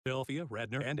Philadelphia,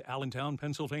 Radnor, and Allentown,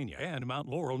 Pennsylvania, and Mount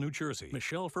Laurel, New Jersey.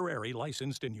 Michelle Ferreri,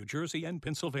 licensed in New Jersey and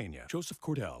Pennsylvania. Joseph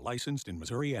Cordell, licensed in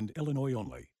Missouri and Illinois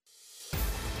only.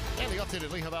 And the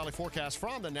updated Lehigh Valley forecast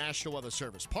from the National Weather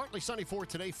Service. Partly sunny for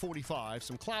today, 45.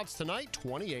 Some clouds tonight,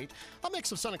 28. A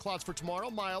mix of sun and clouds for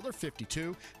tomorrow, milder,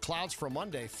 52. Clouds for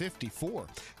Monday, 54.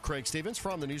 Craig Stevens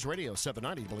from the News Radio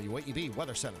 790 WAEB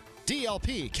Weather Center.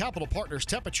 DLP Capital Partners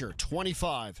temperature,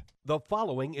 25. The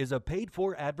following is a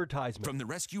paid-for advertisement. From the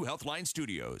Rescue Healthline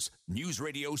Studios, News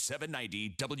Radio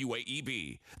 790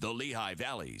 WAEB, the Lehigh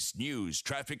Valley's news,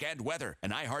 traffic, and weather, an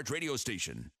iHeart radio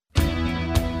station.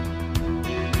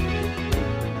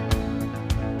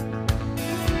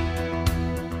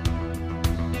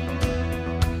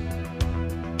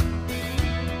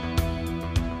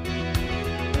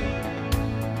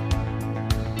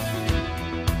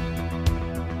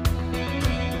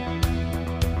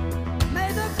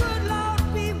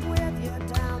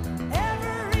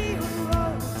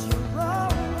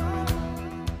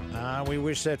 We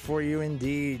wish that for you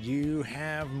indeed. You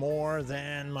have more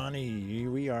than money.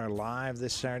 We are live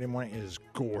this Saturday morning. It is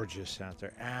gorgeous out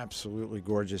there. Absolutely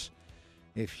gorgeous.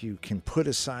 If you can put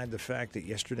aside the fact that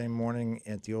yesterday morning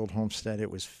at the old homestead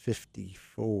it was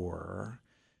 54,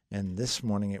 and this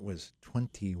morning it was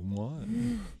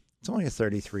 21. It's only a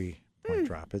 33-point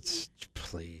drop. It's,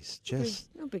 please, just...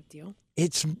 No big deal.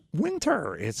 It's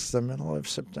winter. It's the middle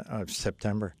of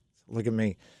September. Look at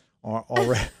me.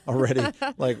 Already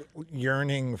like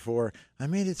yearning for, I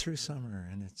made it through summer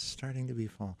and it's starting to be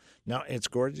fall. No, it's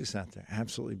gorgeous out there.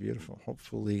 Absolutely beautiful.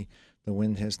 Hopefully the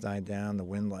wind has died down. The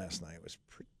wind last night was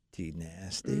pretty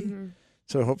nasty. Mm-hmm.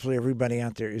 So hopefully everybody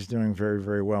out there is doing very,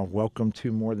 very well. Welcome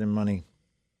to More Than Money.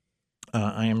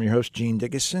 I am your host, Gene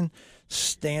Dickinson.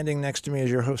 Standing next to me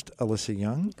is your host, Alyssa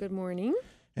Young. Good morning.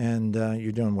 And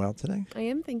you're doing well today? I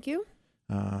am, thank you.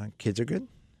 Kids are good?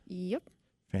 Yep.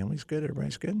 Family's good?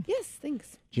 Everybody's good? Yes,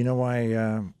 thanks. Do you know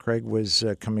why Craig was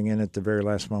coming in at the very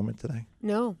last moment today?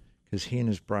 No. Because he and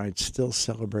his bride still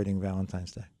celebrating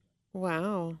Valentine's Day.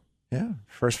 Wow. Yeah,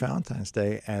 first Valentine's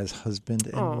Day as husband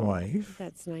and wife.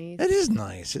 That's nice. It is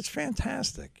nice. It's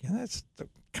fantastic. Yeah, that's the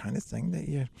kind of thing that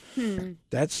you.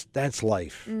 That's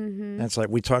life. Mm-hmm. That's like,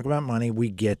 we talk about money. We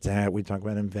get that. We talk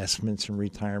about investments and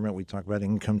retirement. We talk about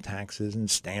income taxes and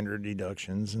standard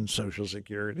deductions and Social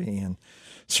Security and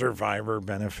survivor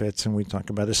benefits, and we talk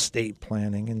about estate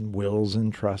planning and wills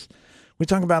and trust. We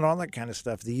talk about all that kind of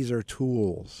stuff. These are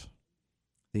tools.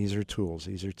 These are tools.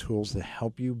 These are tools that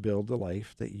help you build the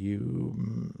life that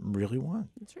you really want.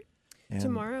 That's right. And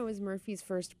tomorrow is Murphy's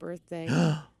first birthday.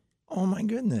 Oh, my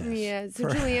goodness. Yeah, so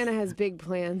Juliana has big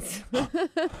plans.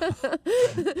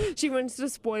 She wants to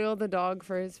spoil the dog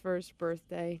for his first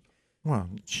birthday. Well,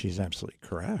 she's absolutely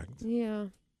correct. Yeah.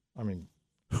 I mean,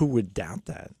 who would doubt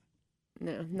that?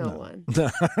 No one.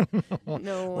 No one.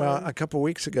 Well, a couple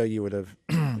weeks ago, you would have.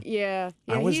 Yeah.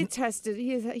 He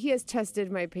has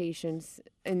tested my patience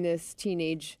in this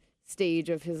teenage stage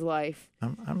of his life.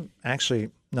 I'm actually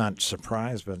not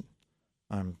surprised, but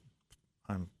I'm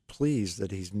pleased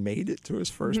that he's made it to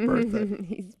his first birthday.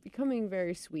 He's becoming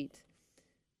very sweet.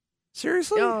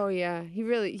 Seriously? Oh yeah, he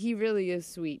really is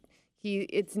sweet.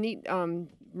 It's neat.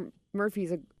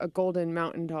 Murphy's a golden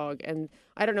mountain dog, and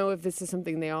I don't know if this is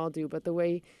something they all do, but the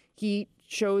way he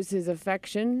shows his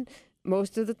affection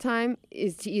most of the time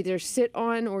is to either sit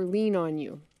on or lean on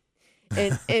you.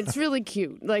 And it's really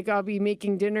cute. Like, I'll be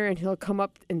making dinner and he'll come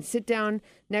up and sit down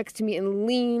next to me and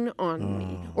lean on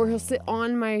me, or he'll sit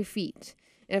on my feet.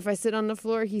 And if I sit on the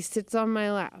floor, he sits on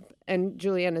my lap. And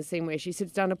Juliana's the same way. She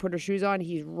sits down to put her shoes on.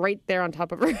 He's right there on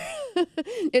top of her.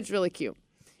 It's really cute.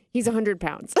 He's 100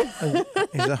 pounds.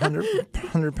 He's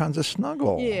 100 pounds of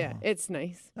snuggle. Yeah, it's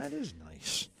nice. That is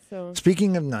nice. So,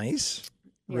 speaking of nice,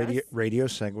 yes. radio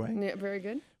segue. Yeah, very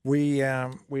good. We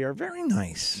are very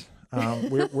nice.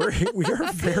 We are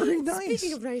very nice.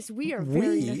 Speaking of nice, we are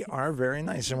very nice. We are very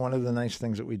nice. And one of the nice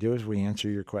things that we do is we answer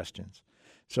your questions.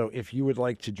 So if you would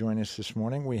like to join us this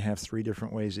morning, we have 3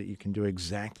 different ways that you can do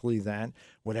exactly that.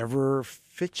 Whatever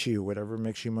fits you, whatever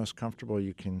makes you most comfortable,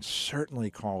 you can certainly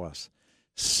call us.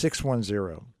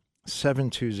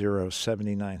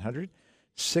 610-720-7900.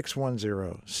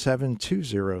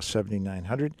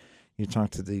 610-720-7900. You talk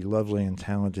to the lovely and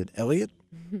talented Elliot.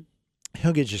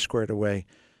 He'll get you squared away.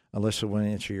 Alyssa will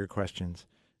answer your questions,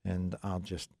 and I'll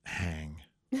just hang.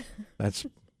 That's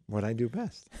what I do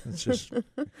best. It's just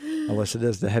Alyssa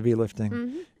does the heavy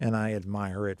lifting, and I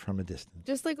admire it from a distance.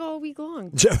 Just like all week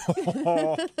long. Okay.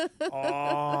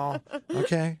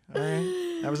 All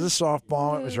right. That was a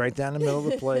softball. It was right down the middle of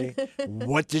the play.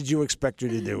 What did you expect her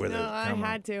to do with it? No, I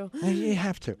had to. You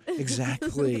have to.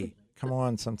 Exactly. Come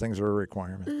on. Some things are a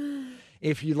requirement.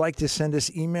 If you'd like to send us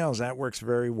emails, that works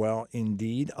very well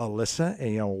indeed. Alyssa,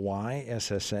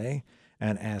 ALYSSA,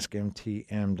 at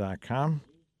askmtm.com.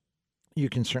 You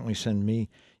can certainly send me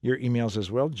your emails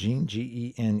as well. Gene,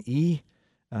 Gene.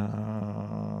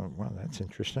 Well, that's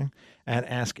interesting. At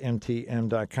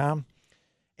askmtm.com.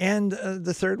 And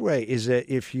the third way is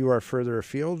that if you are further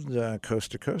afield,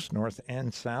 coast to coast, north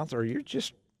and south, or you're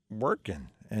just working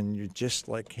and you're just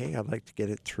like, hey, I'd like to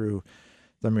get it through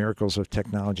the miracles of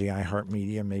technology,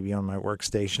 iHeartMedia, maybe on my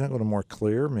workstation, a little more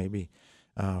clear, maybe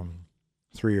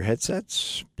through your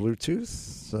headsets,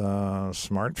 Bluetooth,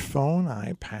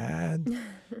 smartphone, iPad,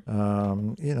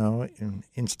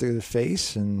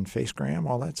 Insta-Face and FaceGram,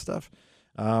 all that stuff.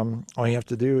 All you have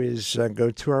to do is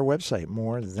go to our website,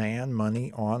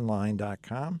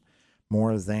 morethanmoneyonline.com,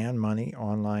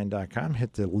 morethanmoneyonline.com.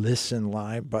 Hit the Listen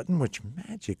Live button, which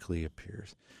magically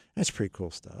appears. That's pretty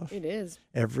cool stuff. It is.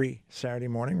 Every Saturday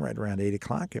morning, right around 8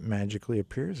 o'clock, it magically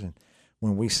appears. And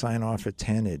when we sign off at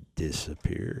 10, it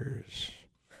disappears.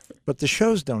 But the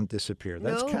shows don't disappear.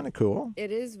 That's kind of cool.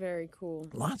 It is very cool.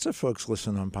 Lots of folks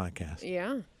listen on podcasts.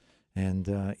 Yeah.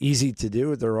 And easy to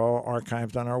do. They're all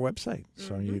archived on our website.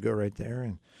 So you go right there.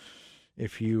 And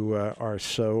if you are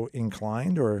so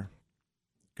inclined, or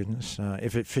goodness,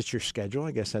 if it fits your schedule,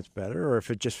 I guess that's better. Or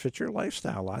if it just fits your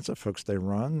lifestyle. Lots of folks, they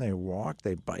run, they walk,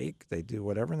 they bike, they do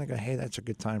whatever. And they go, hey, that's a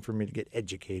good time for me to get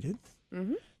educated.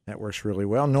 Mm-hmm. That works really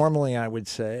well. Normally, I would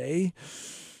say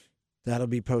that'll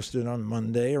be posted on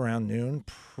Monday around noon.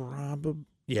 Probably.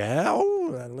 Yeah.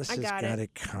 Oh, Alyssa's got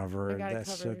it covered.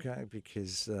 That's so good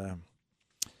because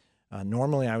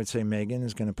normally I would say Megan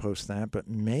is going to post that, but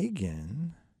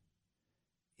Megan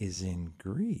is in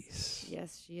Greece.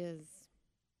 Yes, she is.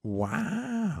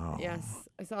 Wow. Yes.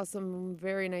 I saw some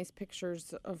very nice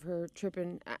pictures of her trip.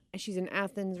 She's in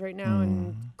Athens right now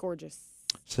and gorgeous.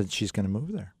 Said she's going to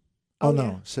move there. Oh, no,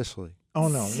 yeah. Sicily. Oh,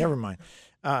 no, never mind.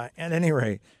 At any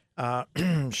rate,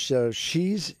 so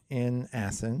she's in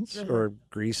Athens or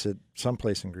Greece, at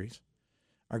someplace in Greece.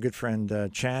 Our good friend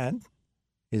Chad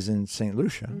is in St.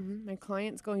 Lucia. Mm-hmm. My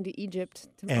client's going to Egypt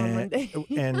on Monday.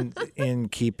 And in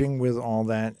keeping with all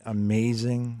that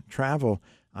amazing travel,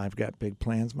 I've got big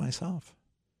plans myself.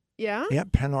 Yeah? Yeah,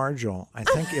 Penargil. I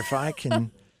think if I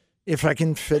can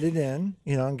fit it in,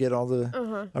 and get all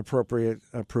the appropriate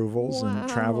approvals and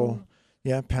travel.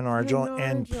 Yeah, Penargil.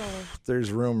 And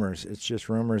there's rumors. It's just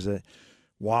rumors that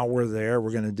while we're there,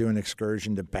 we're going to do an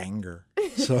excursion to Bangor.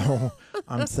 So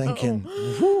I'm thinking,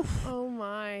 oh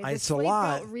my. It's a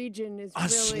lot. Belt region is a really...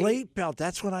 Slate Belt.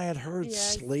 That's what I had heard.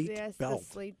 Yes, Slate Belt. The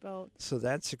Slate Belt. So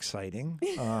that's exciting.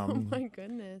 Oh my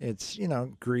goodness. It's,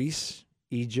 Greece,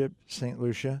 Egypt, St.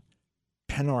 Lucia,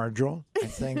 Penargil, I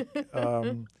think.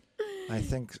 I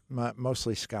think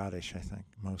mostly Scottish,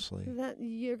 mostly. That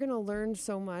you're going to learn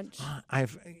so much.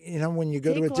 When you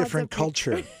go to a different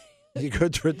culture, you go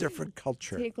to a different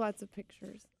culture. Take lots of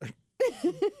pictures.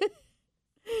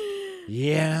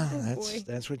 Yeah,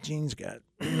 that's what Jean's got.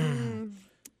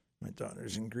 My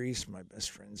daughter's in Greece. My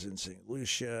best friend's in St.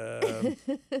 Lucia.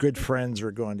 Good friends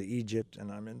are going to Egypt,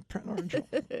 and I'm in Penargil.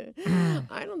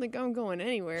 I don't think I'm going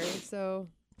anywhere, so...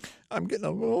 I'm getting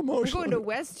a little emotional. I'm going to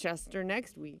Westchester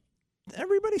next week.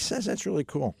 Everybody says that's really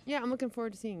cool. Yeah, I'm looking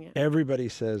forward to seeing it. Everybody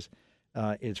says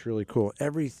it's really cool.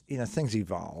 Things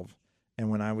evolve. And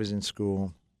when I was in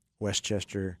school,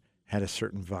 Westchester had a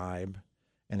certain vibe.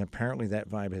 And apparently that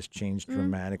vibe has changed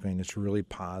dramatically, and it's really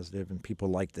positive. And people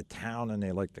like the town, and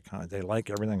they like they like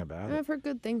everything about it. I've heard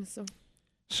good things.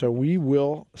 So we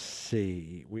will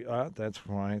see. That's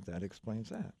why that explains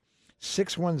that.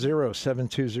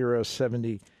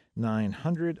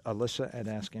 610-720-7900. Alyssa at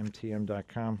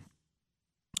askmtm.com.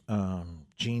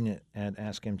 Gene at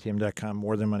askmtm.com.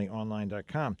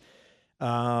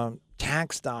 morethanmoneyonline.com.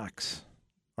 Tax docs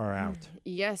are out.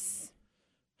 Yes.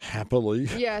 Happily.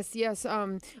 Yes.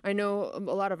 I know a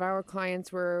lot of our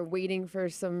clients were waiting for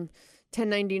some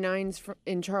 1099s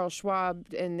in Charles Schwab,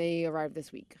 and they arrived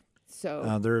this week.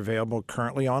 So they're available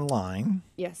currently online.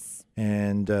 Yes.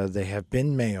 And they have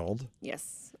been mailed.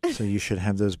 Yes. So you should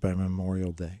have those by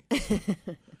Memorial Day.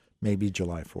 Maybe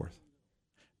July 4th.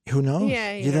 Who knows?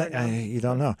 Yeah, you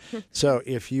don't know. So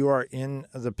if you are in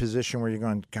the position where you're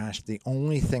going, gosh, the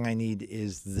only thing I need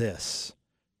is this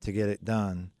to get it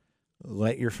done,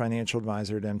 let your financial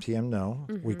advisor at MTM know.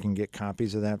 Mm-hmm. We can get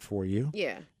copies of that for you.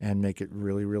 Yeah. And make it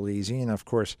really, really easy. And of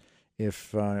course,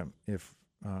 if our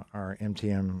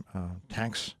MTM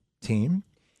tax team,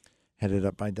 headed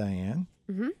up by Diane.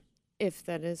 Mm-hmm. If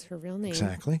that is her real name.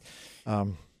 Exactly.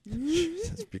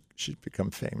 She's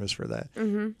become famous for that.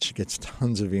 Mm-hmm. She gets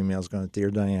tons of emails going,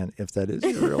 "Dear Diane, if that is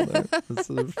your real name." That's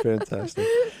fantastic.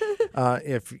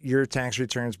 If your tax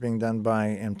return's being done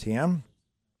by MTM,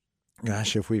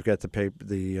 gosh, if we've got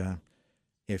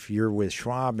if you're with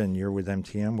Schwab and you're with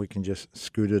MTM, we can just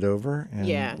scoot it over,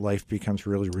 and life becomes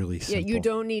really, really simple. Yeah, you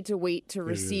don't need to wait to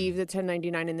receive the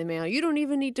 1099 in the mail. You don't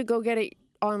even need to go get it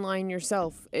online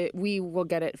yourself. We will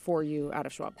get it for you out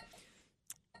of Schwab.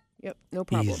 Yep, no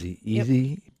problem.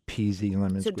 Easy peasy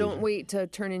lemon So squeezer. don't wait to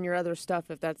turn in your other stuff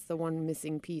if that's the one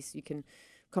missing piece. You can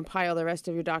compile the rest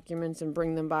of your documents and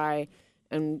bring them by,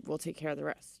 and we'll take care of the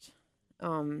rest.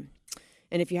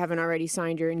 And if you haven't already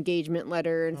signed your engagement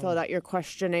letter and filled out your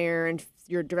questionnaire and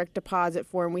your direct deposit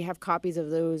form, we have copies of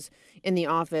those in the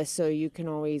office, so you can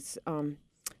always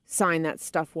sign that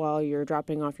stuff while you're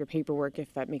dropping off your paperwork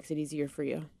if that makes it easier for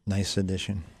you. Nice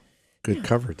addition. Good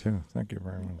cover, too. Thank you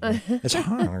very much. It's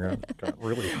hot. I got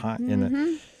really hot in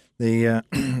it. The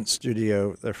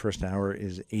studio, the first hour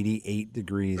is 88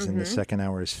 degrees, and the second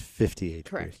hour is 58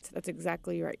 Correct. degrees. That's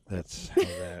exactly right. That's how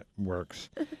that works.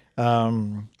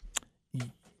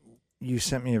 You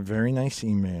sent me a very nice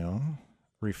email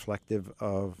reflective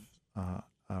of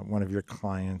one of your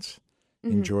clients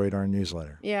enjoyed our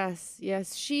newsletter. Yes.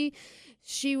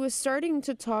 She was starting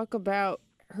to talk about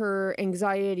her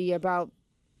anxiety about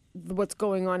what's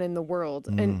going on in the world.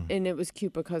 And it was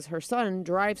cute because her son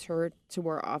drives her to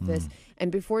her office.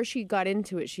 And before she got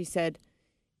into it, she said,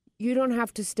 you don't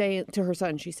have to stay, to her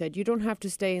son, she said, you don't have to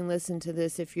stay and listen to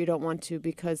this if you don't want to,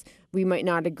 because we might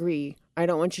not agree. I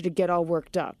don't want you to get all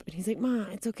worked up. And he's like, Ma,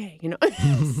 it's okay,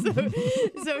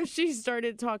 so she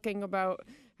started talking about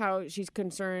how she's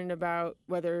concerned about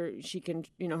whether she can,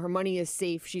 her money is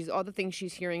safe. She's all the things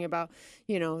she's hearing about,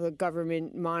 the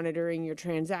government monitoring your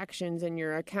transactions and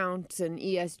your accounts and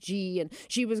ESG. And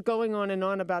she was going on and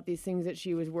on about these things that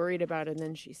she was worried about. And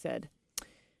then she said,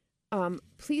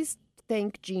 please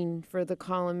thank Gene for the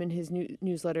column in his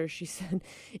newsletter. She said,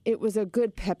 it was a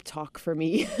good pep talk for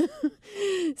me.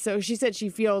 So she said she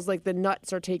feels like the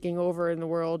nuts are taking over in the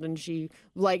world, and she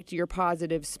liked your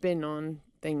positive spin on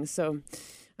things. So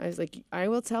I was like, I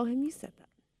will tell him you said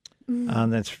that.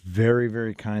 That's very,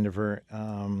 very kind of her.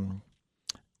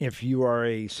 If you are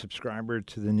a subscriber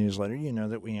to the newsletter, you know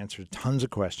that we answer tons of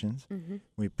questions.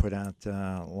 We put out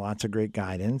lots of great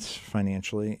guidance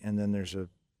financially, and then there's a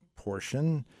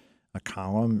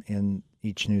column in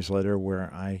each newsletter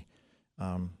where I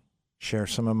share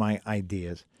some of my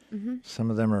ideas. Some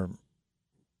of them are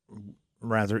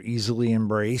rather easily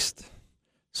embraced.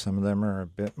 Some of them are a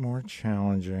bit more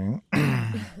challenging.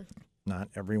 Not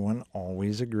everyone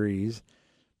always agrees,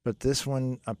 but this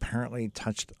one apparently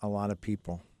touched a lot of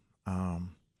people. And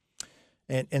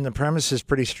the premise is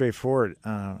pretty straightforward.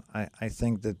 I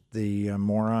think that the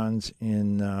morons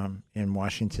in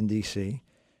Washington, D.C.,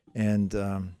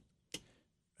 and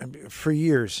for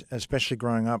years, especially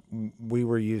growing up, we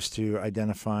were used to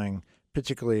identifying,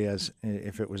 particularly as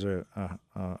if it was a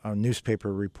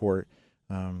newspaper report,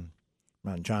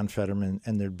 John Fetterman,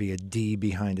 and there'd be a D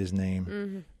behind his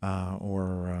name,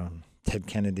 or Ted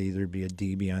Kennedy, there'd be a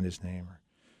D behind his name. Or,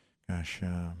 gosh,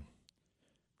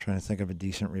 trying to think of a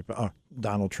decent report. Oh,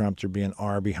 Donald Trump, there'd be an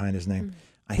R behind his name.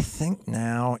 I think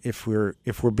now, if we're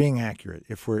being accurate,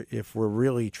 if we're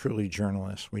really truly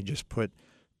journalists, we just put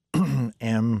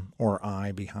M or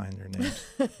I behind their names,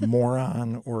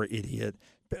 moron or idiot.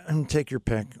 Take your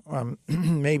pick.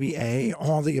 Maybe A,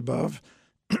 all the above.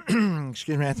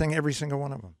 Excuse me. I think every single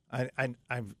one of them.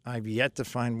 I've yet to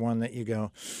find one that you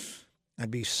go,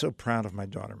 I'd be so proud if my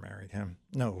daughter married him.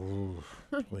 No,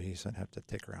 please. I'd have to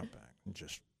take her out back and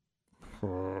just,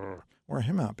 or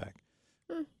him out back,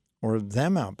 or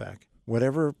them out back.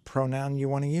 Whatever pronoun you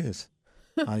want to use,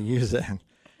 I'll use that.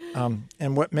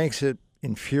 And what makes it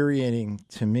infuriating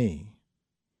to me,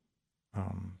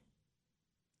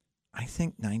 I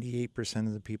think 98%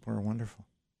 of the people are wonderful.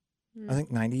 I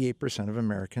think 98% of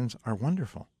Americans are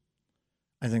wonderful.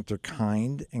 I think they're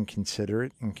kind and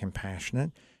considerate and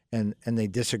compassionate, and they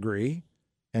disagree,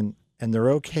 and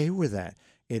they're okay with that.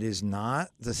 It is not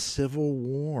the Civil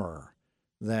War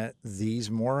that these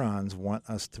morons want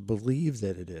us to believe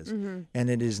that it is. And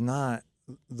it is not,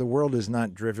 the world is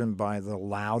not driven by the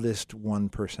loudest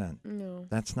 1%. No.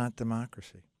 That's not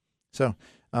democracy. So,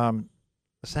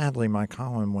 sadly, my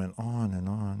column went on and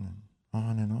on and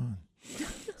on and on.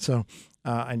 So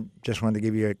I just wanted to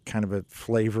give you a kind of a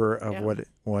flavor of what it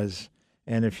was.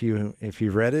 And if you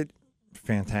read it,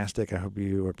 fantastic. I hope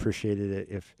you appreciated it.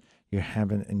 If you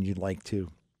haven't and you'd like to,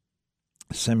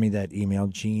 send me that email,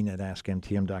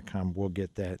 gene@askmtm.com. We'll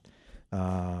get that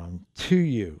to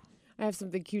you. I have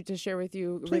something cute to share with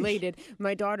you. Please. Related.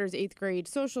 My daughter's 8th grade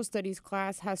social studies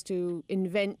class has to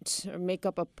invent or make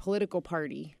up a political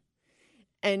party.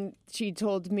 And she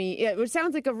told me, it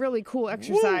sounds like a really cool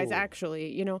exercise,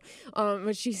 actually,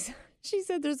 but she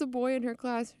said there's a boy in her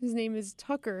class whose name is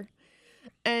Tucker,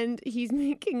 and he's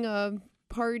making a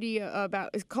party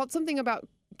it's called something about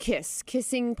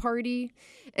kissing party,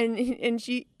 and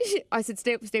I said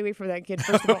stay away from that kid,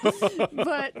 first of all.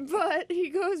 but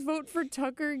he goes, vote for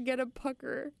Tucker, get a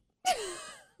pucker.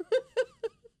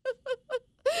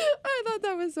 I thought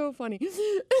that was so funny.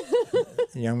 The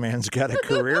young man's got a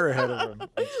career ahead of him. I'm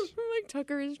like,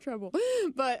 Tucker is trouble.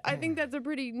 But I think that's a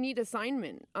pretty neat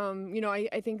assignment.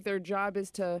 I think their job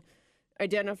is to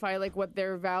identify like what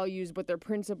their values, what their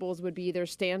principles would be, their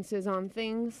stances on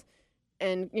things,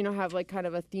 and have like kind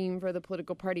of a theme for the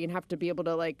political party and have to be able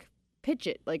to like pitch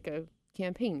it like a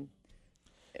campaign.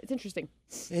 It's interesting.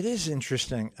 It is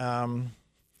interesting. I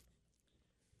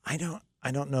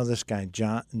don't know this guy,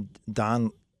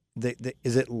 Don.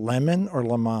 Is it Lemon or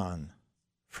Lemon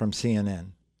from CNN?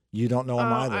 You don't know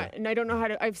him either. And I don't know how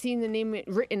to. I've seen the name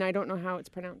written. I don't know how it's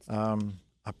pronounced.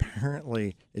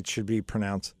 Apparently, it should be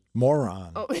pronounced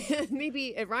moron. Oh,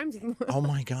 maybe it rhymes with moron. Oh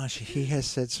my gosh, he has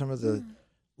said some of the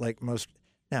most.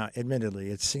 Now, admittedly,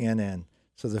 it's CNN,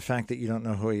 so the fact that you don't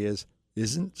know who he is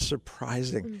isn't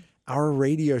surprising. Our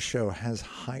radio show has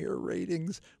higher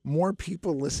ratings. More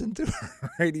people listen to our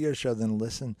radio show than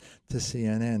listen to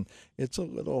CNN. It's a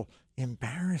little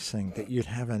embarrassing that you'd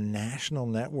have a national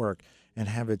network and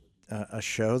have a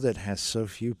show that has so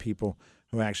few people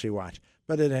who actually watch.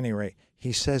 But at any rate,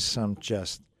 he says some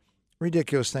just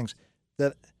ridiculous things,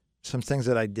 some things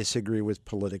that I disagree with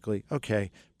politically.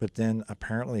 Okay, but then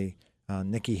apparently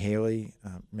Nikki Haley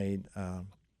made a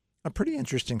pretty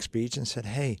interesting speech and said,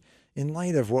 hey, in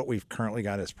light of what we've currently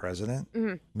got as president,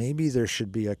 maybe there should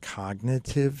be a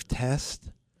cognitive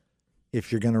test.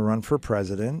 If you're going to run for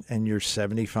president and you're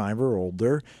 75 or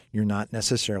older, you're not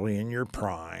necessarily in your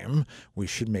prime, we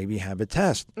should maybe have a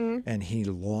test. And he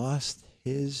lost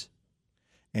his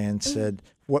and said,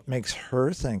 what makes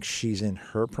her think she's in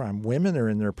her prime? Women are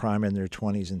in their prime in their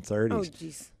 20s and 30s. Oh,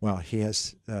 jeez. Well, he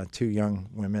has two young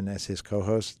women as his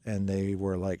co-hosts, and they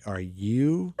were like, are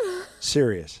you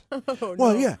serious? Oh,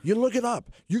 well, no. yeah, you look it up.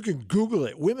 You can Google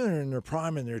it. Women are in their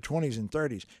prime in their 20s and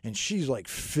 30s, and she's like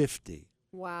 50.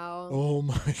 Wow. Oh,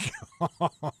 my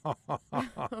God.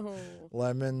 Oh.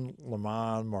 Lemon,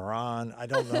 Moran. I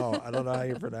don't know. I don't know how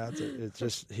you pronounce it. It's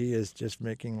just, he is just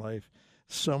making life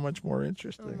so much more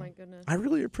interesting. Oh, my goodness. I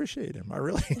really appreciate him. I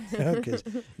really do, because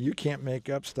you can't make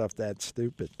up stuff that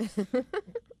stupid. Well,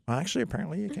 actually,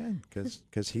 apparently you can,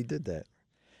 because he did that.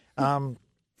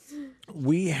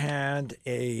 We had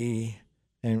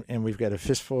and we've got a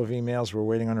fistful of emails. We're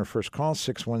waiting on our first call,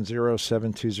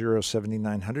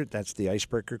 610-720-7900. That's the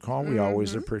icebreaker call. We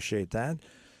always appreciate that.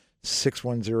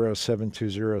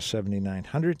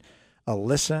 610-720-7900.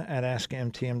 Alyssa at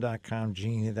AskMTM.com.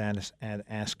 Jeannie at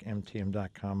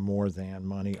AskMTM.com.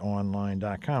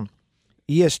 MoreThanMoneyOnline.com.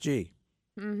 ESG.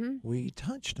 We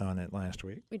touched on it last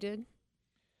week. We did.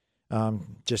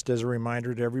 Just as a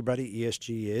reminder to everybody,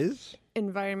 ESG is?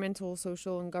 Environmental,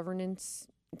 social, and governance.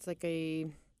 It's like a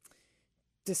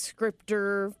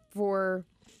descriptor for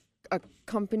a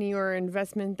company or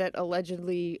investment that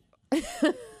allegedly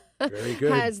Very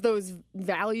good. has those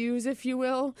values, if you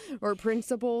will, or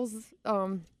principles.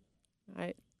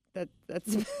 That's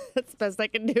that's best I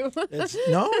can do.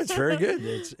 It's very good.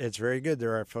 It's very good.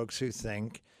 There are folks who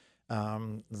think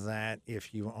that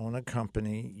if you own a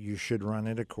company, you should run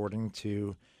it according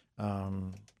to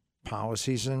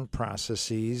policies and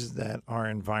processes that are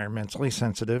environmentally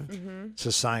sensitive,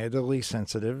 societally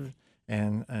sensitive,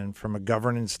 and from a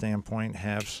governance standpoint,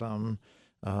 have some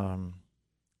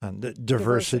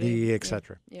diversity,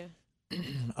 etc. Yeah.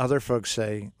 Other folks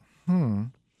say,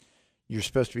 you're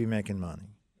supposed to be making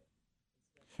money.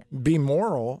 Be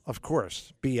moral, of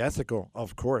course. Be ethical,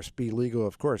 of course. Be legal,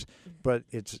 of course. But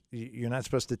you're not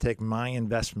supposed to take my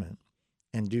investment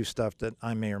and do stuff that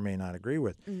I may or may not agree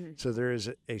with. So there is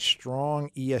a strong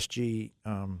ESG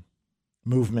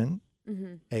movement.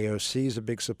 AOC is a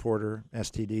big supporter.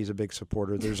 STD is a big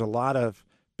supporter. There's a lot of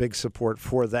big support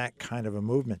for that kind of a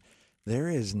movement. There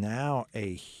is now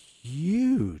a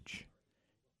huge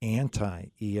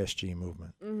anti-ESG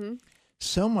movement.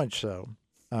 So much so,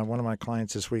 one of my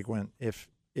clients this week went, if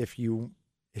you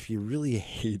really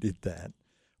hated that,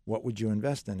 what would you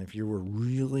invest in? If you were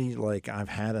really like, I've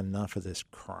had enough of this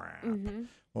crap,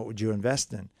 what would you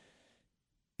invest in?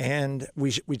 And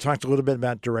we talked a little bit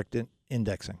about direct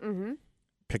indexing.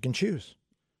 Pick and choose.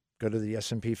 Go to the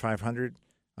S&P 500.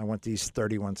 I want these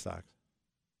 31 stocks.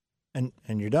 And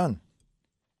you're done.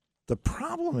 The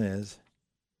problem is,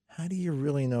 how do you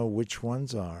really know which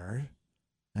ones are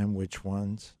and which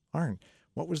ones aren't?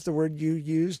 what was the word you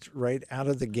used right out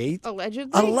of the gate?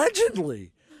 Allegedly.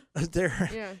 Allegedly.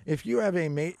 Yeah. If you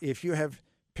have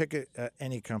pick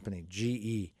any company,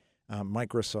 GE,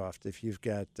 Microsoft, if you've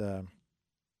got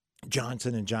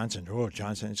Johnson & Johnson,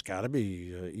 Johnson, it's got to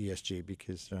be ESG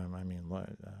because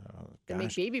They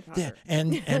make baby powder.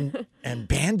 yeah, and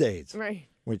Band-Aids, Right.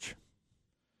 which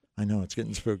I know it's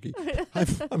getting spooky.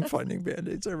 I'm finding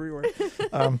Band-Aids everywhere.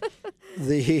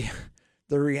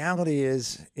 The reality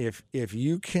is, if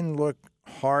you can look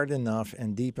hard enough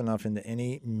and deep enough into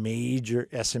any major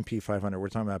S&P 500, we're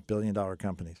talking about billion-dollar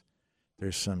companies,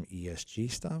 there's some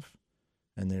ESG stuff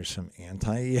and there's some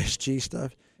anti-ESG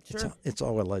stuff. Sure. It's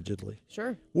all allegedly.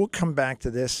 Sure. We'll come back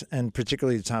to this, and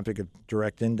particularly the topic of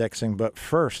direct indexing. But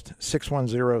first,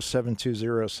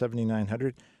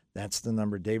 610-720-7900. That's the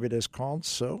number David has called.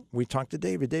 So we talk to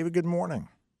David. David, good morning.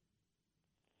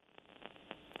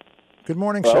 Good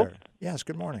morning, Hello? sir. Yes,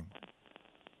 good morning.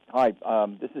 Hi,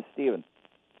 this is Steven.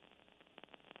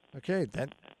 Okay,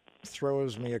 that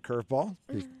throws me a curveball.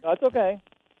 That's okay.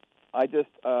 I just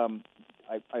I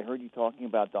heard you talking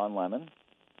about Don Lemon,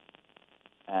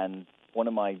 and one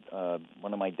of my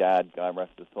dad, God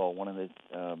rest his soul, one of his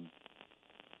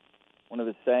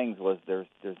sayings was there's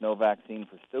no vaccine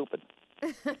for stupid.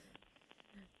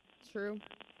 True.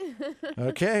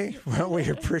 Okay, well, we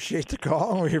appreciate the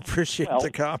call. We appreciate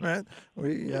the comment.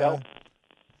 Yeah,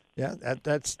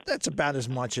 that's about as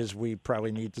much as we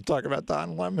probably need to talk about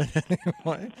Don Lemon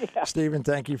anyway. Yeah. Stephen,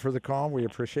 thank you for the call. We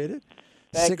appreciate it.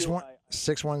 Thank you.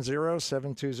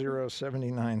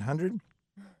 610-720-7900.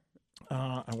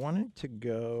 I wanted to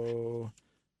go.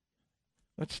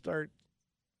 Let's start.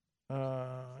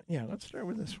 Let's start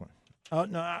with this one. Oh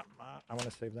no, I want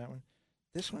to save that one.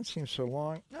 This one seems so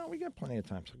long. No, we got plenty of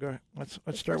time. So go ahead. Let's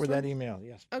start with that email.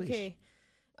 Yes, please. Okay.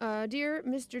 Dear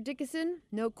Mr. Dickinson,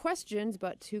 no questions,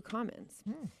 but 2 comments.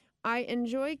 I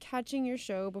enjoy catching your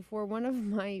show before one of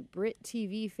my Brit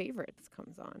TV favorites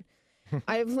comes on.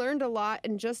 I've learned a lot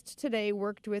and just today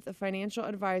worked with a financial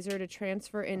advisor to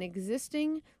transfer an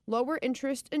existing lower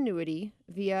interest annuity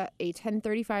via a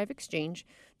 1035 exchange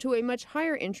to a much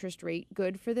higher interest rate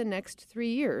good for the next 3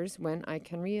 years when I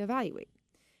can reevaluate.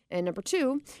 And number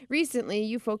 2, recently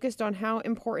you focused on how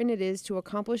important it is to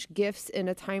accomplish gifts in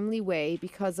a timely way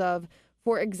because of,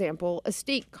 for example,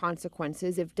 estate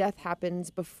consequences if death happens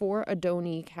before a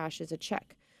donee cashes a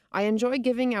check. I enjoy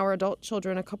giving our adult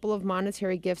children a couple of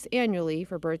monetary gifts annually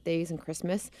for birthdays and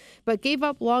Christmas, but gave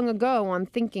up long ago on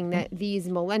thinking that these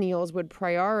millennials would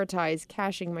prioritize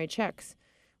cashing my checks.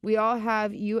 We all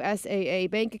have USAA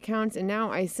bank accounts, and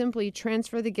now I simply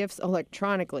transfer the gifts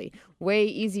electronically. Way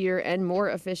easier and more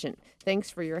efficient. Thanks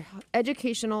for your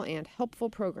educational and helpful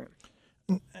program.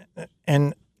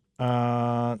 And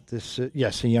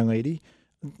yes, a young lady.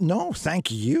 No, thank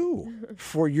you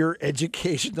for your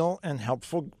educational and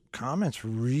helpful comments.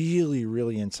 Really,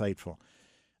 really insightful.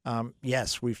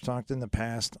 Yes, we've talked in the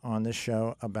past on this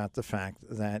show about the fact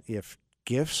that if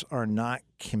gifts are not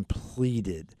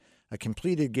completed, a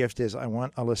completed gift is, I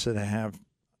want Alyssa to have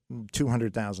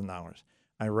 $200,000.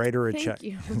 I write her a check.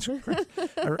 Thank you.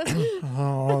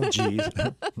 Oh, geez.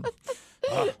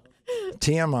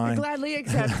 TMI. Gladly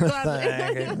accept.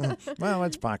 Gladly. Well,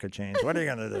 it's pocket change. What are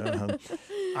you going to do?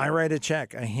 I write a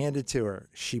check. I hand it to her.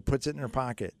 She puts it in her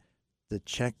pocket. The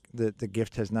check, the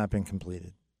gift has not been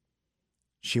completed.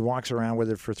 She walks around with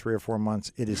it for 3 or 4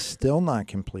 months. It is still not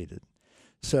completed.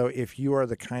 So if you are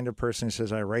the kind of person who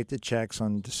says, I write the checks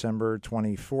on December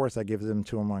 24th, I give them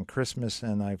to them on Christmas,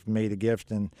 and I've made a gift,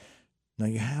 and no,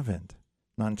 you haven't.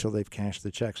 Not until they've cashed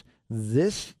the checks.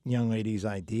 This young lady's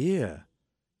idea,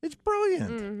 it's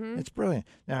brilliant. Mm-hmm. It's brilliant.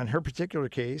 Now, in her particular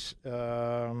case, they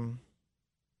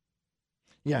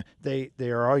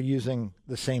are all using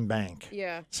the same bank.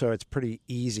 Yeah. So it's pretty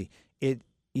easy.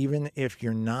 Even if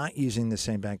you're not using the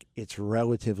same bank, it's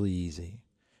relatively easy.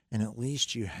 And at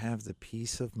least you have the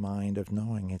peace of mind of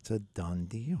knowing it's a done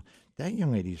deal. That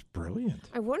young lady's brilliant.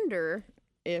 I wonder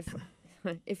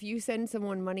if you send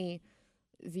someone money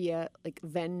via like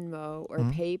Venmo or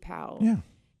PayPal, Yeah.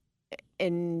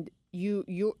 and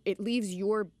it leaves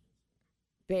your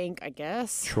bank, I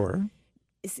guess. Sure.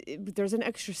 There's an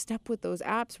extra step with those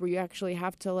apps where you actually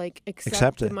have to like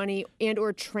Accept the it. money and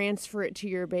or transfer it to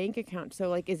your bank account. So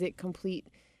like, is it complete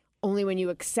only when you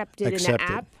accept it in the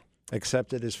app?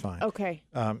 Accepted is fine. Okay.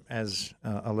 As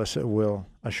Alyssa will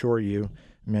assure you,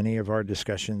 many of our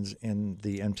discussions in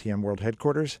the MTM World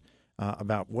Headquarters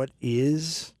about what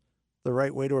is the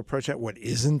right way to approach that, what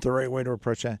isn't the right way to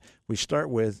approach that, we start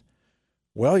with,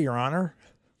 well, Your Honor,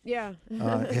 Yeah.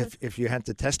 if you had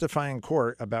to testify in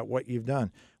court about what you've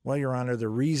done, Well, Your Honor, the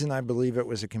reason I believe it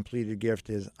was a completed gift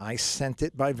is I sent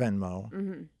it by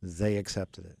Venmo. They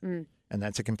accepted it. And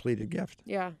that's a completed gift.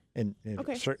 Yeah. And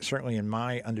Okay. certainly in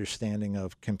my understanding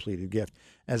of completed gift,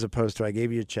 as opposed to I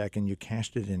gave you a check and you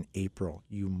cashed it in April.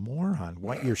 You moron.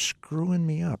 What? You're screwing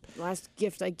me up. Last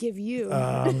gift I give you.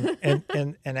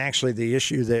 And actually the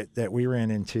issue that we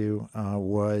ran into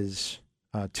was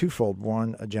twofold.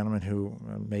 One, a gentleman who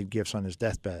made gifts on his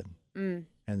deathbed. And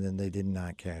then they did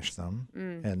not cash them.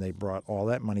 And they brought all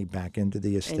that money back into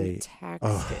the estate. And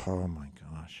taxed it. Oh, my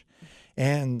gosh.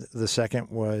 And the second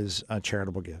was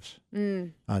charitable gifts.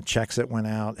 Checks that went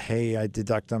out. Hey, I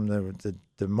deduct them the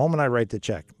moment I write the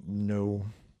check. No,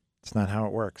 it's not how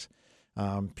it works.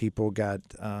 People got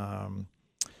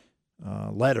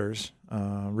letters,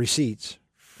 receipts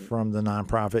from the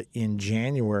nonprofit in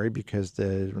January because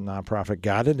the nonprofit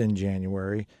got it in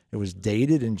January. It was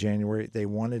dated in January. They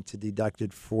wanted to deduct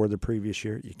it for the previous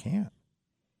year. You can't.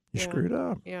 You screwed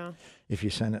up. Yeah. If you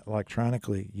send it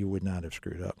electronically, you would not have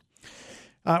screwed up.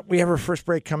 We have our first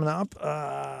break coming up,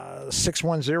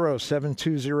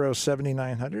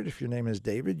 610-720-7900. If your name is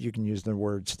David, you can use the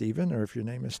word Stephen, or if your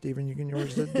name is Stephen, you can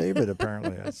use the David,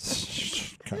 apparently.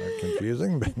 That's kind of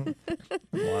confusing, but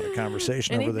a lot of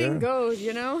conversation over there. Anything goes,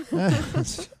 you know?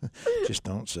 Just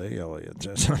don't say Elliot.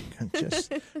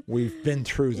 Just we've been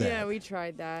through that. Yeah, we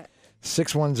tried that.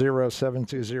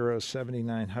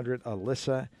 610-720-7900.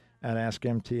 Alyssa at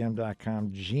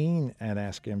AskMTM.com. Gene at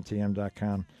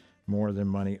AskMTM.com.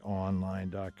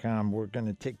 MoreThanMoneyOnline.com. We're going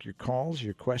to take your calls,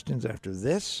 your questions after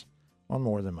this on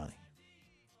More Than Money.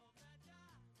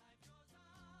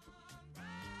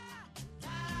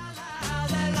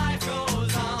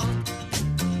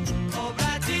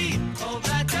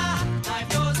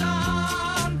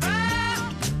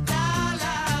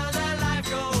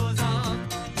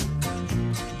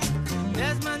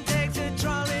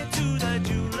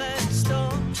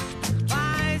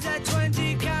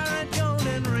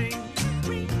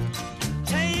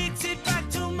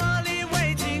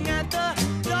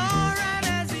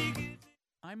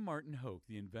 I'm Martin Hoke,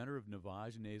 the inventor of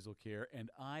Navage Nasal Care, and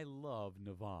I love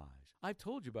Navage. I've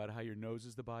told you about how your nose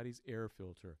is the body's air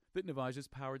filter, that Navage's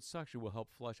powered suction will help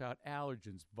flush out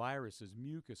allergens, viruses,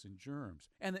 mucus, and germs,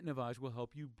 and that Navage will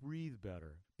help you breathe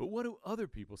better. But what do other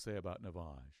people say about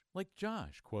Navage? Like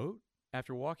Josh, quote,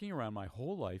 "After walking around my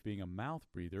whole life being a mouth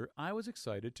breather, I was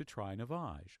excited to try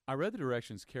Navage. I read the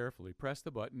directions carefully, pressed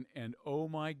the button, and oh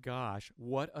my gosh,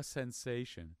 what a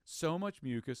sensation. So much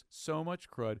mucus, so much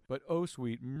crud, but oh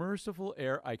sweet, merciful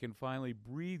air, I can finally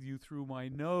breathe you through my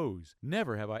nose.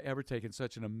 Never have I ever taken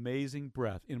such an amazing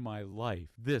breath in my life.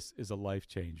 This is a life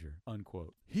changer,"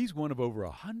 unquote. He's one of over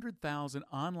 100,000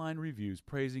 online reviews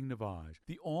praising Navage,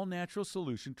 the all-natural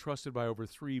solution trusted by over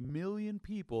 3 million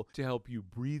people to help you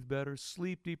breathe better,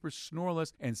 sleep deeper, snore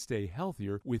less, and stay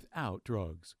healthier without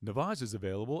drugs. Navage is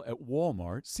available at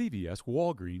Walmart, CVS,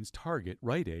 Walgreens, Target,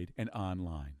 Rite Aid, and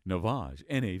online. Navage,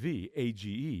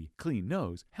 Navage, clean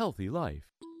nose, healthy life.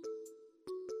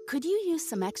 Could you use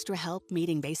some extra help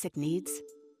meeting basic needs?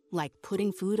 Like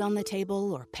putting food on the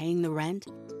table or paying the rent?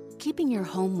 Keeping your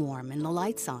home warm and the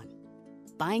lights on?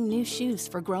 Buying new shoes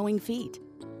for growing feet?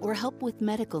 Or help with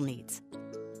medical needs?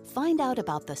 Find out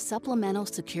about the Supplemental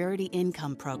Security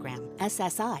Income Program,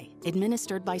 SSI,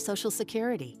 administered by Social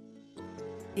Security.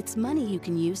 It's money you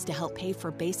can use to help pay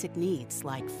for basic needs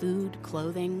like food,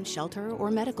 clothing, shelter,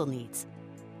 or medical needs.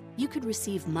 You could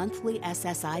receive monthly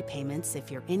SSI payments if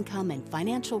your income and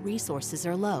financial resources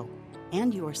are low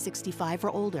and you are 65 or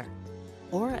older,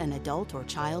 or an adult or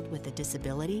child with a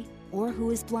disability, or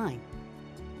who is blind.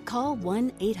 Call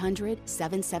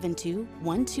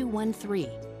 1-800-772-1213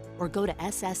 or go to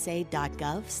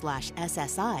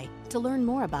ssa.gov/SSI to learn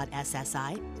more about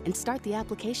SSI and start the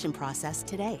application process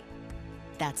today.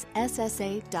 That's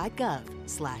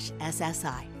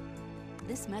ssa.gov/SSI.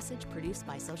 This message produced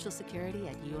by Social Security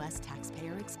at U.S.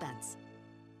 taxpayer expense.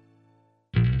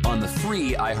 On the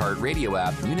free iHeartRadio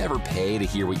app, you never pay to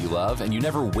hear what you love, and you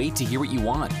never wait to hear what you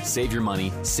want. Save your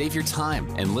money, save your time,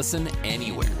 and listen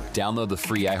anywhere. Download the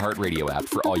free iHeartRadio app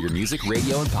for all your music,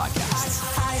 radio, and podcasts.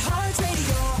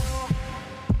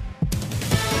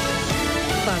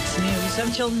 Fox News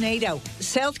until NATO.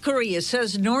 South Korea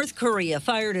says North Korea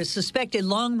fired a suspected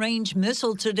long-range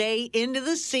missile today into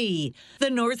the sea.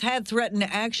 The North had threatened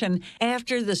action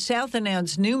after the South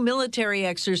announced new military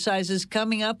exercises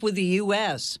coming up with the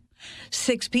U.S.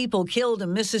 6 people killed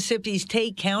in Mississippi's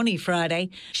Tate County Friday.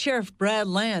 Sheriff Brad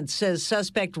Lance says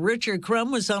suspect Richard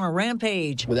Crum was on a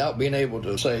rampage. Without being able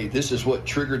to say this is what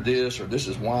triggered this or this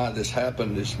is why this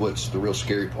happened is what's the real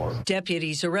scary part.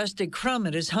 Deputies arrested Crum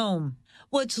at his home.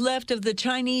 What's left of the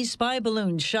Chinese spy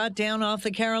balloon shot down off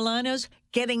the Carolinas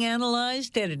getting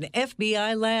analyzed at an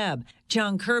FBI lab.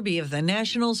 John Kirby of the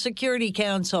National Security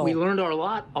Council. We learned our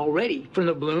lot already from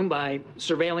the balloon by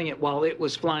surveilling it while it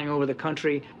was flying over the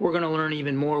country. We're going to learn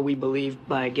even more, we believe,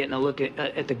 by getting a look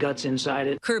at the guts inside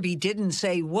it. Kirby didn't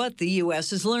say what the U.S.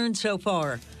 has learned so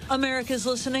far. America's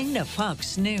listening to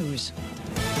Fox News.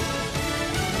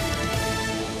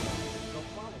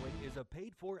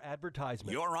 Paid-for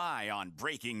advertisement. Your eye on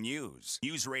breaking news.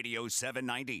 News Radio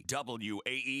 790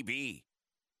 WAEB.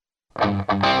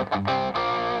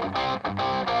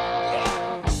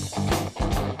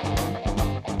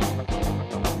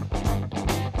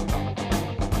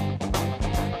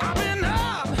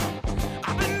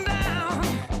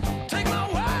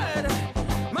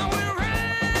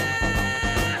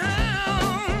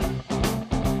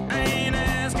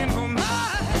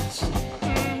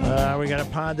 We got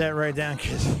to pod that right down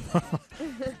because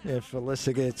if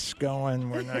Alyssa gets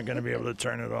going, we're not going to be able to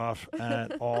turn it off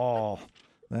at all.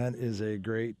 That is a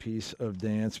great piece of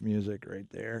dance music right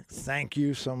there. Thank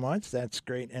you so much. That's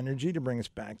great energy to bring us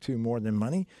back to More Than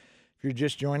Money. If you're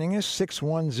just joining us,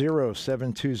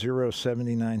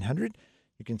 610-720-7900.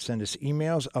 You can send us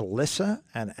emails, Alyssa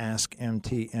at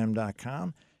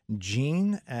askmtm.com,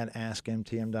 Gene at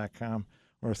askmtm.com.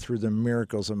 Or through the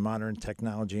miracles of modern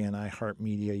technology and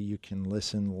iHeartMedia, you can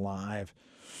listen live.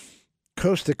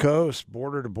 Coast to coast,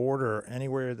 border to border,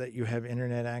 anywhere that you have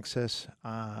internet access,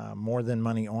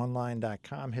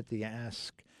 morethanmoneyonline.com. Hit the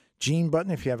Ask Gene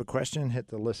button if you have a question. Hit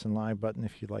the Listen Live button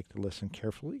if you'd like to listen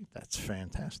carefully. That's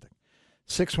fantastic.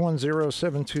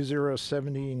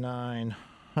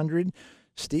 610-720-7900.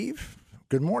 Steve,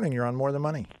 good morning. You're on More Than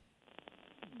Money.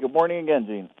 Good morning again,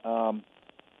 Gene.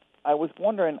 I was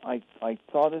wondering, I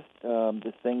saw this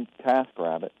thing,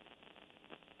 TaskRabbit,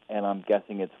 and I'm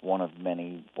guessing it's one of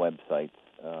many websites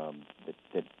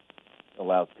that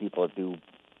allows people to do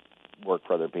work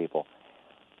for other people.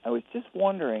 I was just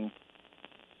wondering,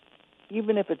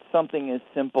 even if it's something as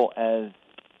simple as,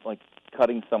 like,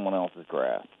 cutting someone else's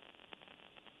grass,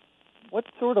 what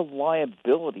sort of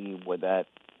liability would that,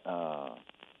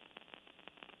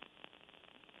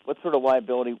 what sort of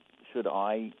liability should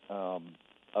I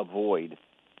avoid?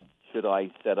 Should I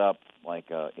set up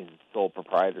is sole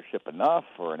proprietorship enough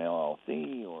or an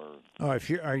LLC or? Oh,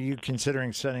 are you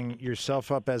considering setting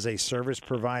yourself up as a service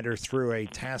provider through a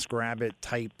TaskRabbit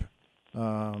type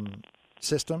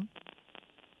system?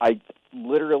 I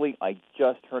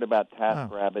just heard about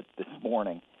TaskRabbit this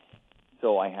morning,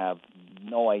 so I have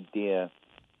no idea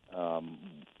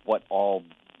what all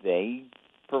they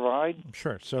provide.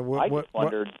 Sure. So what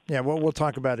wondered. What we'll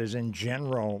talk about is in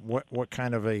general what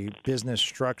kind of a business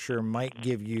structure might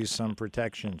give you some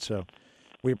protection. So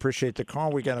we appreciate the call.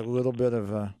 We got a little bit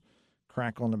of a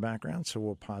crackle in the background, so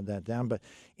we'll pod that down. But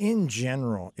in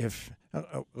general, if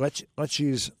let's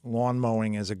use lawn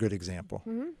mowing as a good example.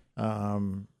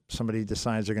 Mm-hmm. Somebody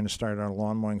decides they're going to start a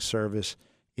lawn mowing service,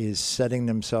 is setting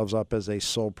themselves up as a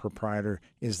sole proprietor.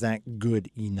 Is that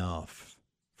good enough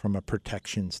from a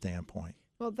protection standpoint?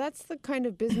 Well, that's the kind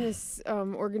of business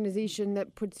organization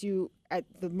that puts you at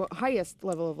the highest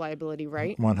level of liability,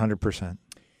 right? 100%.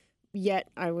 Yet,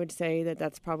 I would say that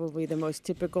that's probably the most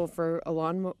typical for a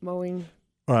lawn mowing.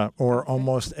 Or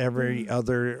almost every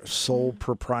other sole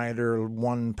proprietor,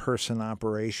 one-person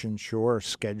operation, sure,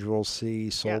 Schedule C,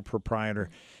 sole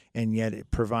proprietor. And yet it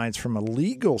provides from a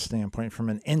legal standpoint, from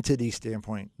an entity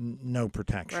standpoint, no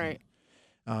protection. Right.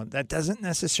 That doesn't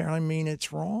necessarily mean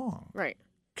it's wrong. Right.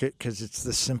 Because it's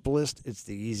the simplest, it's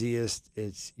the easiest,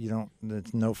 it's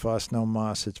no fuss, no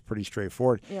muss, it's pretty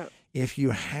straightforward. Yeah. If you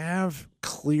have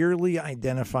clearly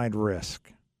identified risk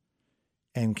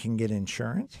and can get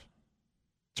insurance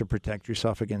to protect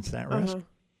yourself against that risk,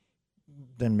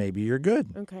 then maybe you're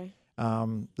good. Okay.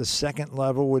 The second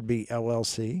level would be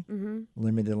LLC,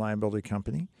 limited liability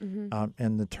company,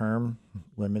 and the term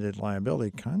limited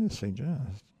liability kind of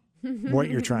suggests what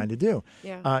you're trying to do.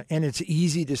 Yeah. And it's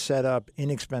easy to set up,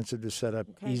 inexpensive to set up,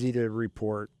 easy to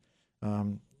report.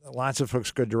 Lots of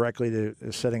folks go directly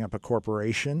to setting up a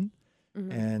corporation,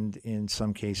 and in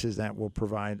some cases that will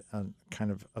provide a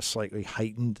kind of a slightly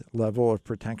heightened level of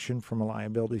protection from a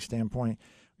liability standpoint.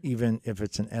 Even if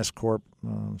it's an S Corp,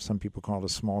 some people call it a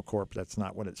small corp. That's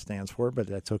not what it stands for, but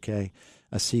that's okay.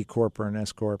 A C Corp or an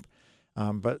S Corp.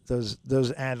 But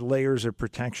those add layers of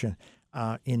protection.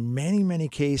 In many, many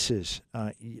cases,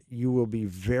 you will be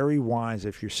very wise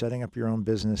if you're setting up your own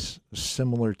business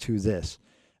similar to this,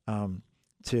 to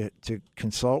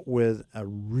consult with a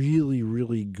really,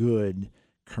 really good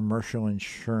commercial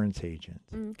insurance agent,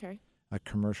 a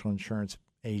commercial insurance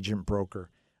agent broker,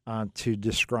 to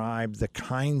describe the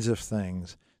kinds of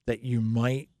things that you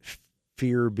might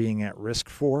fear being at risk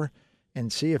for,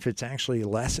 and see if it's actually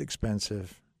less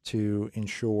expensive to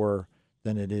insure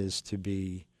than it is to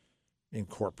be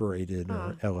incorporated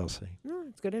or LLC. No,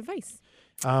 it's good advice.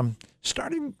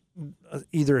 Starting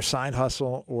either a side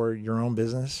hustle or your own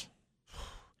business,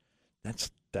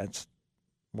 that's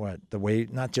what the way,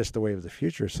 not just the wave of the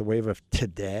future, it's the wave of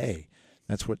today.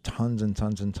 That's what tons and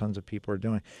tons and tons of people are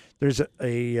doing. There's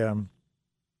a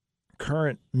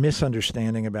current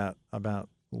misunderstanding about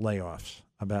layoffs,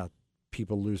 about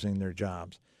people losing their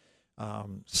jobs.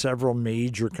 Several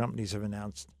major companies have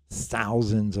announced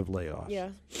thousands of layoffs. Yeah.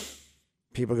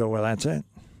 People go, well, that's it.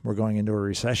 We're going into a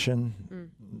recession.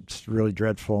 It's really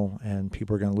dreadful, and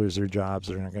people are going to lose their jobs.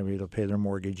 They're not going to be able to pay their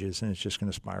mortgages, and it's just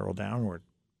going to spiral downward.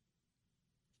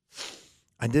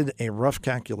 I did a rough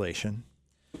calculation.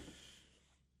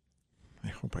 I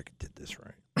hope I did this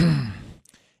right.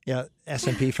 Yeah,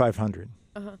 S&P 500.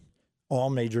 All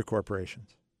major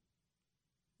corporations.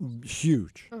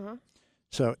 Huge.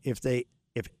 So if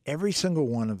every single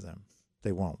one of them,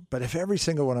 they won't. But if every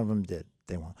single one of them did,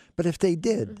 they won't. But if they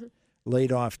did,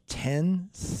 laid off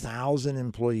 10,000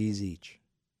 employees each.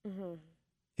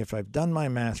 If I've done my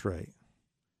math right,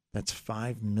 that's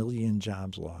 5 million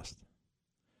jobs lost.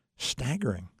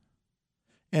 Staggering.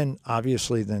 And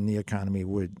obviously then the economy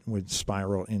would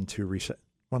spiral into reset.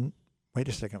 Well, wait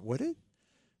a second. Would it?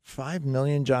 5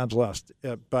 million jobs lost.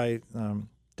 By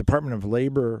Department of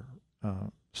Labor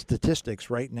statistics,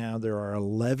 right now there are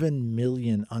 11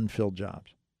 million unfilled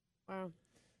jobs. Wow.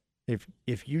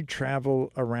 If you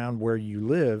travel around where you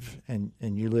live, and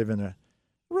you live in a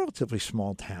relatively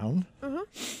small town,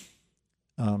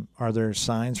 are there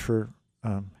signs for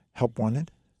help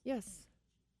wanted? Yes.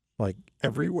 Like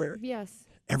everywhere? Yes.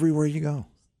 Everywhere you go.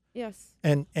 Yes.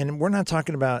 And we're not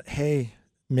talking about, hey,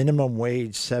 minimum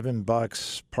wage,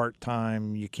 $7,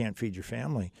 part-time, you can't feed your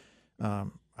family.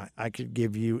 I could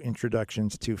give you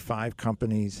introductions to 5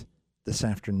 companies this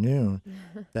afternoon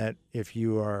that if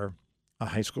you are a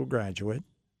high school graduate,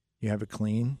 you have a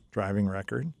clean driving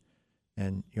record,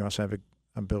 and you also have an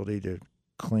ability to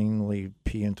cleanly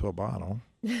pee into a bottle.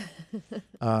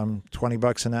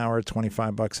 $20 an hour,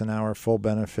 $25 an hour, full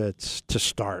benefits to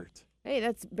start. Hey,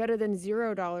 that's better than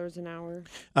 $0 an hour.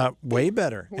 Way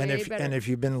better. Way better. And if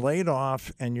you've been laid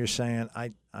off and you're saying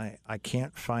I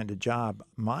can't find a job,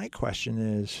 my question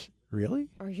is, really?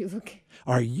 Are you looking?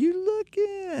 Are you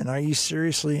looking? Are you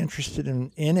seriously interested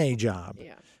in a job?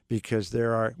 Yeah. Because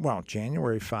there are,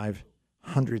 January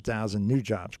 500,000 new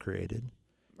jobs created,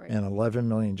 and 11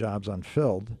 million jobs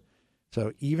unfilled.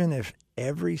 So even if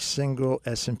every single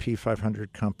S&P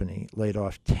 500 company laid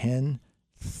off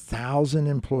 10,000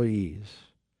 employees,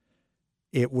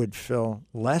 it would fill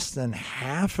less than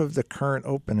half of the current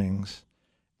openings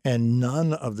and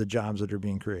none of the jobs that are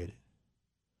being created.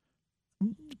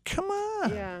 Come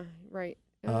on. Yeah, right.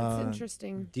 That's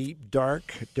interesting. Deep,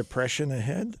 dark depression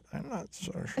ahead? I'm not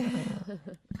so sure.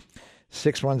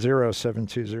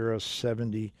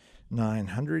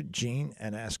 610-720-7900. Gene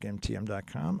at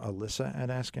AskMTM.com. Alyssa at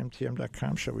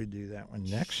AskMTM.com. Shall we do that one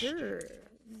next? Sure.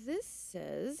 This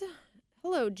says,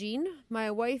 hello, Gene.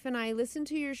 My wife and I listen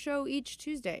to your show each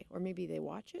Tuesday. Or maybe they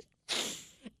watch it.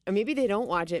 Or maybe they don't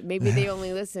watch it. Maybe they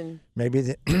only listen.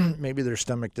 Maybe maybe their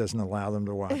stomach doesn't allow them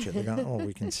to watch it. They're going, oh,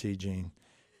 we can see Gene.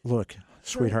 Look,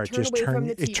 sweetheart, just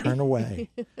turn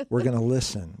away. We're going to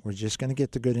listen. We're just going to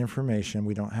get the good information.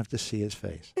 We don't have to see his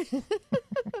face.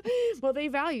 Well, they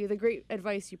value the great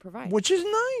advice you provide. Which is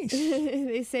nice.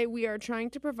 They say, we are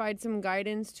trying to provide some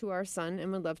guidance to our son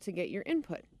and would love to get your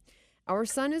input. Our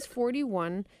son is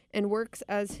 41 and works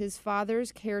as his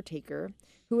father's caretaker,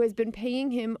 who has been paying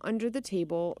him under the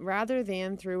table rather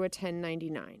than through a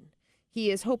 1099. He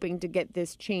is hoping to get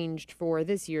this changed for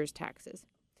this year's taxes.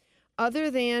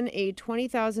 Other than a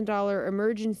 $20,000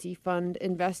 emergency fund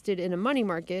invested in a money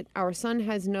market, our son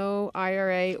has no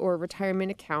IRA or retirement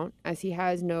account as he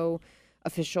has no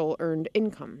official earned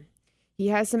income. He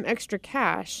has some extra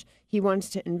cash he wants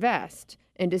to invest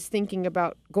and is thinking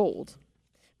about gold.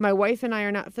 My wife and I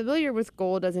are not familiar with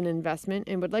gold as an investment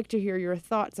and would like to hear your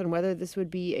thoughts on whether this would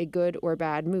be a good or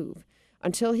bad move.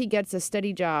 Until he gets a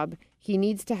steady job, he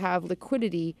needs to have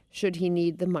liquidity should he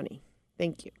need the money.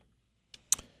 Thank you.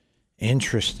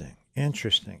 Interesting.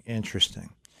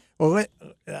 Well,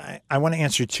 I want to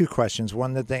answer 2 questions,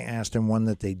 one that they asked and one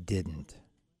that they didn't.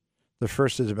 The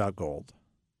first is about gold.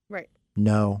 Right.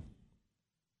 No.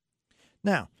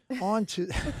 Now, on to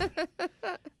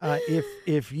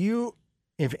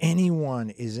if anyone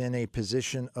is in a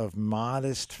position of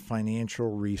modest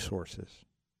financial resources,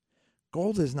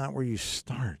 gold is not where you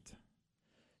start.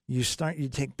 You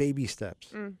take baby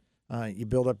steps. You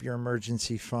build up your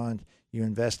emergency fund. You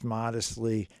invest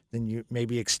modestly. Then you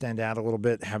maybe extend out a little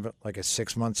bit, have like a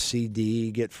 6-month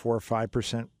CD, get 4 or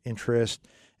 5% interest,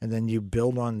 and then you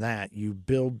build on that. You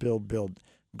build.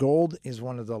 Gold is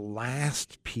one of the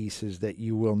last pieces that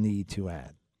you will need to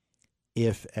add,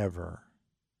 if ever.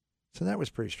 So that was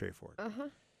pretty straightforward.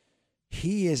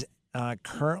 He is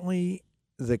currently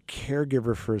the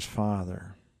caregiver for his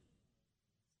father.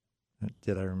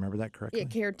 Did I remember that correctly? Yeah,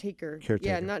 caretaker.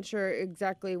 Caretaker. Yeah, not sure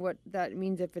exactly what that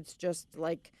means. If it's just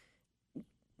like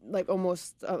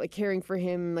almost like caring for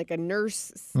him, like a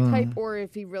nurse type, or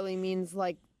if he really means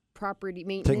like property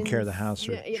maintenance, taking care of the house.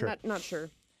 Or, yeah, sure. Not sure.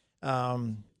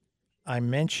 I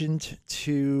mentioned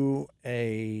to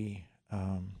a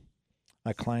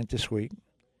client this week,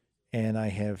 and I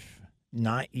have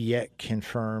not yet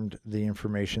confirmed the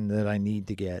information that I need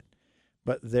to get,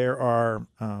 but there are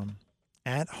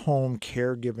at-home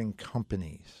caregiving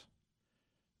companies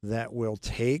that will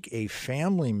take a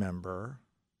family member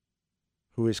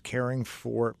who is caring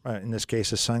for, in this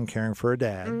case, a son caring for a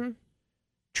dad,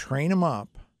 train him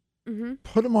up,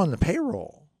 put him on the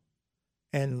payroll,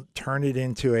 and turn it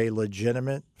into a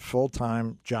legitimate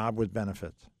full-time job with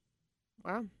benefits.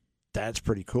 Wow. That's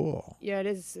pretty cool. Yeah, it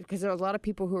is, because there are a lot of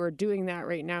people who are doing that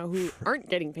right now who aren't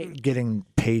getting paid. Getting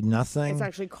paid nothing. It's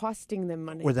actually costing them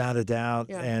money. Without a doubt.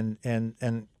 Yeah. And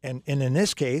in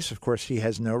this case, of course, he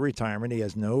has no retirement. He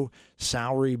has no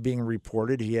salary being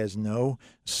reported. He has no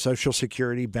Social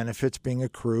Security benefits being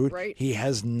accrued. Right. He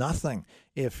has nothing.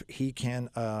 If he can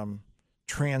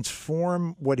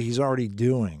transform what he's already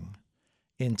doing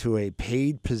into a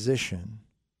paid position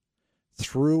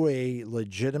through a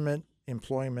legitimate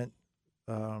employment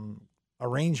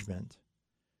arrangement,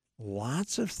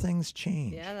 lots of things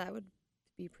change. Yeah, that would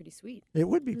be pretty sweet. It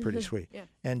would be pretty sweet. Yeah.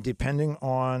 And depending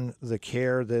on the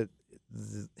care that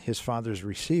his father's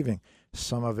receiving,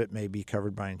 some of it may be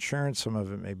covered by insurance, some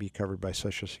of it may be covered by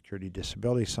Social Security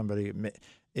disability,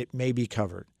 it may be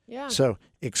covered. Yeah. So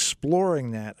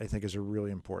exploring that, I think, is a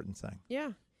really important thing.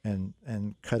 Yeah. And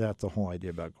cut out the whole idea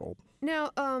about gold.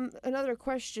 Now, another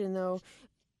question, though.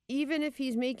 Even if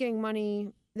he's making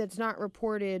money that's not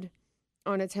reported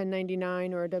on a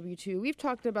 1099 or a W-2, we've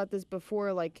talked about this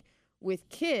before, like with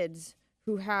kids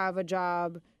who have a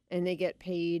job and they get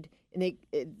paid, and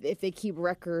if they keep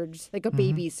records, like a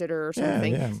babysitter or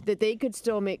something, that they could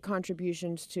still make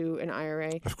contributions to an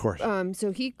IRA. Of course.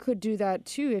 So he could do that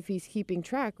too if he's keeping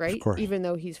track, right? Of course. Even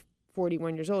though he's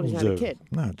 41 years old, he's not a kid.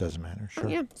 No, it doesn't matter. Sure. Oh,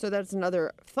 yeah. So that's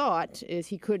another thought, is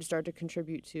he could start to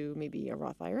contribute to maybe a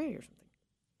Roth IRA or something.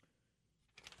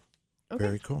 Okay.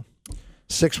 Very cool.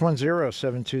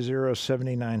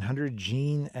 610-720-7900.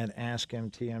 Gene at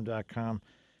AskMTM.com.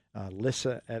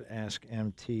 Lissa at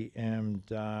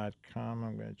AskMTM.com.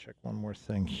 I'm going to check one more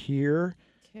thing here.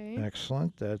 Okay.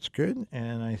 Excellent. That's good.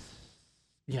 And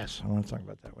yes, I want to talk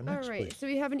about that one next. All right. Please. So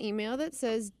we have an email that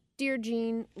says, "Dear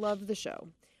Gene, love the show.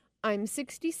 I'm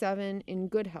 67 in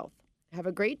good health. I have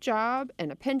a great job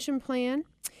and a pension plan,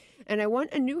 and I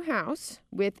want a new house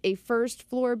with a first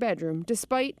floor bedroom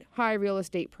despite high real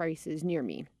estate prices near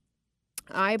me.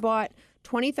 I bought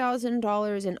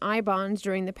 $20,000 in I-bonds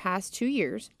during the past 2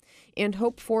 years and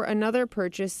hope for another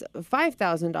purchase of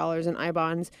 $5,000 in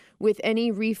I-bonds with any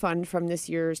refund from this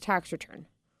year's tax return.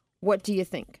 What do you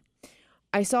think?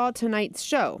 I saw tonight's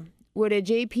show. Would a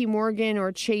JP Morgan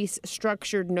or Chase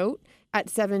structured note at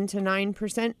 7 to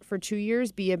 9% for 2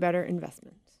 years be a better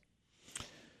investment?"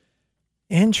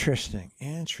 Interesting.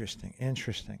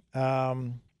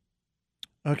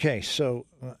 Okay, so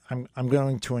I'm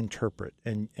going to interpret,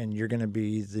 and you're going to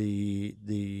be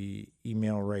the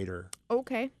email writer.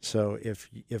 Okay. So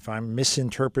if I'm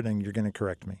misinterpreting, you're going to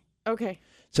correct me. Okay.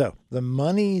 So the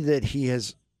money that he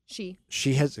has. She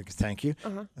has. Thank you.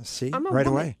 See, I'm a right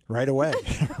woman. away, right away.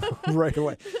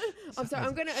 I'm sorry.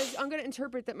 I'm gonna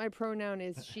interpret that my pronoun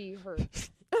is she, her.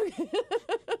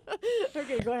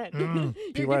 Okay, go ahead.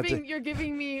 You're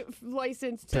giving me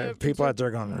license to people out there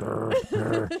going.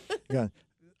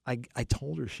 I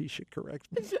told her she should correct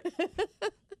me.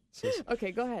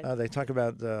 Okay, go ahead. They talk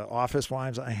about the office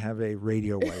wives. I have a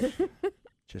radio wife.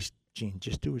 Gene,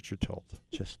 just do what you're told.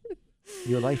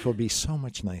 Your life will be so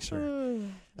much nicer.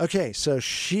 Okay, so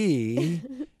she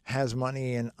has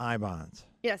money in I-bonds.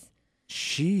 Yes.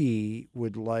 She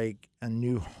would like a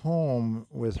new home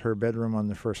with her bedroom on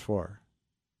the first floor.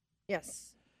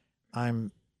 Yes.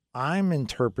 I'm I'm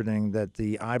interpreting that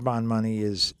the I-bond money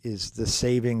is the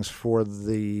savings for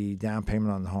the down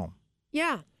payment on the home.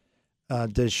 Yeah.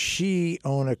 Does she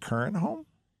own a current home?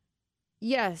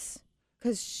 Yes.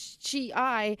 Because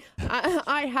I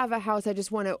have a house. I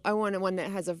want one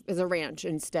that has a ranch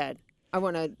instead. I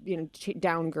want to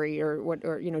downgrade or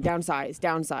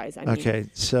downsize. I mean. Okay,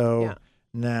 so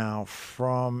now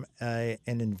from an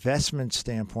investment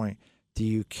standpoint, do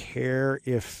you care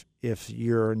if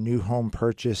your new home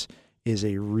purchase is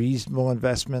a reasonable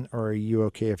investment, or are you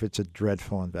okay if it's a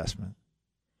dreadful investment?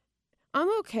 I'm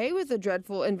okay with a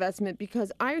dreadful investment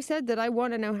because I said that I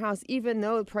want a new house even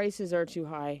though the prices are too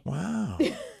high. Wow.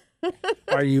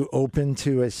 Are you open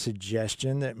to a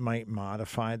suggestion that might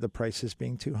modify the prices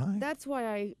being too high? That's why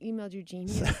I emailed you,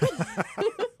 Jeannie. All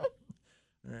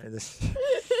right, this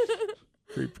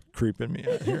creeping me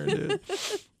out here, dude.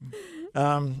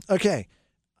 Okay.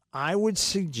 I would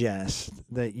suggest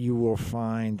that you will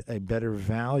find a better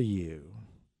value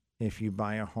if you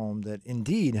buy a home that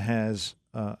indeed has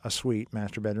a suite,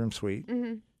 master bedroom suite.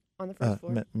 Mm-hmm. On the first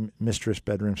floor. Mistress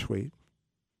bedroom suite.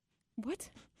 What?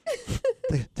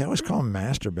 They always call them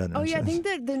master bedrooms. Oh, yeah. I think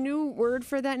that the new word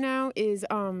for that now is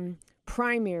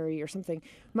primary or something.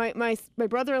 My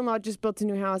brother-in-law just built a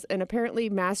new house, and apparently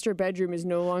master bedroom is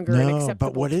no longer an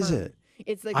acceptable but what term. Is it?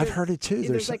 It's like I've heard it too.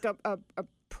 There's like a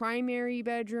primary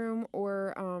bedroom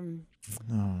or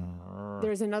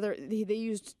there's another. They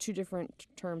used two different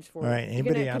terms for it. All right,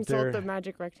 anybody out consult there? The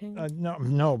magic rectangle.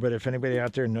 No. But if anybody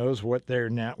out there knows what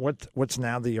what's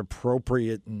now the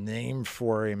appropriate name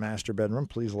for a master bedroom,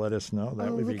 please let us know.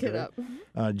 That would be look great. it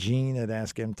up. Gene at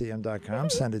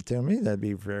AskMTM.com. Send it to me. That'd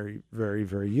be very, very,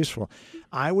 very useful.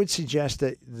 I would suggest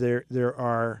that there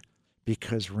are.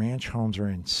 Because ranch homes are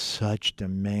in such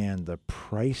demand, the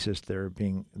prices they're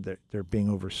being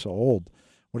oversold.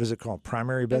 What is it called?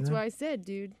 Primary bedroom? That's what I said,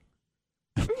 dude.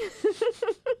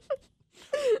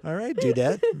 All right,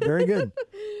 dudette. Very good.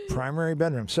 Primary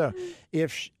bedroom. So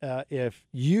if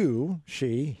you,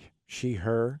 she,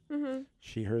 her, mm-hmm.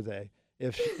 she, her, they,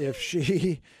 if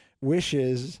she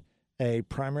wishes a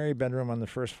primary bedroom on the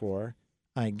first floor,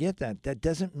 I get that. That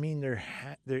doesn't mean there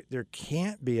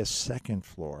can't be a second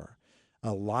floor.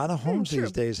 A lot of homes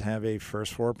these days have a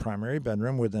first floor primary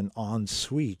bedroom with an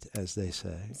ensuite, as they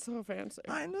say. So fancy.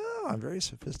 I know. I'm very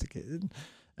sophisticated.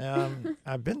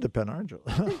 I've been to Penn Argyl.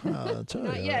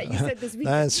 Not yet. You said this week.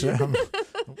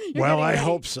 Well, I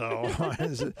hope so.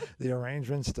 The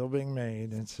arrangement's still being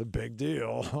made. It's a big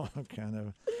deal. Kind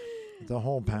of the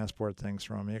whole passport thing's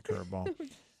throwing me a curveball.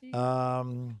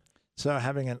 So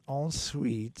having an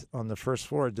ensuite on the first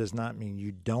floor does not mean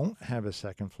you don't have a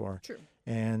second floor. True.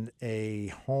 And a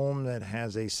home that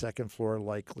has a second floor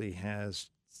likely has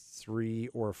 3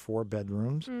 or 4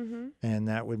 bedrooms, mm-hmm. and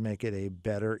that would make it a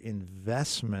better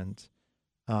investment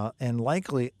and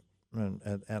likely,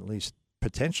 at least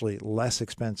potentially, less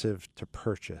expensive to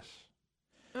purchase.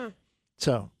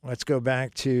 So let's go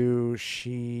back to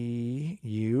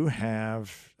you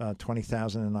have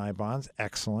 $20,000 in I-bonds.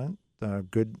 Excellent.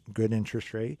 Good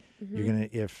interest rate. Mm-hmm. You're gonna,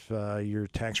 if your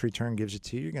tax return gives it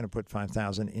to you, you're gonna put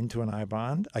 $5,000 into an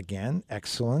I-bond. Again,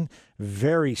 excellent.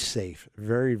 Very safe.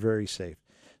 Very, very safe.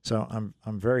 So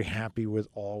I'm very happy with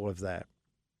all of that.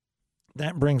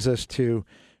 That brings us to,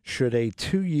 should a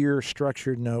 2-year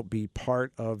structured note be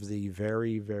part of the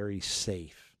very, very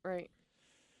safe? Right.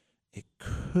 It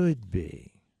could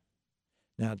be.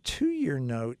 Now, 2-year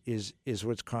note is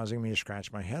what's causing me to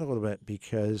scratch my head a little bit,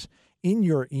 because in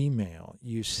your email,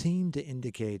 you seem to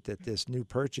indicate that this new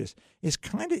purchase is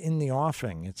kind of in the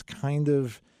offing. It's kind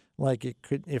of like it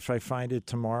could, if I find it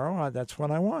tomorrow, that's what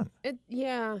I want.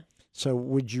 Yeah. So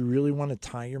would you really want to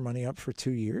tie your money up for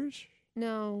 2 years?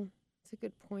 No. It's a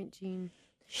good point, Gene.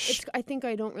 I think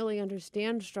I don't really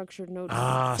understand structured notes.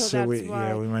 So we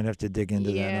might have to dig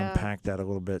into that and unpack that a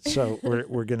little bit. So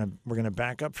we're gonna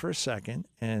back up for a second,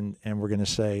 and we're gonna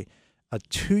say a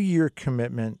 2-year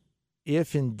commitment,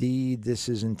 if indeed this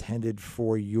is intended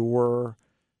for your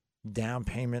down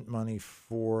payment money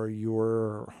for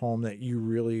your home that you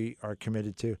really are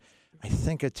committed to. I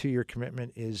think a 2-year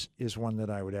commitment is one that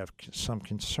I would have some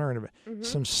concern about, mm-hmm.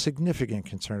 some significant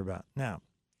concern about. Now,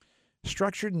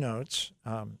 structured notes,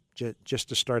 just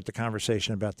to start the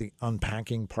conversation about the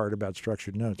unpacking part about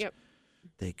structured notes, yep.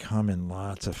 They come in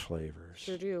lots of flavors.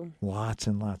 Sure do. Lots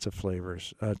and lots of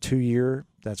flavors. 2-year,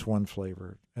 that's one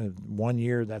flavor. 1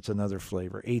 year, that's another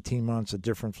flavor. 18 months, a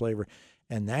different flavor.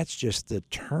 And that's just the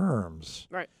terms.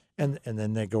 Right. And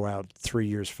then they go out 3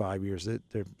 years, 5 years.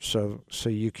 So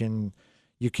you can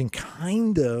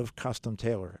kind of custom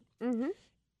tailor it.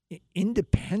 Mm-hmm.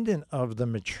 Independent of the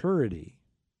maturity,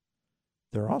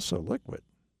 they're also liquid.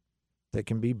 that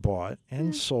can be bought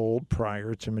and sold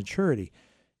prior to maturity.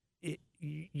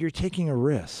 You're taking a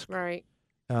risk. Right.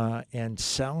 And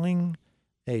selling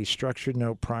a structured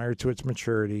note prior to its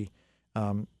maturity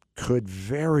could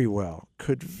very well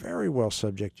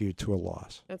subject you to a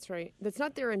loss. That's right. That's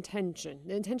not their intention.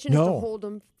 The intention is to hold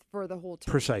them for the whole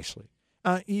term. Precisely.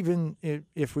 Even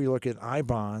if we look at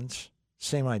I-bonds,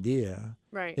 same idea.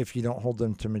 Right. If you don't hold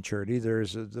them to maturity,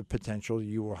 there's the potential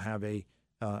you will have a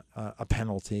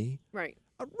penalty. Right.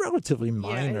 Relatively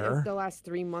minor. Yeah, the last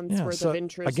 3 months worth of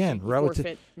interest. Again, relative.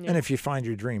 Forfeit. Yeah. And if you find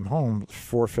your dream home,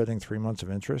 forfeiting 3 months of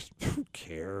interest, who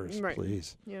cares? Right.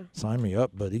 Please. Yeah. Sign me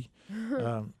up, buddy.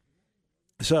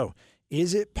 So,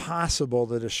 is it possible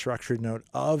that a structured note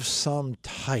of some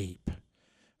type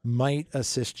might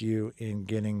assist you in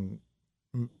getting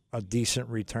a decent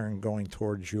return going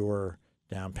towards your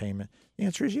down payment? The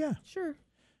answer is yeah. Sure.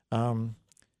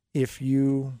 If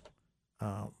you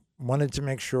wanted to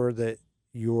make sure that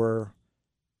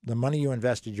the money you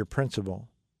invested, your principal,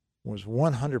 was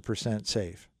 100%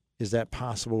 safe, is that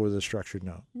possible with a structured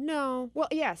note? No. Well,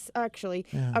 yes, actually.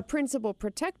 Yeah. A principal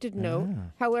protected note. Yeah.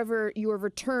 However, your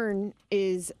return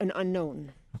is an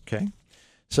unknown. Okay.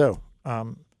 So,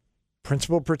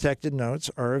 principal protected notes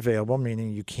are available,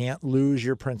 meaning you can't lose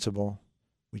your principal.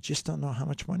 We just don't know how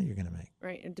much money you're going to make.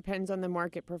 Right. It depends on the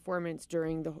market performance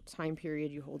during the time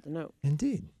period you hold the note.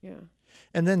 Indeed. Yeah.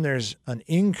 And then there's an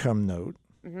income note.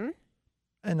 Mm-hmm.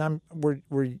 And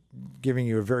we're giving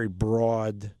you a very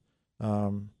broad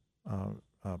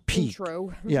peek.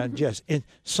 Intro. Yeah, just in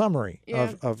summary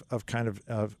Yeah. of kind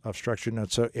of structured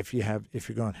notes. So if you're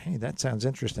going, hey, that sounds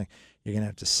interesting, you're going to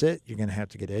have to sit, you're going to have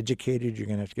to get educated, you're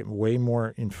going to have to get way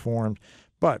more informed.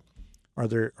 But are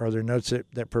there notes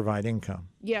that provide income?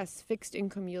 Yes, fixed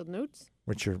income yield notes.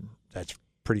 That's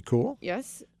pretty cool.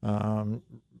 Yes.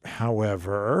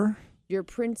 However, your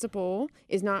principal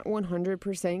is not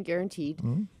 100% guaranteed.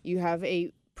 Mm-hmm. You have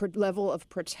a level of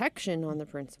protection on the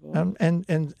principal.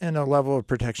 and a level of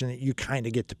protection that you kind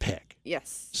of get to pick.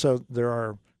 Yes. So there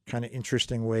are kind of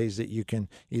interesting ways that you can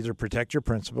either protect your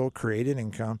principal, create an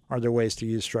income. Are there ways to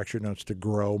use structured notes to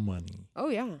grow money? Oh,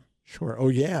 yeah. Sure. Oh,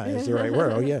 yeah, is the right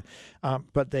word. Oh, yeah.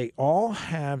 But they all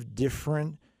have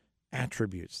different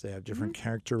attributes. They have different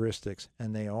characteristics,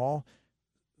 and they all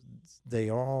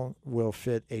will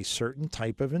fit a certain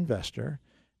type of investor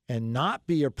and not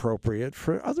be appropriate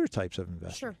for other types of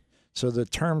investors. Sure. So the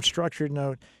term structured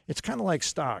note, it's kind of like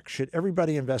stocks. Should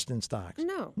everybody invest in stocks?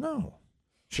 No. No.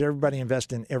 Should everybody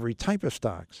invest in every type of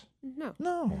stocks? No.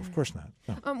 No, of course not.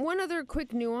 No. One other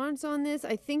quick nuance on this.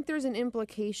 I think there's an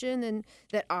implication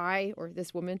that I, or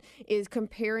this woman, is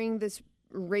comparing this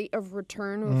rate of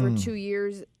return over 2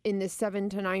 years in the 7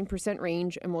 to 9%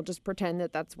 range, and we'll just pretend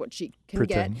that that's what she can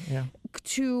get,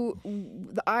 to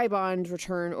the I-bond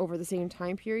return over the same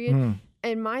time period.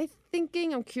 And my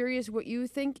thinking, I'm curious what you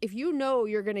think. If you know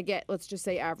you're going to get, let's just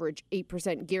say average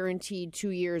 8% guaranteed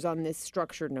 2 years on this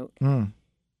structured note,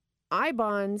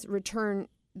 I-bonds return,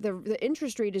 the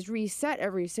interest rate is reset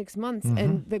every 6 months.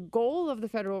 And the goal of the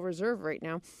Federal Reserve right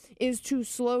now is to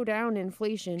slow down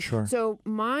inflation. Sure. So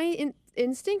my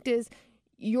instinct is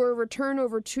your return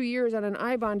over 2 years on an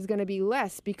I-bond is going to be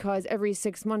less because every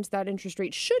 6 months that interest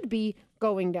rate should be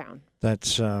going down.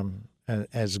 That's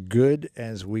as good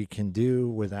as we can do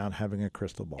without having a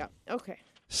crystal ball. Yeah. Okay.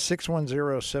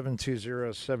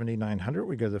 610-720-7900.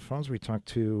 We go to the phones. We talk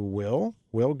to Will.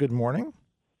 Will, good morning.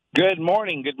 Good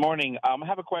morning. Good morning. I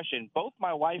have a question. Both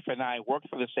my wife and I work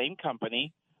for the same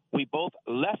company. We both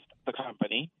left the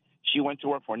company. She went to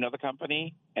work for another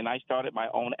company, and I started my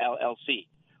own LLC.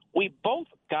 We both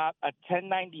got a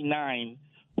 1099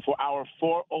 for our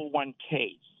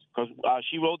 401ks because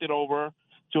she rolled it over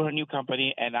to her new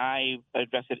company, and I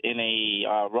invested in a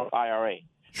Roth IRA.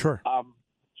 Sure.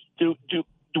 Do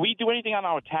we do anything on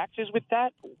our taxes with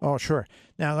that? Oh, sure.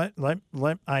 Now,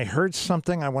 I heard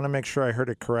something. I want to make sure I heard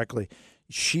it correctly.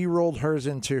 She rolled hers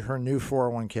into her new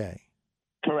 401k.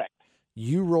 Correct.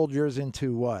 You rolled yours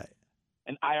into what?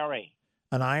 An IRA.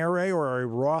 An IRA or a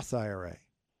Roth IRA?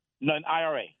 No, an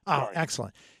IRA. Oh, Sorry.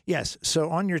 excellent. Yes. So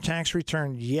on your tax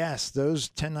return, yes, those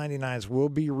 1099s will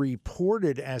be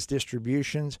reported as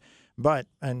distributions. But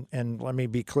and let me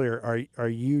be clear: are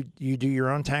you do your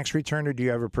own tax return, or do you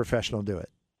have a professional do it?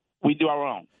 We do our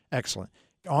own. Excellent.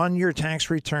 On your tax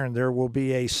return, there will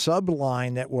be a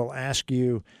subline that will ask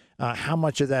you how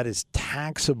much of that is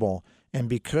taxable, and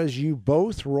because you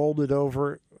both rolled it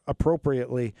over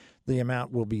appropriately, the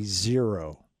amount will be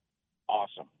zero.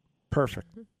 Awesome. Perfect.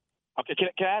 Okay,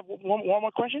 can I have one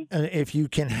more question? And if you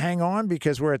can hang on,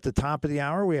 because we're at the top of the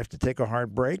hour, we have to take a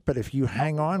hard break. But if you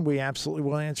hang on, we absolutely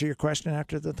will answer your question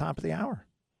after the top of the hour.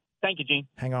 Thank you, Gene.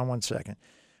 Hang on one second.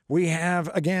 We have,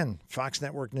 again, Fox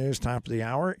Network News, top of the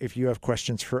hour. If you have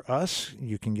questions for us,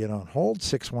 you can get on hold,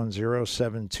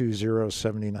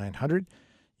 610-720-7900.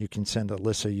 You can send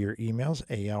Alyssa your emails,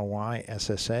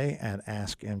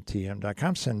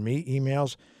 ALYSSA@askmtm.com. Send me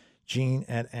emails,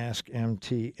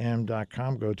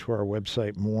 Gene@askmtm.com. Go to our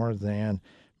website,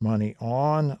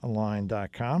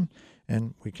 morethanmoneyonline.com,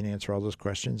 and we can answer all those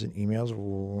questions and emails.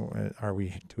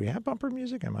 Do we have bumper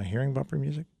music? Am I hearing bumper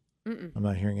music? Mm-mm. I'm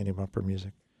not hearing any bumper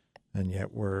music. And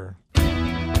yet we're,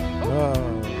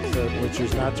 which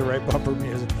is not the right bumper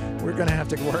music. We're going to have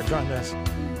to work on this.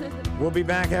 We'll be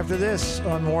back after this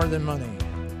on More Than Money.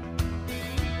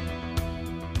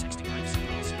 Texting privacy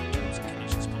policy and terms and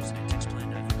conditions posted at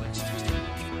textplan.us.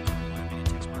 Texting for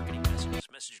text marketing messages.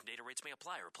 Message and data rates may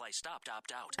apply. Reply stopped,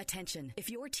 opt out. Attention. If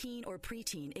your teen or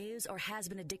preteen is or has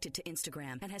been addicted to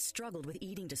Instagram and has struggled with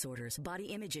eating disorders, body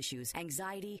image issues,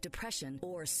 anxiety, depression,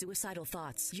 or suicidal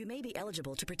thoughts, you may be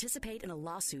eligible to participate in a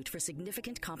lawsuit for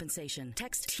significant compensation.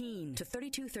 Text TEEN to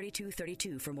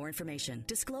 323232 for more information.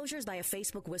 Disclosures by a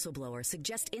Facebook whistleblower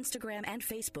suggest Instagram and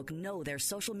Facebook know their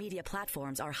social media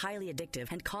platforms are highly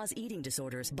addictive and cause eating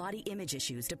disorders, body image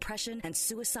issues, depression, and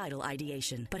suicidal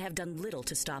ideation, but have done little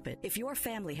to stop it. If your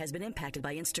family has been impacted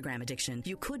by Instagram addiction,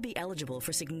 you could be eligible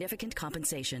for significant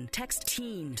compensation. Text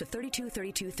TEEN to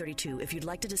 323232 if you'd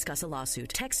like to discuss a lawsuit.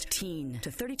 Text TEEN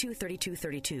to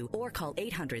 323232 or call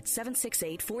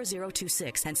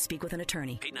 800-768-4026 and speak with an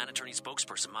attorney. Paid non-attorney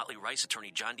spokesperson Motley Rice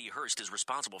attorney John D. Hurst is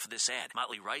responsible for this ad.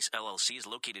 Motley Rice, LLC is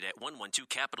located at 112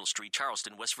 Capitol Street,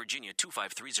 Charleston, West Virginia,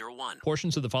 25301.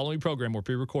 Portions of the following program were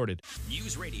pre-recorded.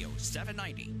 News Radio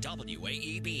 790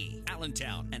 WAEB,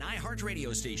 Allentown, an iHeart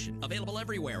radio station. Available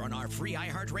everywhere on our free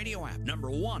iHeart radio app. Number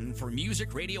 1 for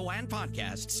music, radio, and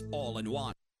podcasts, all in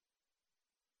one.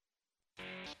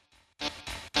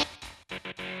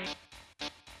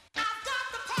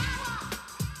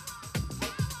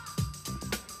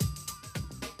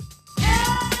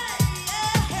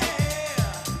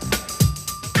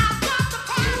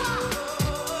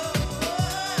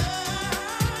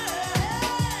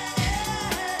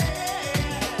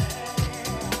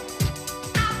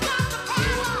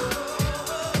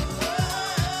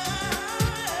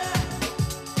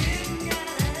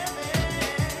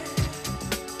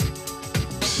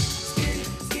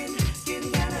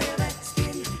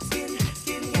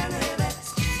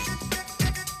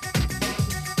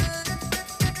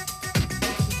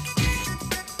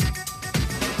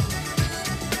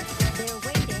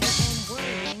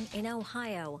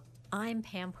 Ohio. I'm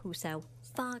Pam Huso,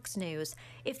 Fox News.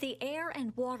 If the air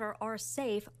and water are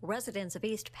safe, residents of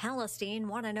East Palestine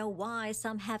want to know why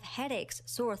some have headaches,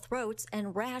 sore throats,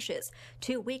 and rashes.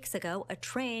 2 weeks ago, a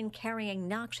train carrying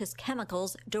noxious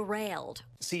chemicals derailed.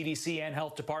 CDC and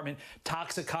Health Department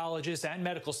toxicologists and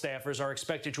medical staffers are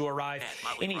expected to arrive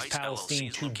in East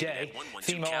Palestine today.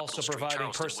 FEMA also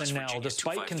providing personnel,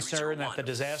 despite concern that the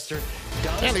disaster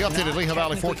does. And the updated Lehigh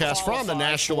Valley forecast from the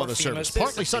National Weather Service.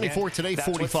 Partly sunny for today,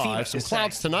 45. Some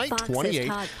clouds tonight,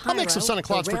 28. A mix of sun and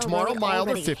clouds for tomorrow,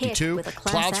 milder, 52.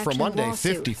 Clouds for Monday,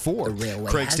 54.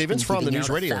 Craig Stevens from the News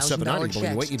Radio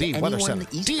 790 WAEB Weather Center.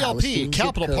 DLP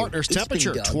Capital Partners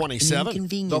temperature, 27.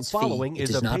 The following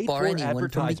is a paid-for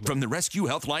advertisement. From the Rescue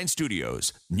Healthline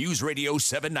Studios, News Radio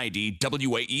 790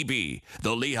 WAEB,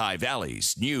 the Lehigh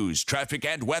Valley's news, traffic,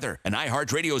 and weather, an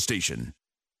iHeart radio station.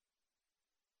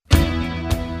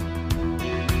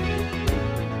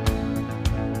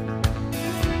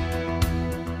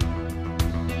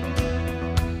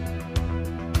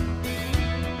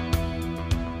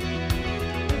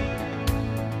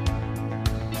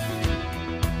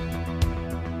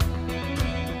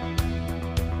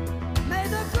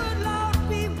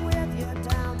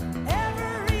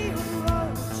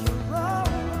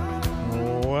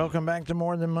 Welcome back to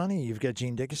More Than Money. You've got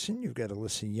Gene Dickinson. You've got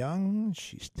Alyssa Young.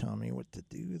 She's telling me what to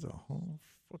do the whole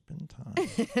flipping time.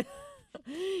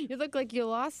 You look like you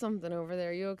lost something over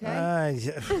there. You okay?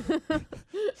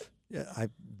 Yeah, I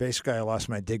lost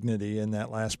my dignity in that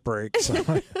last break, so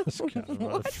I just kind of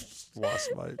lost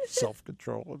my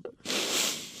self-control,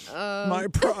 my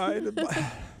pride.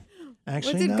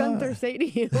 Actually, what did no. Gunther say to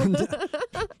you? No,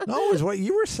 it was what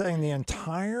you were saying the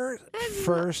entire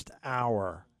first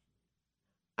hour.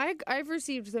 I've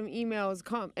received some emails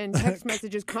and text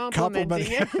messages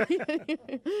complimenting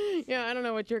it. Yeah, I don't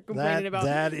know what you're complaining about.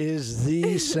 That is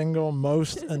the single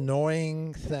most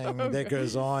annoying thing that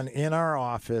goes on in our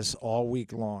office all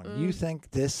week long. You think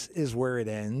this is where it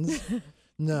ends?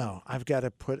 No, I've got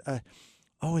to put is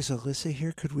Alyssa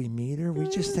here? Could we meet her? We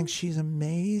just think she's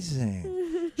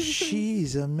amazing.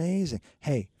 She's amazing.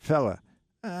 Hey, fella,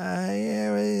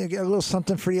 Yeah, get a little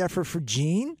something for the effort for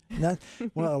Jean. Not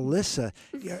well, Alyssa.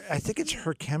 Yeah, I think it's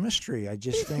her chemistry. I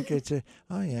just think it's her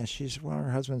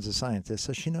husband's a scientist,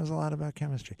 so she knows a lot about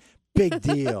chemistry. Big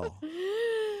deal.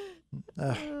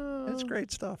 That's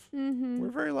great stuff. Mm-hmm. We're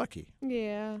very lucky.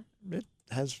 Yeah. It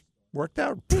has worked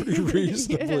out pretty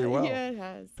reasonably well. Yeah, it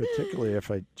has. Particularly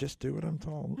if I just do what I'm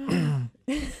told.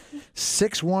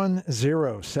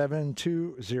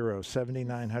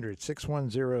 610-720-7900.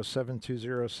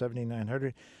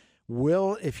 610-720-7900.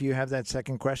 Will, if you have that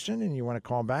second question and you want to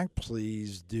call back,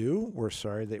 please do. We're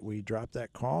sorry that we dropped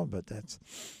that call, but that's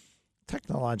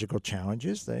technological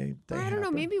challenges. They I don't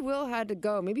know. Maybe Will had to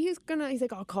go. Maybe he's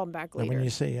like, I'll call him back later. And when you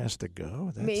say he has to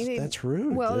go, that's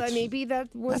rude. Well, that's, maybe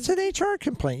that was. That's an HR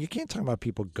complaint. You can't talk about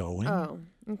people going. Oh,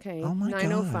 okay. Oh, my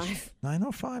 905. gosh.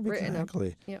 905,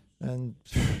 exactly. Yep. And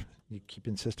you keep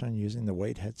insisting on using the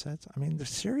weight headsets. I mean,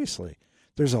 seriously,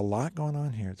 there's a lot going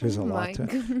on here. There's a lot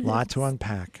to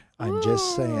unpack. I'm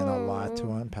just saying, a lot to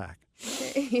unpack.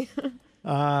 Okay.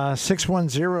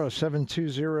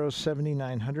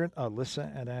 610-720-7900.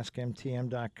 Alyssa at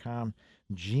AskMTM.com.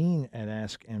 Gene at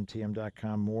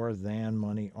AskMTM.com. More than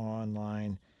money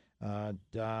online.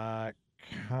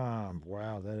 .com.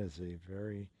 Wow, that is a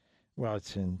very, well,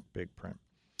 it's in big print.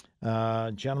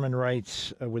 Gentleman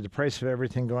writes, with the price of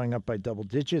everything going up by double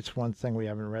digits, one thing we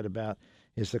haven't read about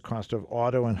is the cost of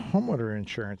auto and homeowner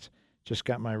insurance. Just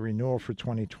got my renewal for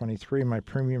 2023. My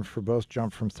premium for both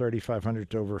jumped from $3,500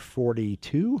 to over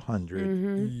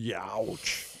 $4,200.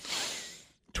 Youch.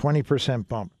 20%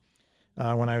 bump.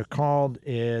 When I called,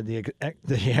 the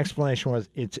explanation was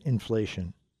it's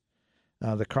inflation.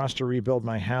 The cost to rebuild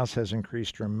my house has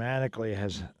increased dramatically.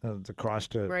 Has the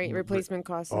cost to replacement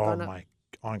costs have gone up.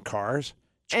 On cars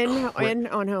and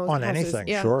on houses. On anything,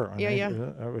 yeah. sure.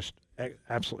 That was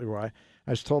absolutely right.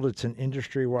 I was told it's an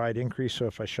industry-wide increase, so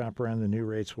if I shop around, the new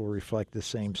rates will reflect the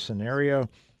same scenario.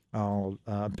 I'll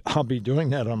be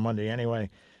doing that on Monday anyway.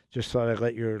 Just thought I'd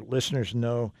let your listeners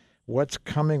know what's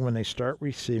coming when they start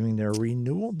receiving their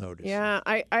renewal notice. Yeah,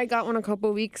 I got one a couple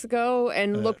of weeks ago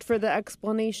and looked for the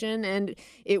explanation, and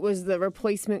it was the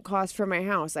replacement cost for my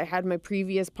house. I had my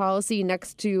previous policy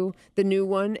next to the new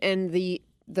one, and the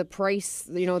price,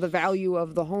 the value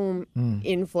of the home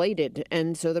inflated,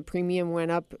 and so the premium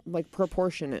went up like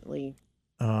proportionately.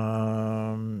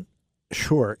 Sure,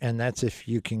 and that's if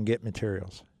you can get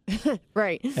materials.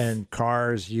 Right. And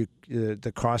cars,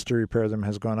 the cost to repair them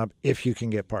has gone up if you can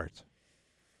get parts.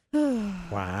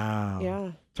 Wow.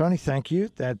 Yeah. Tony, thank you.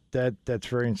 That's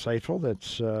very insightful.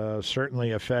 That's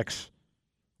certainly affects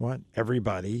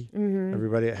everybody. Mm-hmm.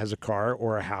 Everybody that has a car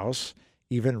or a house.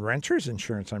 Even renters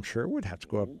insurance, I'm sure, would have to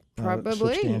go up.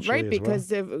 Probably, right? Because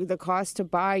the cost to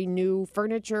buy new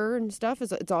furniture and stuff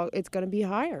it's going to be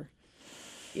higher.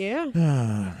 Yeah.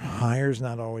 Higher's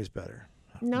not always better.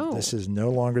 No. This is no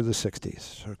longer the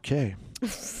 60s. Okay.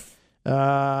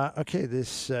 Okay,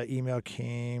 this email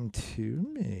came to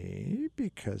me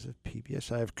because of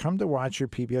PBS. I have come to watch your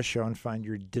PBS show and find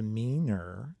your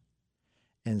demeanor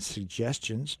and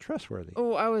suggestions trustworthy.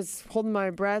 Oh, I was holding my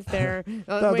breath there.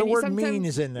 The word mean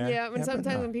is in there. Yeah,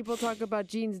 sometimes when people talk about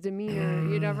Gene's demeanor,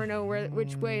 you never know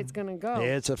which way it's going to go.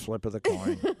 It's a flip of the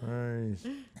coin.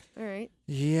 All right.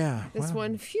 Yeah. This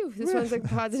one's like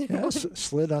positive. Yes,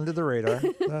 slid under the radar.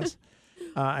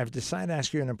 I've decided to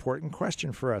ask you an important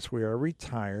question for us. We are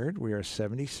retired. We are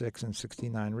 76 and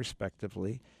 69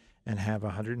 respectively and have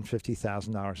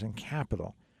 $150,000 in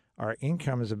capital. Our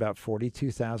income is about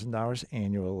 $42,000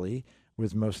 annually,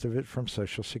 with most of it from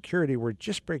Social Security. We're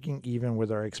just breaking even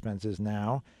with our expenses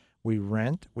now. We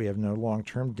rent. We have no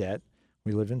long-term debt.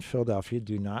 We live in Philadelphia,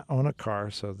 do not own a car,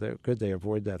 so they're good. They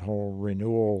avoid that whole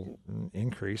renewal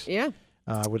increase. Yeah.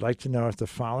 I would like to know if the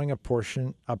following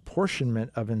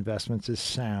apportionment of investments is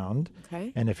sound,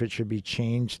 and if it should be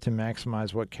changed to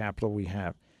maximize what capital we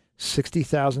have.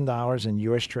 $60,000 in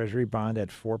U.S. Treasury bond at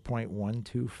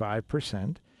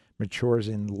 4.125%. Matures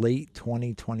in late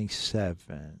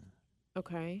 2027.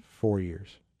 Okay. 4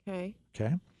 years. Okay.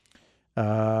 Okay.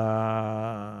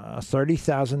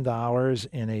 $30,000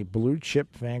 in a blue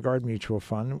chip Vanguard mutual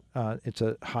fund. It's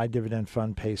a high dividend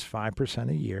fund, pays 5%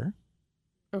 a year.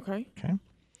 Okay. Okay.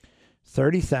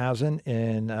 $30,000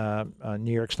 in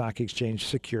New York Stock Exchange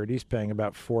securities, paying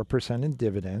about 4% in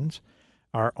dividends.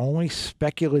 Our only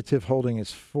speculative holding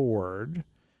is Ford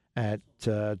at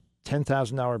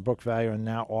 $10,000 book value and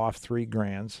now off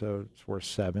 $3,000, so it's worth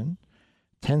 $7,000.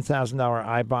 $10,000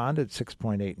 I bond at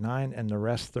 6.89, and the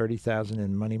rest $30,000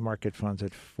 in money market funds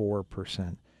at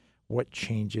 4%. What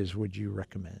changes would you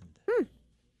recommend?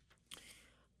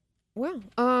 Well,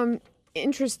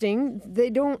 interesting. They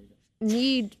don't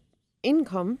need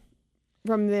income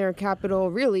from their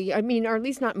capital, really. I mean, or at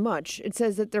least not much. It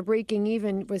says that they're breaking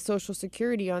even with Social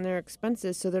Security on their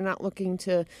expenses, so they're not looking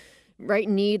to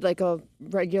need like a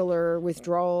regular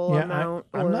withdrawal amount.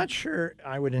 I'm not sure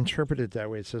I would interpret it that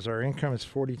way. It says our income is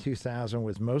 $42,000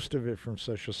 with most of it from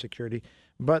Social Security,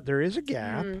 but there is a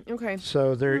gap. Okay.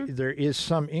 So there is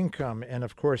some income, and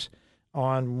of course,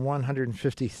 on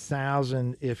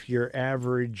 $150,000, if your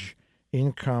average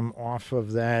income off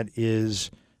of that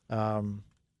is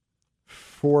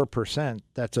 4%,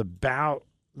 that's about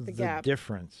the gap.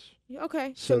 Difference.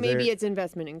 Okay, so maybe it's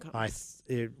investment income.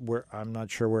 I'm not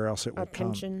sure where else it would come. A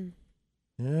pension.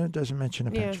 Yeah, it doesn't mention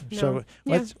a pension. No. So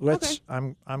let's. Okay.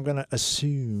 I'm going to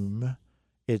assume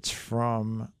it's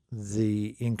from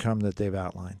the income that they've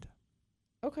outlined.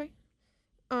 Okay.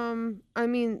 I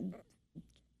mean,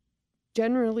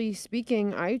 generally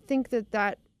speaking, I think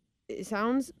that it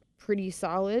sounds pretty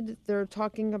solid. They're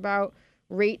talking about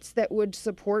rates that would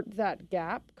support that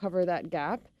gap, cover that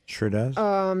gap. Sure does.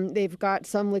 They've got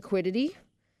some liquidity.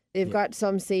 They've got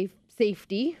some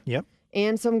safety. Yep.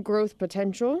 And some growth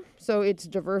potential. So it's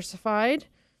diversified.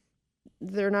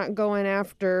 They're not going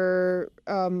after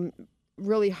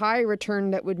really high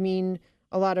return that would mean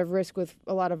a lot of risk with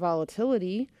a lot of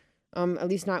volatility. At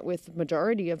least not with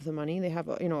majority of the money. They have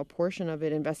a portion of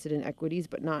it invested in equities,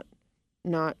 but not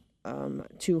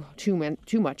too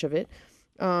much of it.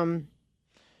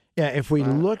 If we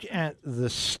look at the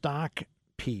stock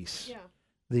piece,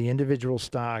 the individual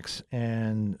stocks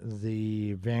and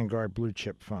the Vanguard Blue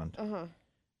Chip Fund,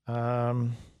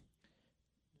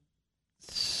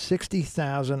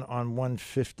 60,000 on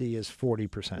 150 is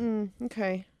 40%.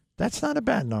 Okay, that's not a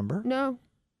bad number. No,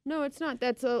 it's not.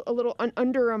 That's a little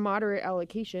under a moderate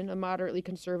allocation, a moderately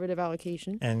conservative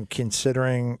allocation. And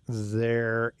considering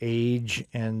their age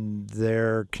and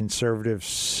their conservative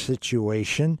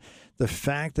situation, the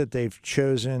fact that they've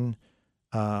chosen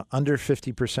under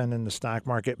 50% in the stock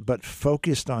market, but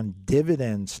focused on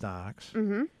dividend stocks,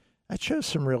 that shows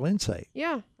some real insight.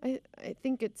 Yeah, I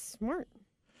think it's smart.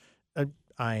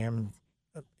 I am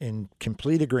in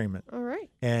complete agreement. All right.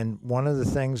 And one of the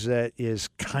things that is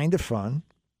kind of fun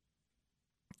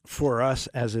for us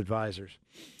as advisors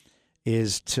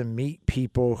is to meet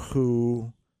people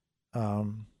who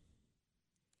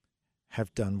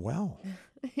have done well.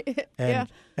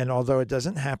 And although it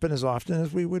doesn't happen as often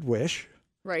as we would wish,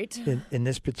 right. In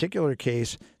this particular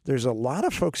case, there's a lot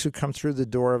of folks who come through the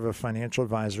door of a financial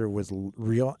advisor with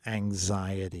real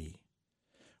anxiety.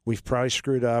 We've probably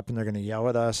screwed up, and they're going to yell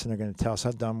at us, and they're going to tell us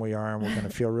how dumb we are, and we're going to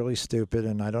feel really stupid,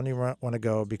 and I don't even want to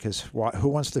go because who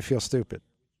wants to feel stupid?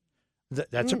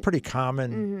 That's a pretty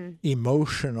common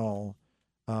emotional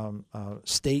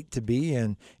state to be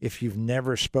in. If you've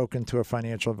never spoken to a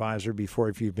financial advisor before,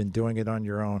 if you've been doing it on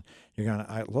your own, you're going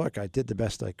to, look, I did the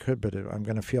best I could, but I'm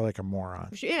going to feel like a moron.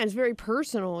 Yeah, it's very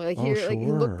personal. Like,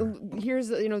 here's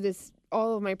this,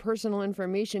 all of my personal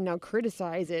information, now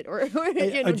criticize it or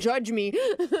judge me.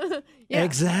 Yeah.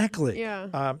 Exactly.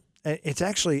 Yeah. It's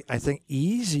actually, I think,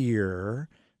 easier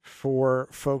for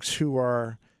folks who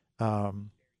are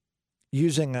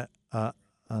using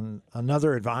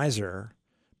another advisor,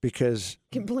 because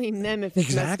can blame them if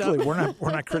it's messed up.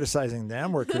 We're not criticizing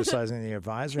them. We're criticizing the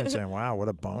advisor and saying, "Wow, what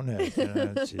a bonehead!"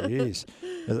 Jeez,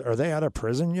 are they out of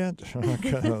prison yet?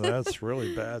 That's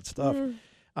really bad stuff.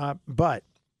 But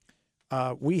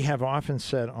we have often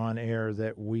said on air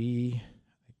that we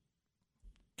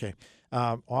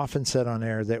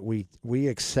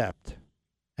accept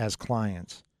as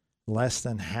clients less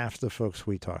than half the folks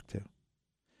we talk to.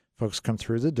 Folks come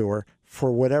through the door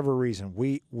for whatever reason.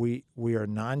 We are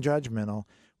non-judgmental.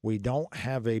 We don't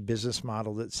have a business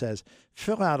model that says,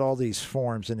 fill out all these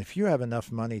forms, and if you have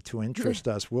enough money to interest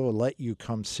us, we'll let you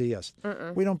come see us.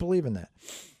 We don't believe in that.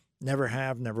 Never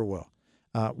have, never will.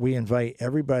 We invite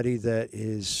everybody that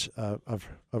is of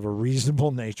a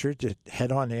reasonable nature to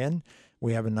head on in.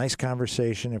 We have a nice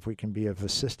conversation. If we can be of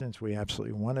assistance, we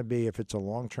absolutely want to be. If it's a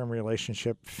long-term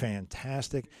relationship,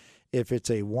 fantastic. If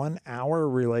it's a 1 hour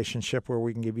relationship where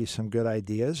we can give you some good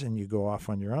ideas and you go off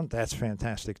on your own, that's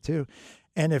fantastic too.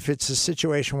 And if it's a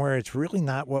situation where it's really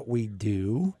not what we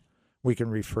do, we can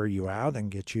refer you out and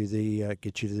get you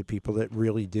to the people that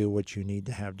really do what you need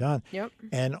to have done. Yep.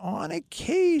 And on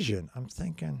occasion, I'm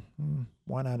thinking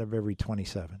 1 out of every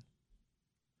 27,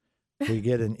 we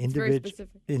get an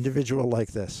individual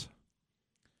like this,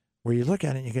 where you look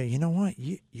at it and you go, you know what,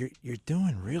 you're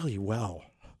doing really well.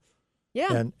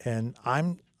 Yeah. And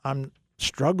I'm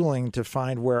struggling to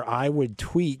find where I would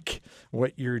tweak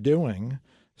what you're doing.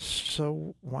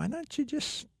 So why not you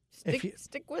just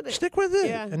Stick with it. Stick with it.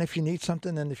 Yeah. And if you need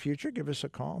something in the future, give us a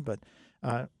call. But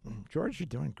George, you're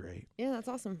doing great. Yeah, that's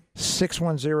awesome.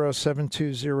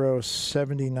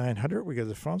 610-720-7900. We go to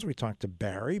the phones. We talk to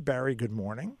Barry. Barry, good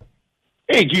morning.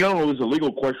 Hey, Gene, I don't know if this is a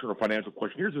legal question or a financial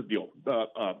question. Here's the deal.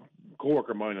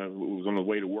 Coworker of mine was on the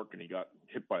way to work, and he got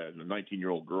hit by a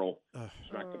 19-year-old girl,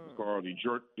 smacked up his car. The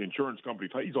insurance company,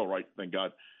 he's all right, thank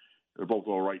God. They're both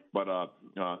all right. But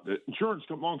the insurance,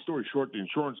 long story short, the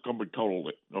insurance company totaled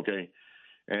it, okay?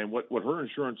 And what her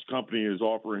insurance company is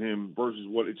offering him versus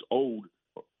what it's owed,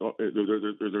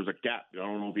 there's a gap. I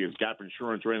don't know if he has gap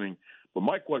insurance or anything. But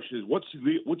my question is, what's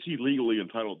he legally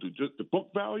entitled to? Just the book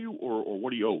value or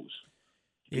what he owes?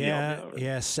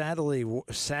 Yeah. Sadly,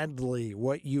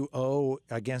 what you owe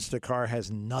against a car has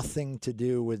nothing to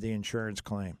do with the insurance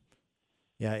claim.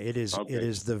 Yeah, it is. Okay. It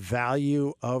is the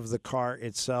value of the car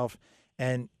itself,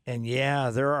 and yeah,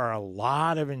 there are a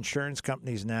lot of insurance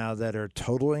companies now that are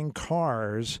totaling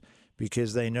cars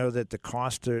because they know that the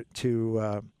cost to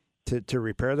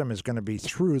repair them is going to be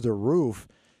through the roof.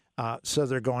 So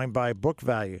they're going by book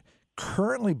value.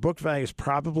 Currently, book value is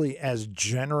probably as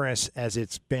generous as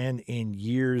it's been in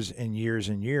years and years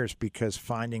and years because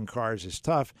finding cars is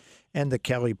tough, and the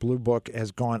Kelley Blue Book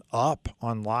has gone up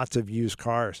on lots of used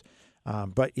cars.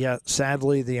 But, yeah,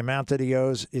 sadly, the amount that he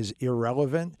owes is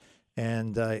irrelevant,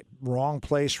 and wrong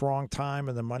place, wrong time,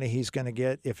 and the money he's going to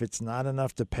get, if it's not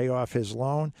enough to pay off his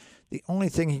loan, the only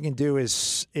thing he can do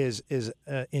is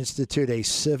institute a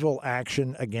civil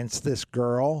action against this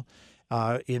girl.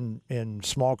 In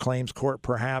small claims court,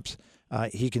 perhaps.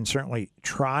 He can certainly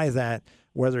try that.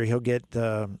 Whether he'll get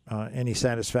any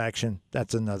satisfaction,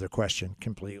 that's another question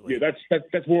completely. Yeah,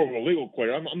 that's more of a legal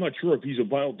question. I'm not sure if he's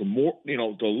entitled to more,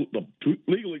 to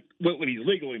legally what he's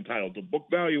legally entitled to, book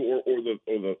value or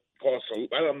the cost.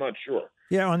 I'm not sure.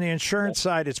 Yeah, on the insurance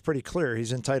side, it's pretty clear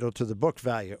he's entitled to the book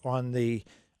value. On the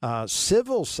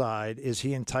civil side, is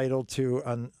he entitled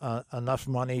to enough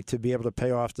money to be able to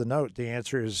pay off the note? The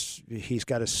answer is he's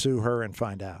got to sue her and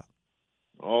find out.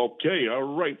 Okay, all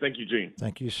right. Thank you, Gene.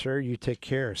 Thank you, sir. You take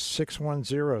care.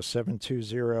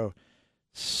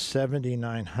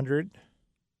 610-720-7900.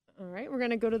 All right, we're going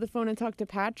to go to the phone and talk to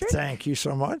Patrick. Thank you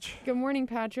so much. Good morning,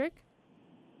 Patrick.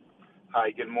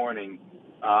 Hi, good morning.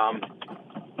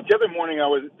 The other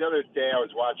day I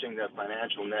was watching the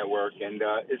Financial Network, and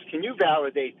can you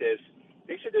validate this?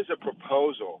 They said there's a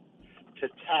proposal to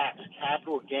tax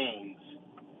capital gains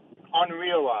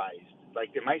unrealized.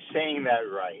 Like, am I saying that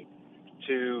right?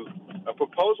 To a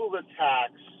proposal to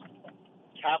tax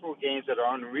capital gains that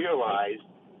are unrealized,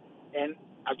 and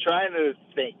I'm trying to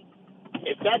think,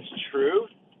 if that's true,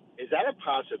 is that a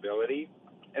possibility?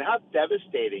 And how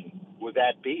devastating would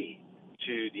that be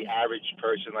to the average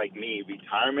person like me?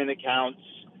 Retirement accounts,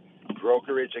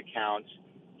 brokerage accounts,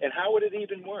 and how would it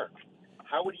even work?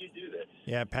 How would you do this?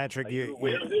 Yeah, Patrick,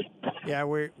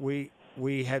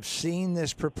 we have seen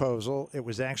this proposal. It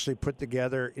was actually put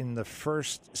together in the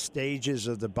first stages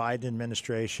of the Biden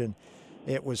administration.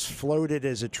 It was floated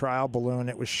as a trial balloon.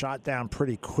 It was shot down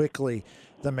pretty quickly.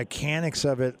 The mechanics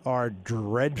of it are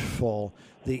dreadful.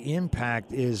 The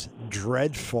impact is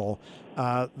dreadful.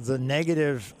 The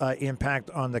negative impact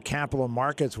on the capital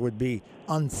markets would be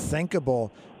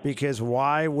unthinkable, because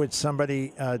why would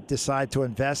somebody decide to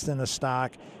invest in a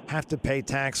stock, have to pay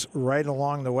tax right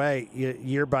along the way,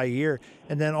 year by year,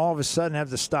 and then all of a sudden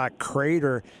have the stock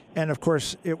crater? And, of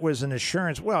course, it was an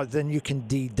assurance. Well, then you can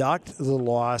deduct the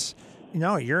loss.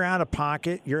 You're out of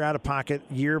pocket. You're out of pocket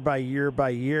year by year by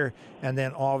year, and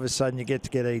then all of a sudden you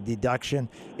get a deduction.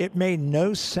 It made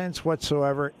no sense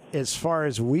whatsoever. As far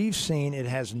as we've seen, it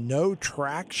has no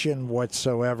traction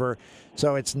whatsoever.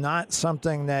 So it's not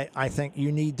something that I think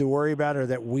you need to worry about or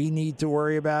that we need to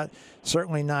worry about.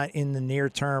 Certainly not in the near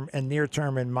term. And near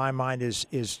term, in my mind, is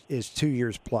 2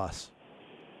 years plus.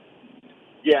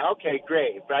 Yeah, okay,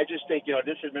 great. But I just think,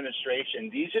 this administration,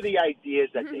 these are the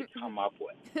ideas that they come up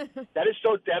with. That is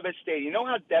so devastating. You know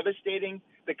how devastating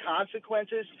the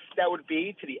consequences that would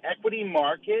be to the equity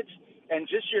markets and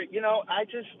just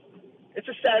it's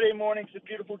a Saturday morning. It's a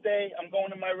beautiful day. I'm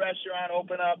going to my restaurant,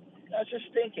 open up. I was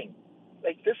just thinking,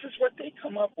 this is what they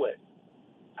come up with.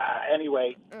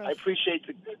 Anyway, I appreciate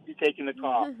you taking the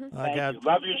call. Thank you.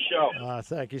 Love your show.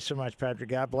 Thank you so much, Patrick.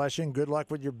 God bless you, and good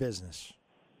luck with your business.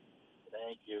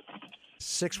 Thank you.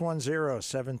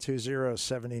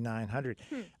 610-720-7900.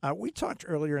 We talked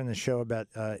earlier in the show about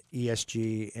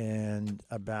ESG and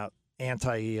about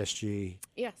anti-ESG.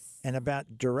 Yes. And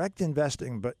about direct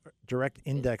investing, but direct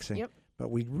indexing. Yep.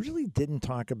 But we really didn't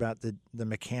talk about the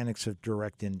mechanics of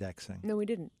direct indexing. No, we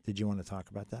didn't. Did you want to talk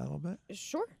about that a little bit?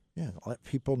 Sure. Yeah, let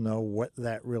people know what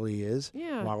that really is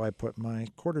while I put my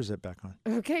quarter zip back on.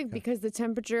 Okay, because the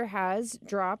temperature has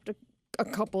dropped a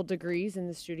couple degrees in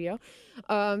the studio.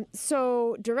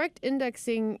 So direct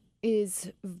indexing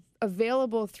is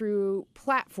available through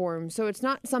platforms. So it's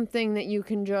not something that you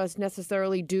can just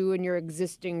necessarily do in your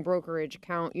existing brokerage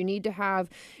account. You need to have,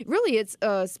 really, it's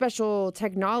a special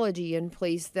technology in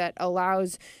place that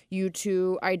allows you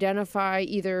to identify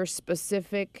either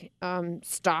specific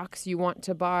stocks you want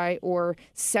to buy or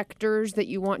sectors that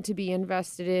you want to be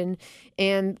invested in.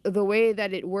 And the way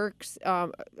that it works,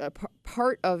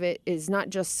 part of it is not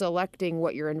just selecting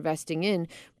what you're investing in,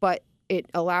 but it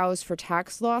allows for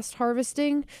tax loss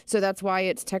harvesting, so that's why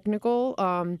it's technical.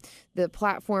 The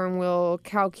platform will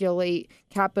calculate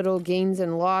capital gains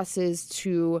and losses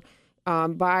to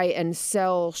buy and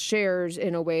sell shares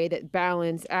in a way that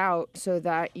balance out so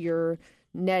that you're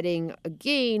netting a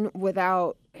gain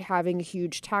without having a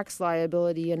huge tax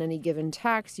liability in any given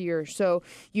tax year. So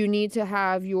you need to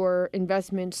have your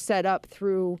investment set up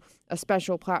through a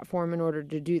special platform in order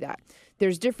to do that.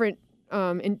 There's different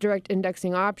direct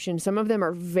indexing options. Some of them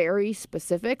are very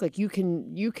specific. Like you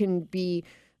can be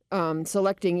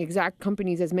selecting exact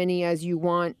companies, as many as you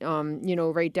want,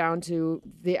 right down to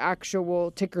the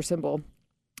actual ticker symbol.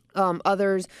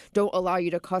 Others don't allow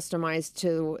you to customize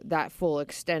to that full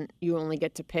extent. You only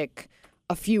get to pick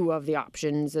a few of the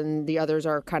options, and the others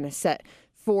are kind of set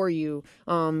for you.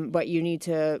 But you need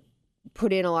to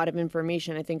put in a lot of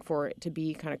information, I think, for it to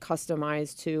be kind of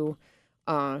customized to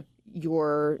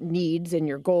your needs and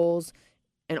your goals.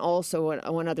 And also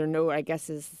one other note, I guess,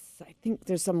 is I think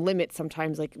there's some limits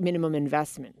sometimes, like minimum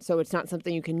investment. So it's not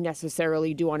something you can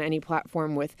necessarily do on any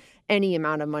platform with any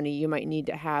amount of money. You might need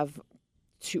to have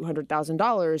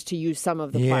 $200,000 to use some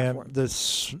of the platform.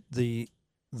 The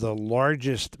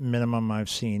largest minimum I've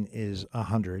seen is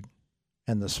 100,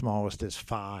 and the smallest is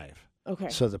 5. Okay.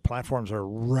 So the platforms are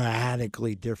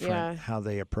radically different how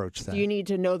they approach that. You need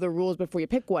to know the rules before you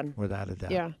pick one. Without a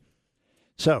doubt. Yeah.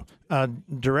 So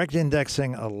direct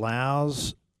indexing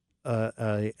allows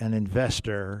an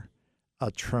investor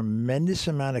a tremendous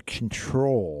amount of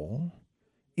control,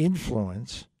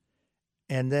 influence,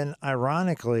 and then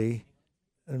ironically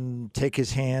take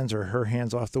his hands or her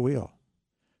hands off the wheel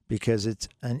because it's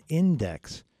an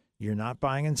index. You're not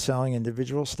buying and selling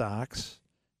individual stocks.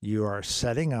 You are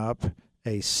setting up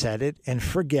a set it and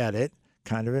forget it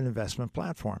kind of an investment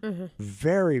platform. Mm-hmm.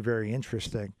 Very, very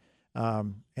interesting.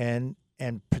 And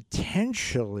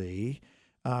potentially,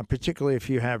 particularly if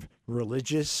you have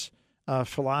religious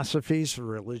philosophies,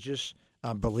 religious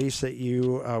beliefs that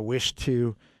you wish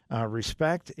to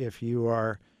respect, if you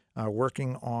are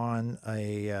working on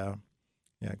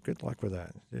good luck with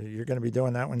that. You're going to be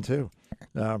doing that one too.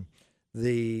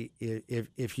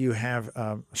 If you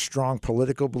have strong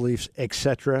political beliefs,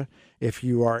 etc., if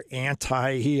you are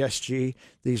anti-ESG,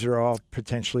 these are all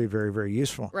potentially very, very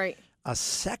useful. Right. A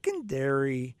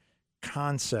secondary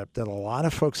concept that a lot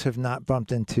of folks have not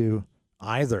bumped into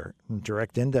either,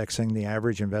 direct indexing, the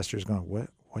average investor is going,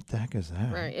 what the heck is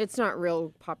that? Right. It's not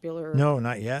real popular. No,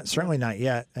 not yet. Certainly not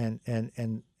yet.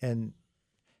 And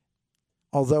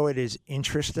although it is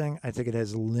interesting, I think it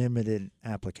has limited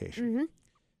application. Mm-hmm.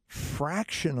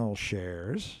 Fractional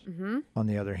shares, on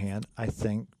the other hand, I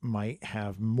think might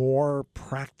have more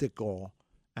practical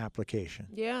application.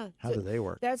 Yeah. How do they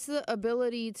work? That's the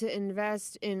ability to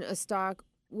invest in a stock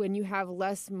when you have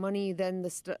less money than the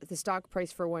stock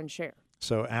price for one share.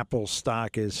 So Apple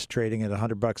stock is trading at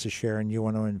 $100 a share, and you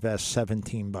want to invest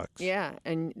 $17. Yeah,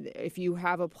 and if you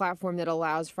have a platform that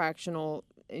allows fractional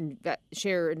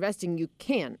share investing, you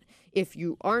can. If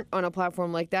you aren't on a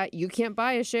platform like that, you can't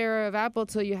buy a share of Apple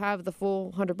till you have the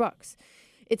full $100.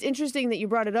 It's interesting that you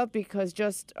brought it up because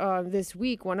just this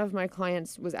week, one of my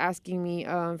clients was asking me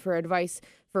for advice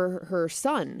for her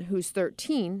son, who's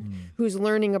 13, who's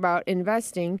learning about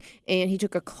investing, and he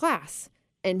took a class.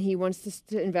 And he wants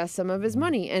to invest some of his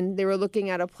money. And they were looking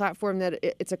at a platform that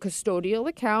it's a custodial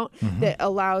account that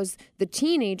allows the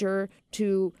teenager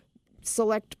to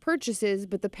select purchases,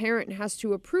 but the parent has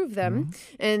to approve them.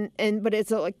 But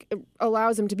it's it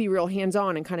allows them to be real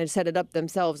hands-on and kind of set it up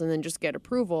themselves and then just get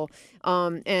approval.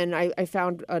 And I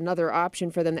found another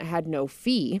option for them that had no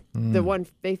fee. The one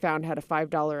they found had a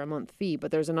 $5 a month fee,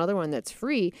 but there's another one that's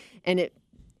free, and it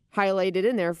highlighted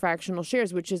in there fractional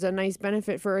shares, which is a nice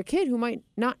benefit for a kid who might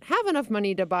not have enough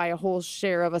money to buy a whole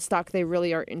share of a stock they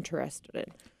really are interested in.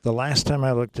 The last time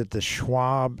I looked at the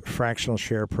Schwab fractional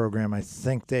share program, I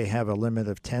think they have a limit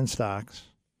of 10 stocks.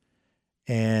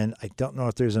 And I don't know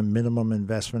if there's a minimum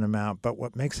investment amount, but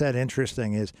what makes that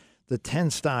interesting is the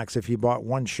 10 stocks, if you bought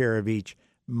one share of each,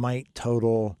 might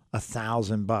total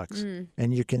 $1,000,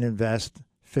 and you can invest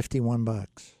 $51,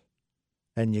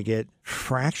 and you get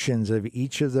fractions of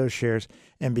each of those shares.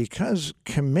 And because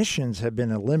commissions have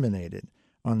been eliminated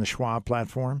on the Schwab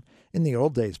platform, in the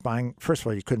old days, first of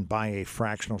all, you couldn't buy a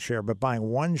fractional share, but buying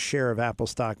one share of Apple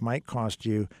stock might cost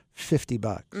you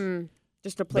 $50.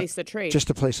 Just to place the trade. Just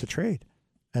to place the trade.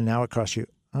 And now it costs you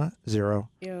zero.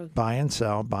 Yeah. Buy and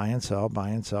sell, buy and sell, buy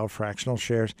and sell, fractional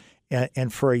shares.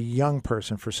 And for a young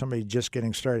person, for somebody just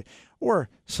getting started, or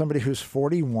somebody who's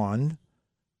 41,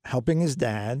 helping his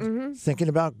dad, thinking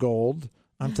about gold,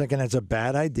 I'm thinking it's a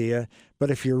bad idea.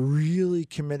 But if you're really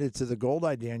committed to the gold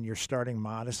idea and you're starting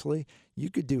modestly, you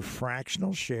could do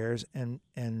fractional shares and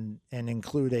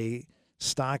include a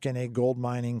stock in a gold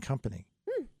mining company.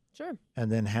 Sure. And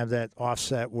then have that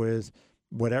offset with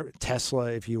whatever,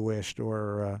 Tesla if you wished,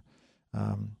 or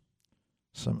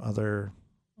some other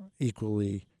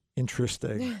equally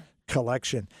interesting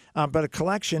collection. But a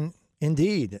collection,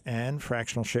 indeed, and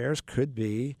fractional shares could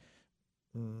be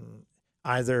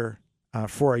either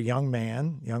for a young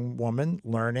man, young woman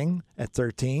learning at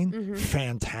 13,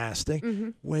 fantastic,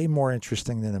 way more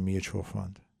interesting than a mutual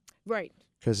fund. Right.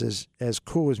 Because as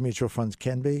cool as mutual funds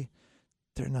can be,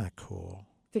 they're not cool.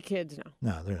 The kids, no.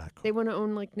 No, they're not cool. They want to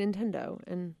own like Nintendo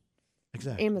and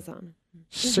Amazon.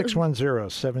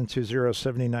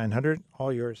 610-720-7900.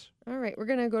 All yours. All right. We're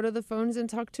going to go to the phones and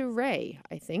talk to Ray,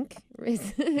 I think.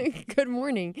 Good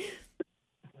morning.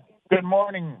 Good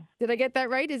morning. Did I get that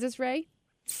right? Is this Ray?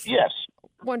 Yes.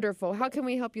 Wonderful. How can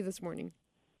we help you this morning?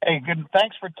 Hey, good.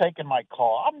 Thanks for taking my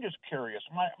call. I'm just curious.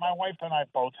 My wife and I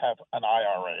both have an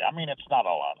IRA. I mean, it's not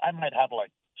a lot. I might have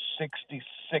like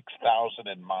 $66,000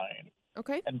 in mine.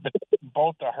 Okay. And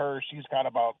both of her, she's got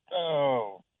about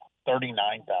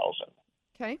 $39,000.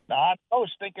 Okay. Now, I was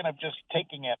thinking of just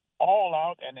taking it all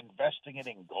out and investing it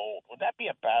in gold. Would that be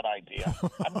a bad idea?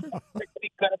 I'm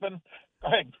 67. Go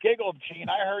ahead, giggle, Gene.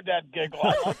 I heard that giggle.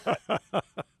 I like that.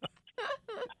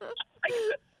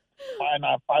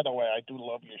 By the way, I do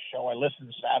love your show. I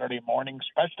listen Saturday morning,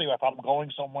 especially if I'm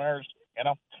going somewhere,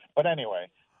 But anyway,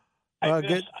 I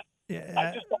just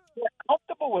don't feel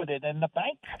comfortable with it in the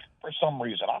bank for some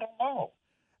reason. I don't know.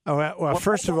 Oh, well,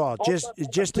 first of all,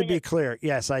 just to be clear,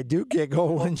 yes, I do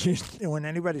giggle when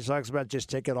anybody talks about just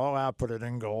take it all out, put it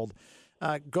in gold.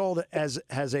 Gold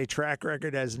has a track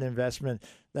record as an investment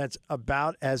that's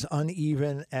about as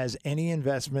uneven as any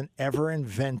investment ever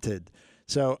invented.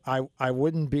 So I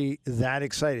wouldn't be that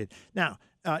excited. Now,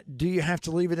 do you have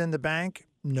to leave it in the bank?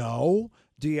 No.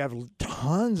 Do you have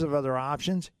tons of other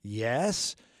options?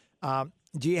 Yes.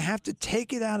 Do you have to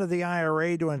take it out of the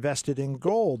IRA to invest it in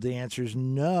gold? The answer is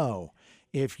no.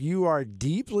 If you are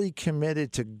deeply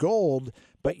committed to gold,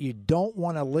 but you don't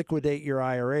want to liquidate your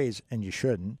IRAs, and you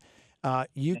shouldn't,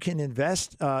 you can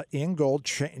invest in gold,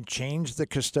 change the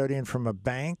custodian from a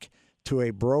bank to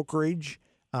a brokerage,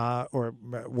 or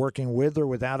working with or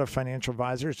without a financial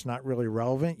advisor. It's not really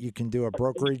relevant. You can do a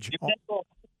brokerage. Do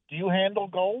you handle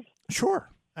gold? Sure,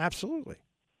 absolutely.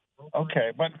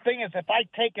 Okay, but the thing is, if I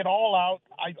take it all out,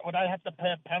 would I have to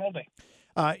pay a penalty?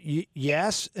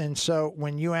 Yes, and so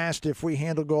when you asked if we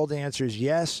handle gold, the answer is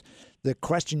yes. The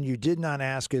question you did not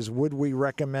ask is, would we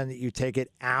recommend that you take it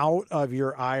out of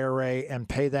your IRA and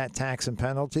pay that tax and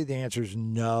penalty? The answer is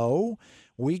no.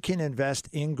 We can invest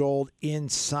in gold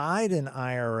inside an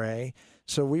IRA.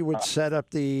 So we would set up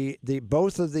the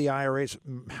both of the IRAs,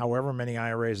 however many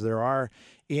IRAs there are,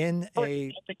 in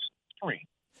a...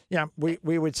 Yeah,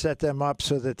 we would set them up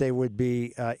so that they would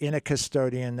be in a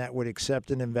custodian that would accept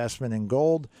an investment in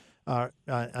gold.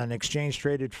 An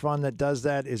exchange-traded fund that does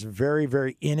that is very,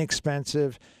 very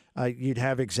inexpensive. You'd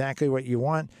have exactly what you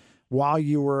want. While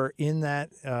you were in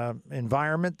that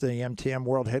environment, the MTM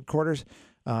World Headquarters,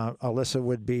 Alyssa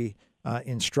would be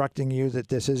instructing you that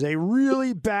this is a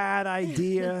really bad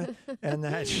idea and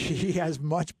that she has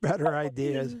much better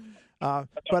ideas.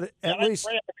 But at least...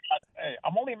 Hey,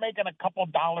 I'm only making a couple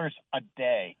dollars a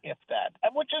day, if that,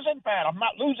 which isn't bad. I'm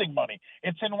not losing money.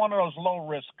 It's in one of those low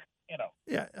risk,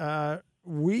 Yeah,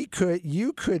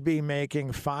 you could be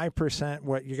making 5%.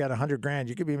 What you got $100,000?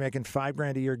 You could be making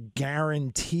 $5,000 a year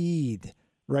guaranteed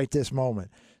right this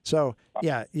moment. So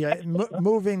yeah.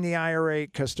 Moving the IRA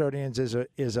custodians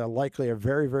is likely a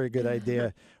very, very good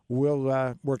idea.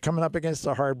 We're coming up against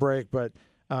a hard break, but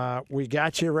we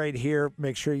got you right here.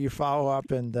 Make sure you follow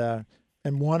up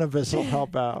and one of us will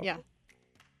help out. Yeah.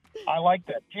 I like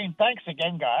that. Gene, thanks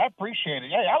again, guy. I appreciate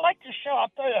it. Hey, I like your show. I'll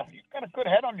tell you, you've got a good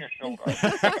head on your shoulders.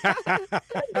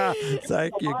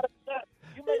 Thank you.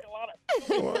 You make a lot of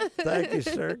Well, thank you,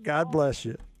 sir. God bless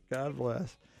you. God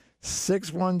bless.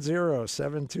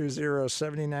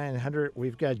 610-720-7900.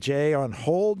 We've got Jay on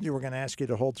hold. You were going to ask you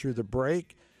to hold through the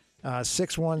break.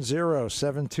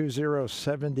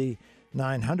 610-720-7900.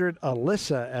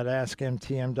 Alyssa at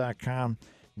AskMTM.com.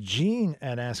 Gene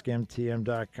at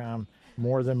AskMTM.com.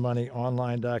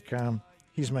 MoreThanMoneyOnline.com.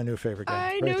 He's my new favorite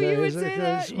guy. I knew you would say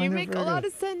that. You make a lot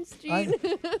of sense, Gene.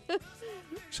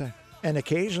 And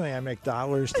occasionally I make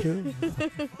dollars, too.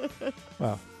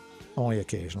 Well, only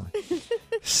occasionally.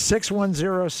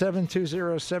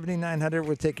 610-720-7900.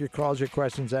 We'll take your calls, your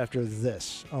questions after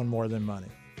this on More Than Money.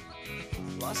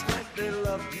 Last night they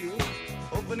loved you,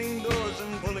 opening doors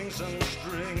and pulling some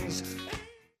strings.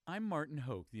 I'm Martin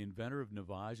Hoke, the inventor of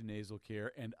Navage Nasal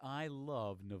Care, and I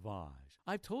love Navage.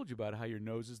 I've told you about how your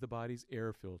nose is the body's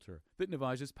air filter, that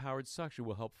Navage's powered suction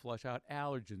will help flush out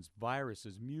allergens,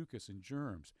 viruses, mucus, and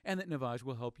germs, and that Navage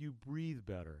will help you breathe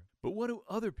better. But what do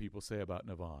other people say about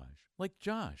Navage? Like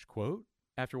Josh, quote,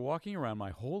 "After walking around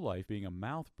my whole life being a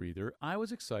mouth breather, I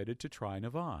was excited to try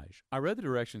Navage. I read the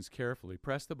directions carefully,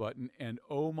 pressed the button, and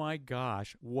oh my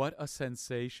gosh, what a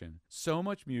sensation. So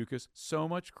much mucus, so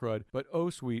much crud, but oh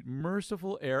sweet,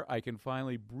 merciful air, I can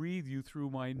finally breathe you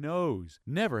through my nose.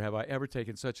 Never have I ever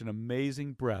taken such an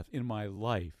amazing breath in my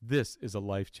life. This is a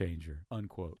life changer,"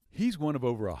 unquote. He's one of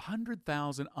over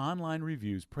 100,000 online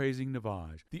reviews praising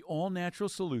Navage, the all-natural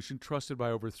solution trusted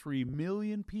by over 3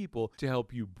 million people to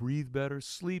help you breathe better,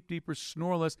 sleep deeper,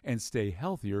 snore less, and stay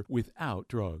healthier without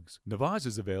drugs. Navage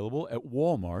is available at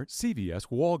Walmart, CVS,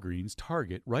 Walgreens,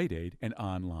 Target, Rite Aid, and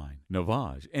online.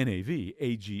 Navage,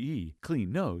 N-A-V-A-G-E,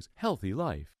 clean nose, healthy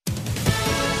life.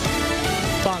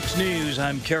 Fox News,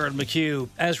 I'm Karen McHugh.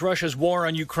 As Russia's war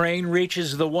on Ukraine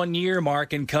reaches the one-year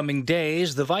mark in coming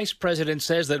days, the vice president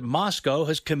says that Moscow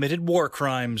has committed war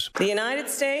crimes. The United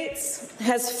States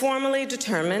has formally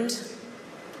determined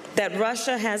that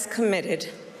Russia has committed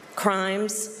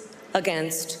crimes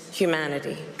against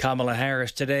humanity. Kamala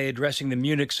Harris today addressing the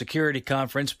Munich Security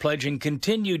Conference, pledging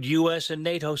continued U.S. and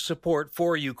NATO support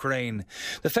for Ukraine.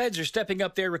 The feds are stepping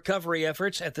up their recovery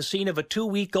efforts at the scene of a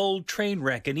 2-week-old train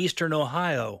wreck in eastern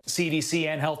Ohio. CDC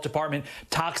and Health Department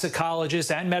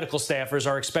toxicologists and medical staffers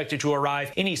are expected to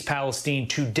arrive in East Palestine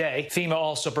today. FEMA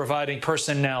also providing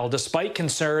personnel, despite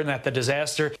concern that the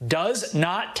disaster does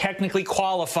not technically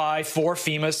qualify for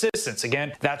FEMA assistance.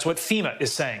 Again, that's what FEMA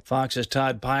is saying. Fox's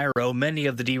Todd Pyro, many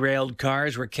of the derailed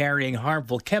cars were carrying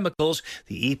harmful chemicals.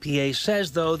 The EPA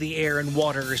says, though, the air and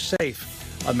water are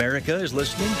safe. America is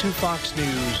listening to Fox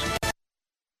News.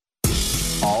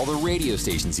 All the radio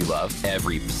stations you love,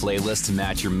 every playlist to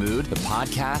match your mood, the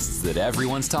podcasts that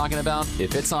everyone's talking about.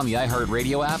 If it's on the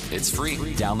iHeartRadio app, it's free.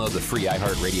 Download the free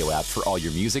iHeartRadio app for all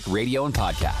your music, radio, and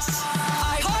podcasts.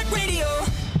 iHeartRadio.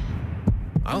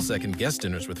 I'll second guest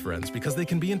dinners with friends because they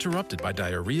can be interrupted by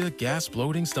diarrhea, gas,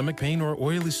 bloating, stomach pain, or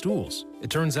oily stools.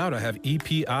 It turns out I have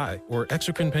EPI, or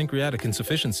exocrine pancreatic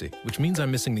insufficiency, which means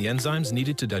I'm missing the enzymes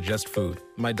needed to digest food.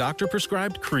 My doctor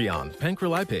prescribed Creon,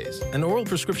 pancrelipase, an oral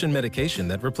prescription medication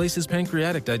that replaces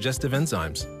pancreatic digestive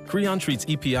enzymes. Creon treats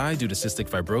EPI due to cystic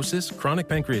fibrosis, chronic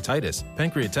pancreatitis,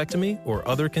 pancreatectomy, or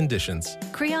other conditions.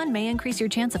 Creon may increase your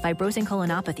chance of fibrosing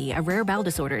colonopathy, a rare bowel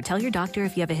disorder. Tell your doctor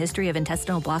if you have a history of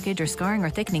intestinal blockage or scarring or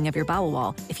thickening of your bowel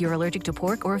wall, if you're allergic to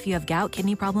pork, or if you have gout,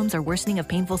 kidney problems, or worsening of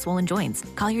painful swollen joints.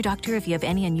 Call your doctor if you have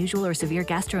any unusual or severe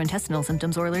gastrointestinal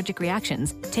symptoms or allergic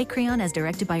reactions. Take Creon as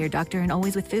directed by your doctor and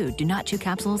always with food. Do not chew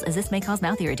capsules, as this may cause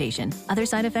mouth irritation. Other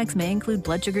side effects may include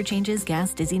blood sugar changes,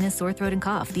 gas, dizziness, sore throat, and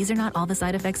cough. These are not all the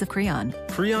side effects of Creon.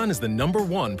 Creon is the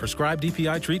 #1 prescribed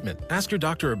EPI treatment. Ask your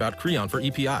doctor about Creon for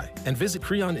EPI and visit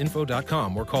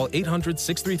creoninfo.com or call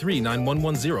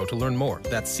 800-633-9110 to learn more.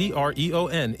 That's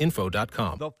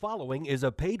CREONinfo.com. The following is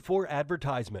a paid-for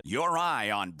advertisement. Your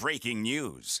eye on breaking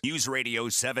news. News Radio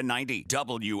 790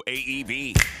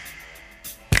 WAEB.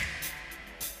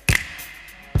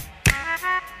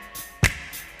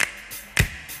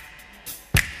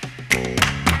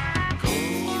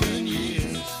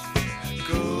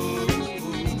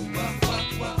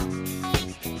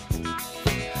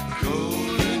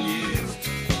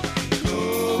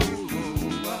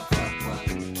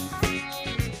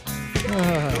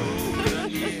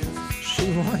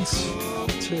 She wants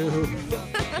to.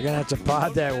 You're going to have to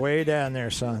pod that way down there,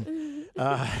 son.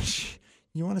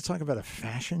 You want to talk about a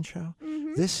fashion show?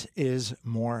 Mm-hmm. This is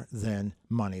More Than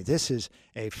Money. This is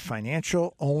a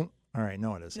financial own. All right,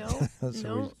 no, it isn't.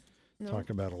 No, we talk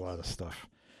about a lot of stuff.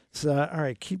 So, all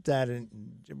right, keep that in.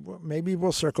 Maybe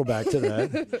we'll circle back to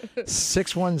that.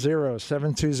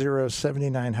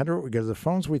 610-720-7900. We go to the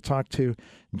phones. We talk to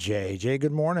Jay. Jay,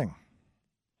 good morning.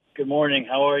 Good morning.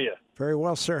 How are you? Very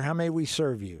well, sir. How may we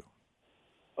serve you?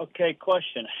 Okay,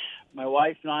 question. My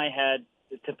wife and I had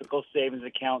the typical savings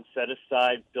account set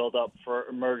aside, build up for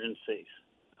emergencies.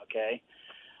 Okay,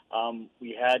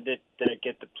 we had to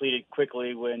get depleted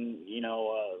quickly when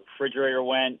refrigerator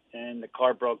went and the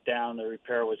car broke down. The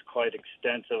repair was quite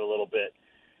extensive a little bit.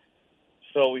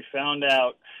 So we found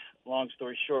out, long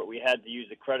story short, we had to use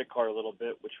the credit card a little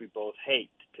bit, which we both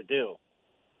hate to do.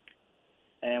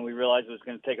 And we realized it was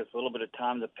going to take us a little bit of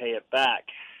time to pay it back.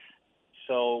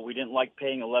 So we didn't like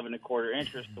paying 11.25%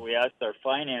 interest, so we asked our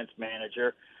finance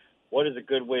manager, what is a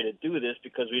good way to do this,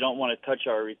 because we don't want to touch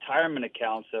our retirement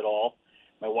accounts at all.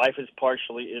 My wife is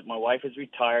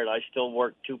retired. I still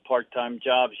work 2 part-time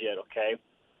jobs yet, okay?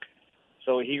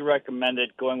 So he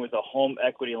recommended going with a home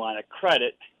equity line of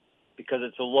credit because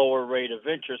it's a lower rate of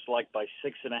interest, like by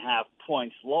 6.5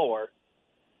 points lower,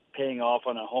 paying off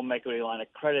on a home equity line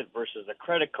of credit versus a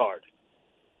credit card.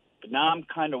 But now I'm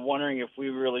kind of wondering if we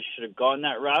really should have gone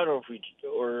that route, or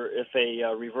if a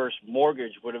reverse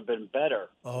mortgage would have been better.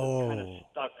 We're kind of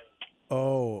stuck.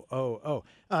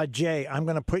 Jay, I'm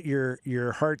going to put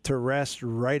your heart to rest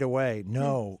right away.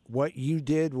 No, what you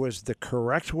did was the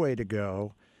correct way to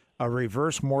go. A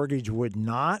reverse mortgage would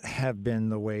not have been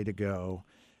the way to go.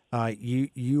 You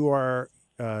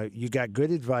got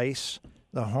good advice.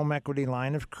 The home equity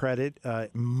line of credit,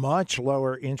 much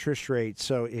lower interest rate.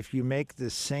 So if you make the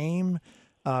same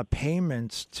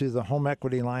payments to the home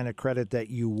equity line of credit that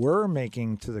you were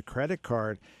making to the credit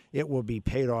card, it will be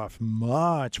paid off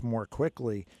much more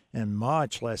quickly and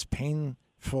much less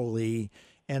painfully.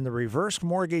 And the reverse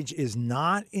mortgage is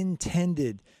not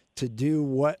intended to do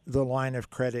what the line of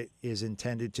credit is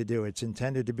intended to do. It's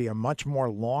intended to be a much more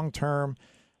long-term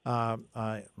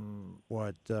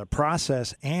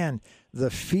process, and the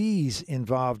fees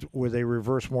involved with a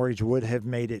reverse mortgage would have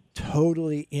made it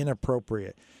totally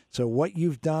inappropriate. So what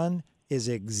you've done is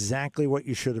exactly what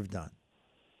you should have done.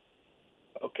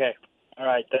 Okay. All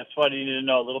right. That's what I needed to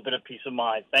know, a little bit of peace of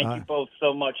mind. Thank you both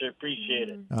so much. I appreciate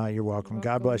it. You're welcome.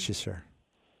 God bless you, sir.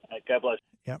 All right, God bless.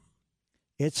 Yep.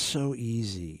 It's so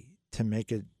easy to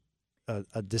make a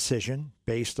decision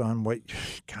based on what,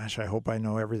 gosh, I hope I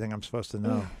know everything I'm supposed to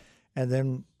know, and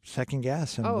then second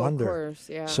guess and wonder. Of course,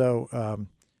 yeah. So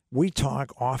we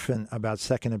talk often about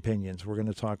second opinions. We're going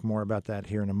to talk more about that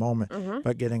here in a moment,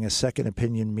 but getting a second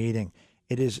opinion meeting.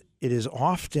 It is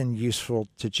often useful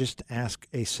to just ask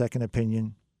a second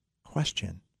opinion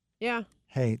question. Yeah.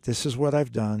 Hey, this is what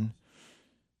I've done.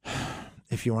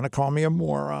 If you want to call me a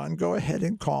moron, go ahead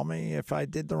and call me if I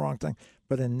did the wrong thing.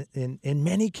 But in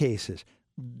many cases,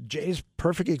 Jay's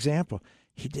perfect example,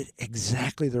 he did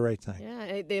exactly the right thing.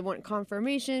 Yeah, they want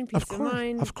confirmation, peace of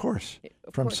mind. Of course.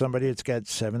 From somebody that's got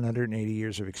 780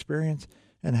 years of experience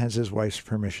and has his wife's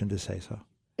permission to say so.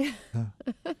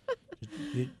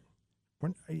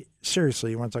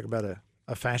 Seriously, you want to talk about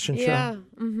a fashion show? Yeah.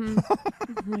 Mm-hmm. Oh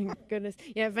my goodness.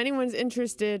 Yeah, if anyone's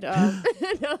interested. You're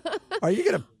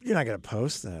not gonna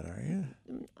post that, are you?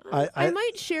 I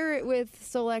might share it with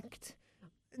select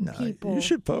people. You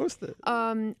should post it.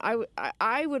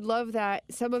 I would love that.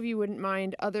 Some of you wouldn't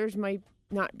mind. Others might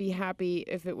not be happy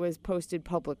if it was posted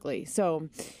publicly. So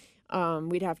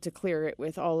we'd have to clear it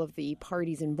with all of the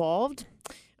parties involved.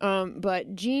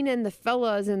 But Gene and the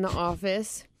fellas in the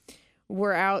office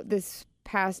were out this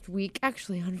past week,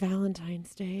 actually on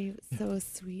Valentine's Day. It was so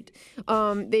sweet.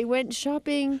 They went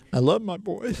shopping. I love my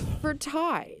boys. For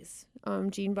ties.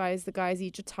 Gene buys the guys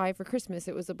each a tie for Christmas.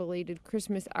 It was a belated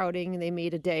Christmas outing, and they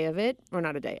made a day of it. Or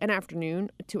not a day, an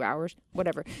afternoon, 2 hours,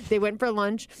 whatever. They went for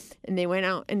lunch, and they went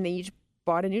out, and they each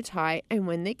bought a new tie. And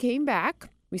when they came back,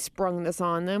 we sprung this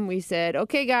on them. We said,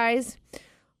 okay, guys,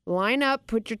 line up,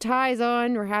 put your ties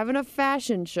on. We're having a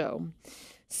fashion show.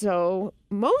 So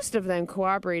most of them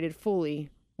cooperated fully.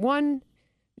 One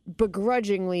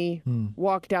begrudgingly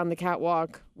walked down the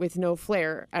catwalk with no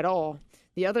flair at all.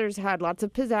 The others had lots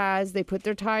of pizzazz. They put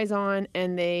their ties on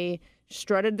and they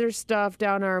strutted their stuff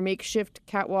down our makeshift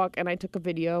catwalk, and I took a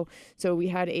video. So we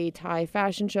had a tie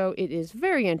fashion show. It is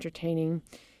very entertaining,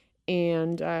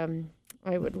 and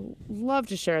I would love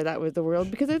to share that with the world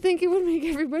because I think it would make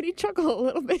everybody chuckle a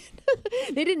little bit.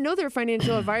 They didn't know their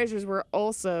financial advisors were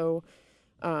also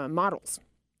models.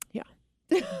 Yeah.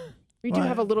 We do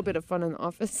have a little bit of fun in the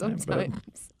office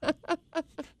sometimes.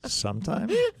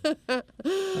 Sometimes?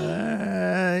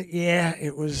 Yeah,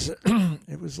 it was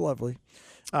it was lovely.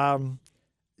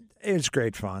 It was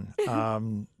great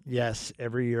fun. Yes,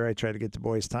 every year I try to get the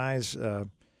boys ties.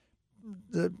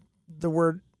 The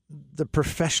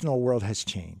professional world has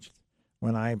changed.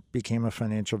 When I became a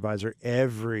financial advisor,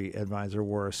 every advisor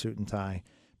wore a suit and tie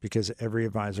because every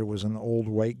advisor was an old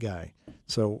white guy.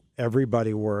 So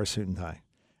everybody wore a suit and tie.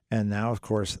 And now, of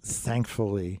course,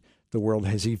 thankfully, The world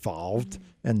has evolved,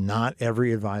 and not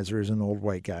every advisor is an old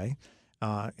white guy.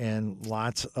 And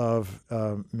lots of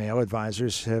male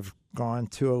advisors have gone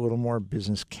to a little more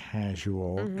business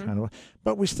casual kind of,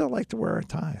 but we still like to wear our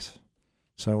ties.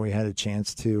 So we had a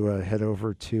chance to head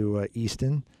over to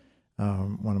Easton,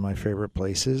 one of my favorite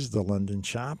places, the London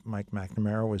Shop. Mike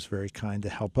McNamara was very kind to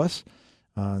help us.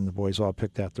 And the boys all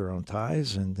picked out their own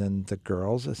ties, and then the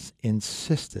girls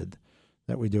insisted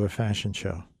that we do a fashion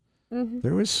show. Mm-hmm.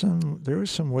 There was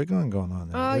some wiggling going on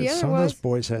there. Oh, yeah, some there of was. those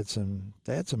boys had some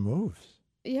moves.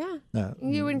 Yeah, No,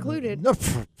 you included. No,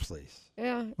 please.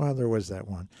 Yeah. Well, there was that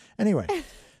one. Anyway,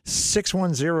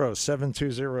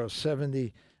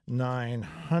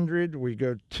 610-720-7900. We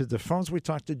go to the phones. We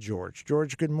talk to George.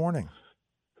 George, good morning.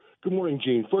 Good morning,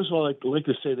 Gene. First of all, I'd like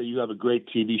to say that you have a great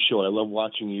TV show. I love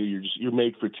watching you. You're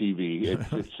made for TV.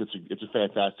 It's a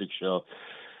fantastic show.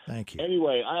 Thank you.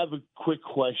 Anyway, I have a quick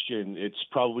question. It's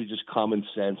probably just common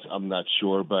sense. I'm not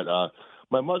sure, but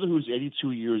my mother, who's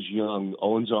 82 years young,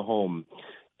 owns a home,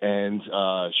 and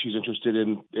she's interested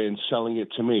in selling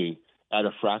it to me at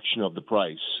a fraction of the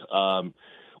price,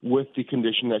 with the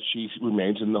condition that she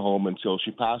remains in the home until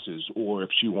she passes, or if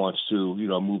she wants to,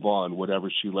 move on, whatever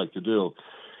she'd like to do.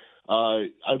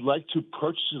 I'd like to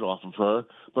purchase it off of her,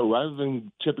 but rather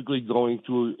than typically going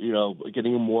through,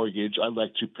 getting a mortgage, I'd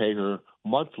like to pay her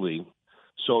monthly,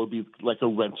 so it'd be like a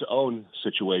rent-to-own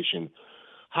situation.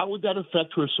 How would that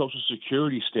affect her Social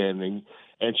Security standing?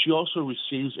 And she also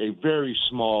receives a very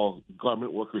small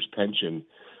garment workers pension.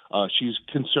 She's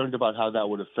concerned about how that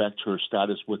would affect her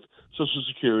status with Social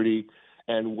Security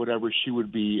and whatever she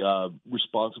would be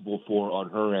responsible for on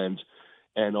her end,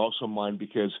 and also mine,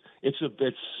 because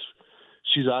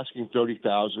she's asking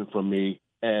 $30,000 from me,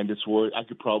 and it's worth, I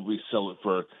could probably sell it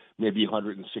for maybe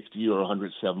 $160,000 or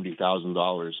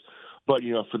 $170,000. But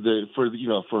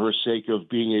for her sake of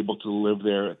being able to live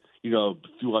there,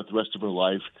 throughout the rest of her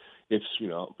life, it's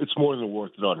more than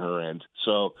worth it on her end.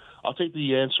 So I'll take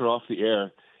the answer off the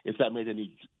air if that made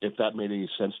any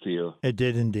sense to you. It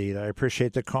did indeed. I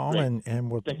appreciate the call, and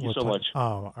we'll thank you we'll so talk. much.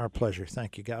 Oh, our pleasure.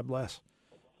 Thank you. God bless.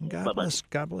 God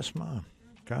bless Mom.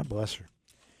 God bless her.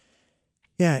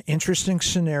 Yeah, interesting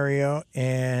scenario,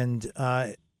 and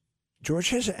George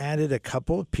has added a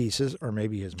couple of pieces, or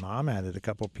maybe his mom added a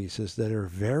couple of pieces that are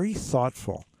very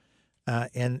thoughtful,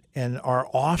 and are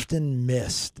often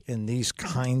missed in these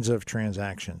kinds of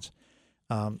transactions.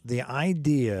 The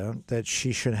idea that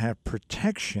she should have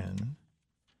protection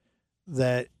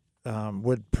that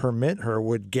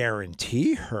would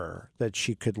guarantee her that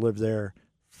she could live there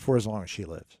for as long as she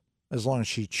lives, as long as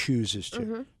she chooses to.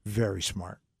 Mm-hmm. Very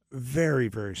smart. Very,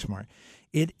 very smart.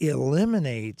 It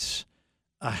eliminates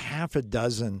a half a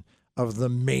dozen of the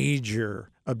major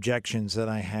objections that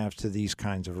I have to these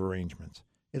kinds of arrangements.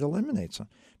 It eliminates them,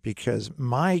 because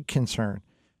my concern,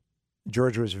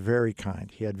 George was very kind.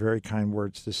 He had very kind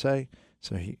words to say,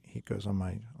 so he goes on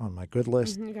my good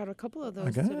list. You got a couple of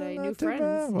those today, new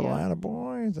friends. Well,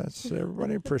 attaboy. That's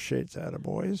everybody appreciates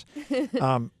attaboys.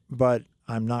 But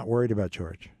I'm not worried about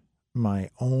George. My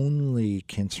only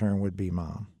concern would be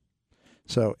Mom.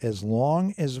 So as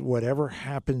long as whatever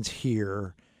happens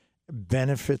here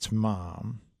benefits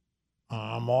Mom,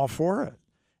 I'm all for it.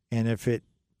 And if it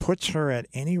puts her at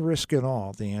any risk at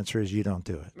all, the answer is you don't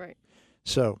do it. Right.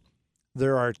 So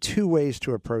there are two ways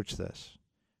to approach this.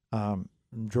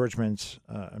 George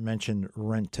mentioned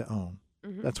rent to own.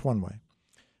 Mm-hmm. That's one way.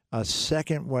 A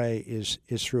second way is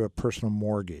through a personal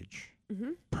mortgage.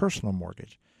 Mm-hmm. Personal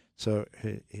mortgage. So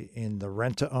in the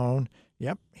rent to own,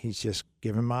 yep, he's just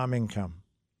giving Mom income,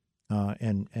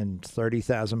 and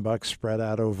 $30,000 spread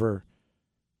out over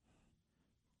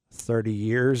 30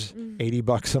 years,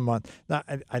 $80 a month. Now,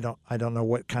 I don't know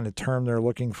what kind of term they're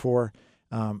looking for,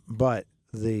 but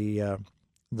the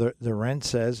rent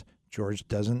says George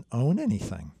doesn't own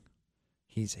anything.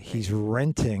 He's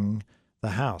renting the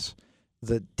house.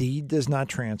 The deed does not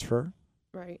transfer.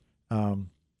 Right.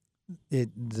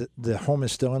 The home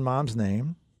is still in Mom's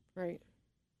name. Right.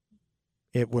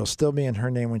 It will still be in her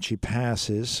name when she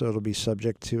passes, so it'll be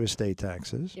subject to estate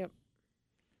taxes. Yep.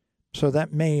 So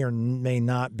that may or may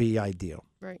not be ideal.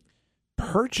 Right.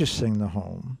 Purchasing the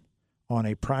home on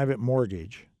a private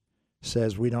mortgage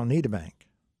says we don't need a bank.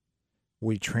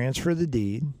 We transfer the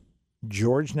deed.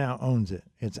 George now owns it.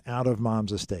 It's out of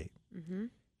Mom's estate. Mm-hmm.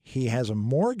 He has a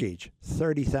mortgage,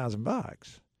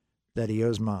 $30,000, that he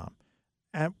owes Mom,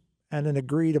 at an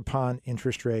agreed upon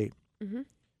interest rate. Mm-hmm.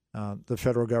 The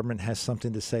federal government has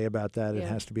something to say about that. Yeah. It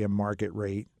has to be a market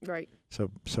rate. Right. So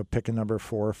pick a number,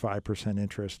 4 or 5%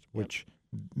 interest, which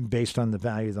based on the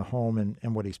value of the home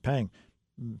and what he's paying,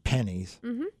 pennies,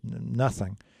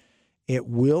 nothing. It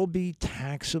will be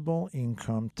taxable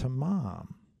income to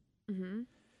mom. Mm-hmm.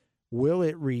 Will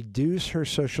it reduce her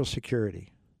Social Security?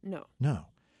 No. No.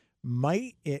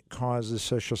 Might it cause the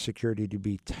Social Security to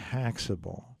be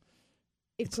taxable?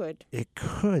 It could. It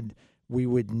could. We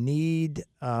would need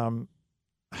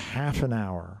half an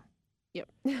hour Yep.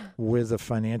 with a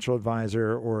financial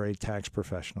advisor or a tax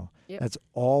professional. Yep. That's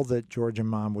all that George and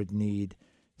Mom would need.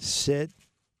 Sit,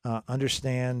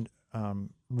 understand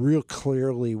real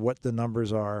clearly what the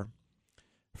numbers are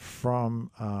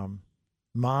from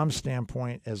Mom's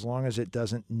standpoint, as long as it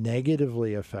doesn't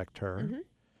negatively affect her.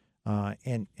 Mm-hmm.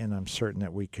 And I'm certain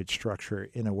that we could structure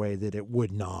it in a way that it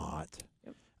would not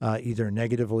Yep. either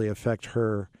negatively affect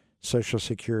her Social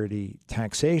Security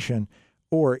taxation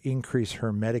or increase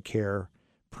her Medicare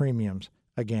premiums.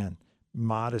 Again,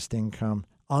 modest income,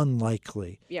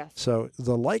 unlikely. Yes. So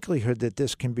the likelihood that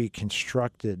this can be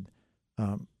constructed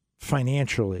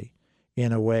financially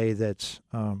in a way that's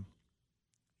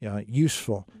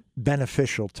useful,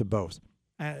 beneficial to both.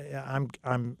 I'm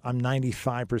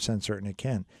 95% certain it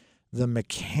can. The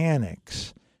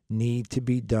mechanics need to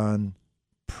be done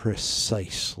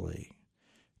precisely.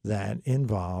 That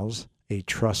involves a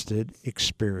trusted,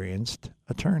 experienced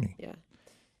attorney.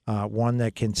 Yeah. One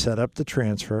that can set up the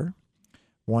transfer,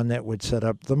 one that would set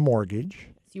up the mortgage.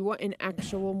 You want an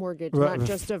actual mortgage, not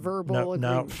just a verbal agreement.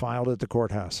 No, filed at the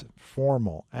courthouse.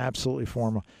 Formal, absolutely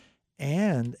formal.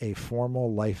 And a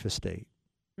formal life estate.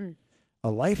 Mm. A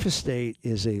life estate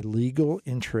is a legal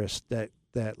interest that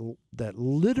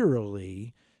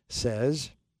literally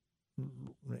says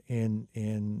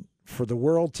in for the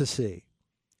world to see,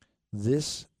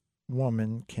 this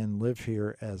woman can live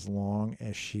here as long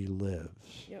as she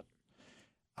lives. Yep.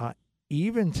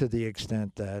 Even to the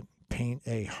extent that, paint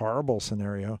a horrible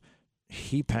scenario,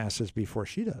 he passes before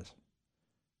she does.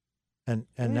 And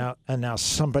now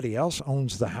somebody else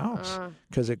owns the house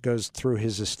because it goes through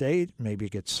his estate. Maybe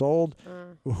it gets sold.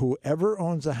 Whoever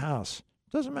owns the house,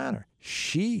 doesn't matter.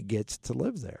 She gets to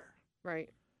live there. Right.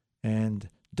 And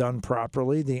done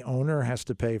properly, the owner has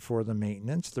to pay for the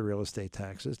maintenance, the real estate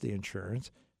taxes, the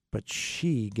insurance, but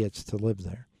she gets to live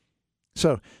there.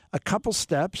 So a couple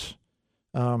steps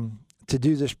to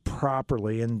do this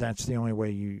properly, and that's the only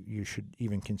way you should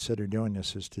even consider doing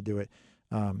this, is to do it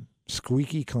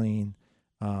squeaky clean,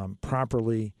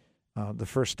 properly. The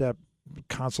first step,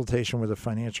 consultation with a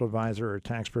financial advisor or a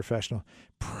tax professional.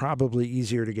 Probably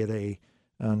easier to get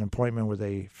an appointment with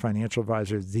a financial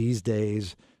advisor these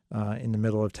days in the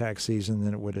middle of tax season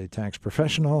than it would a tax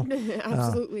professional.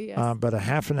 Absolutely, yes. But a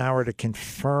half an hour to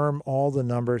confirm all the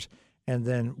numbers, and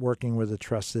then working with a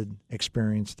trusted,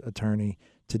 experienced attorney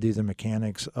to do the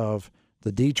mechanics of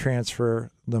the deed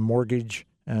transfer, the mortgage,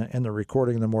 and the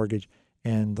recording of the mortgage,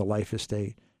 and the life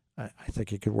estate. I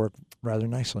think it could work rather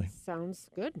nicely. Sounds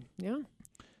good. Yeah.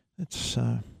 That's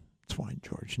why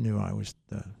George knew I was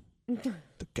the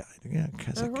guy. Yeah,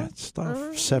 because I got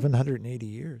stuff. 780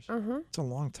 years. It's a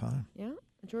long time. Yeah.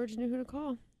 George knew who to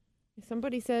call.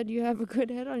 Somebody said you have a good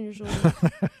head on your shoulders.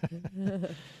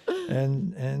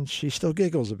 and she still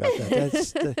giggles about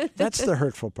that. That's the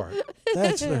hurtful part.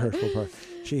 That's the hurtful part.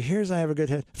 She hears I have a good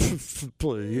head.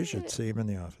 You should see him in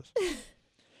the office.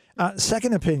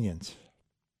 Second opinions.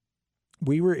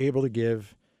 We were able to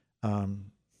give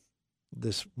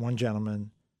this one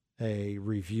gentleman a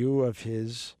review of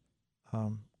his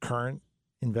current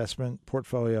investment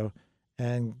portfolio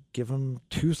and give him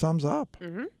 2 thumbs up.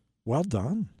 Mm-hmm. Well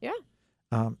done. Yeah.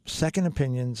 Second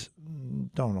opinions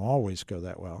don't always go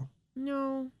that well.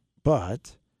 No.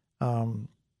 But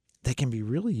they can be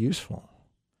really useful.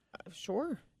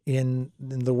 Sure. In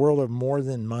the world of More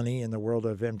Than Money, in the world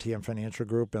of MTM Financial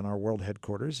Group and our world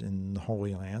headquarters in the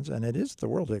Holy Lands, and it is the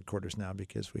world headquarters now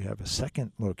because we have a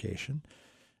second location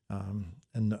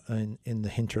in the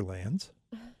hinterlands.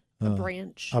 A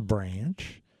branch. A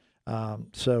branch.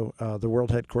 So the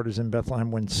world headquarters in Bethlehem,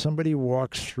 when somebody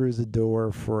walks through the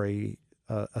door for a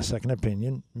second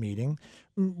opinion meeting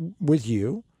with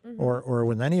you or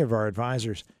with any of our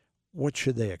advisors, what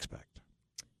should they expect?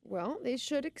 Well, they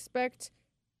should expect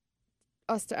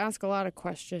us to ask a lot of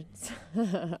questions.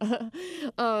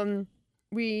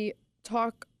 We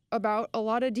talk about a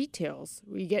lot of details.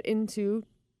 We get into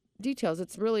details.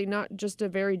 It's really not just a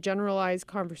very generalized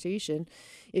conversation.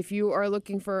 If you are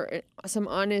looking for some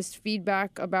honest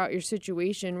feedback about your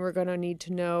situation, we're going to need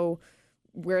to know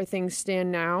where things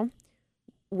stand now,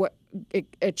 what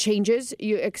changes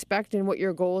you expect and what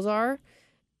your goals are,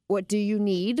 what do you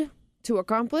need to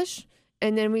accomplish,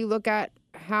 and then we look at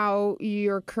how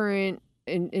your current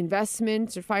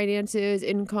investments or finances,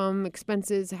 income,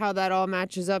 expenses, how that all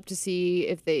matches up to see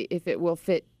if it will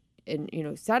fit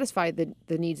and satisfy the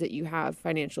needs that you have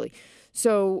financially.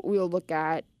 So we'll look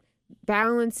at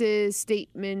balances,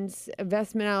 statements,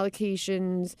 investment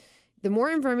allocations. The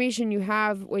more information you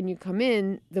have when you come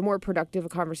in, the more productive a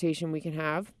conversation we can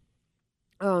have.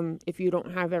 If you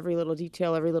don't have every little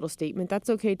detail, every little statement, that's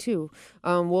okay too.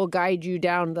 We'll guide you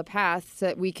down the path so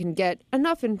that we can get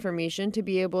enough information to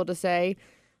be able to say,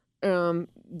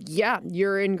 yeah,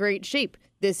 you're in great shape.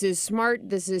 This is smart.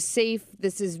 This is safe.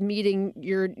 This is meeting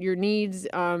your needs,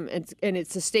 and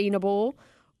it's sustainable.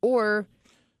 Or,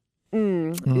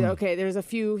 okay, there's a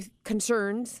few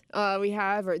concerns we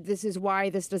have, or this is why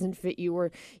this doesn't fit you,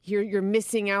 or you're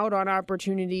missing out on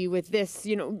opportunity with this.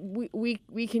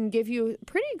 We can give you a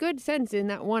pretty good sense in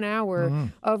that 1 hour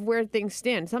of where things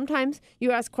stand. Sometimes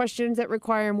you ask questions that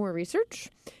require more research,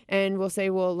 and we'll say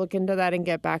we'll look into that and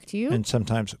get back to you. And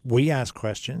sometimes we ask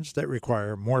questions that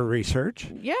require more research.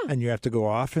 Yeah. And you have to go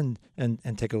off and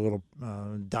take a little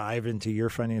dive into your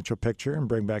financial picture and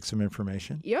bring back some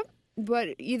information. Yep. But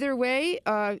either way,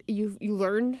 you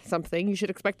learn something. You should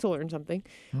expect to learn something,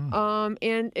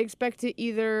 and expect to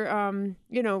either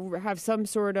have some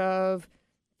sort of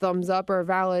thumbs up or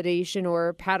validation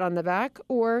or pat on the back,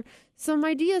 or some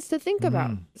ideas to think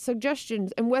about,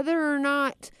 suggestions, and whether or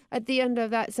not at the end of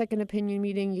that second opinion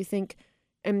meeting you think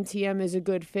MTM is a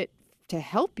good fit to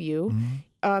help you.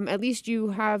 At least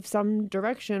you have some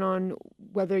direction on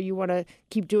whether you want to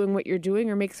keep doing what you're doing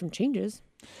or make some changes.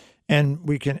 And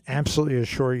we can absolutely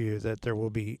assure you that there will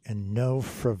be no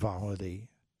frivolity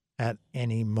at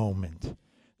any moment.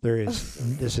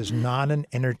 This is not an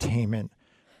entertainment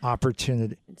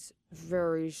opportunity. It's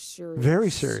very serious. Very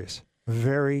serious.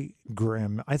 Very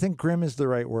grim. I think grim is the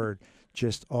right word.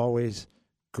 Just always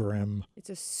grim. It's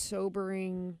a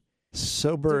sobering.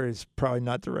 Sober is probably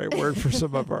not the right word for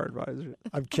some of our advisors.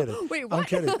 I'm kidding. Wait, what?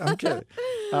 I'm kidding.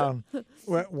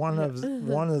 One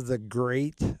of the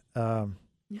great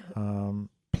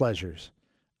pleasures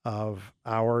of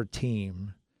our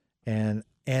team and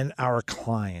our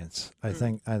clients, I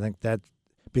think that,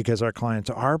 because our clients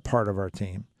are part of our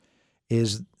team,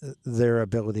 is their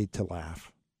ability to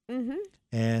laugh.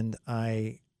 And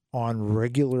I, on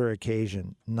regular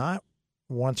occasion, not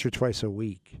once or twice a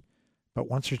week, but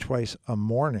once or twice a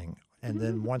morning, and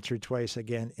then once or twice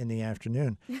again in the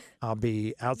afternoon, I'll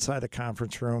be outside a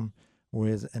conference room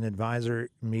with an advisor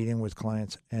meeting with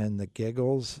clients, and the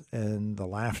giggles and the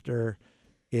laughter,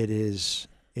 it is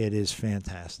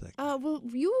fantastic. Well,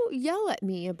 you yell at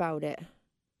me about it.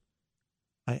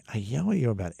 I yell at you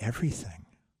about everything.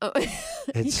 Oh.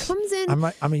 He comes in I'm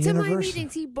a to university. my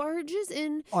meetings. He barges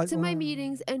in to my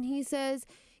meetings, and he says,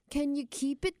 "Can you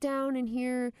keep it down in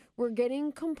here? We're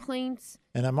getting complaints."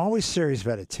 And I'm always serious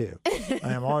about it, too.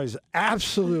 I am always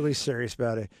absolutely serious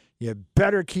about it. You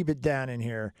better keep it down in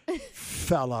here,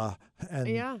 fella.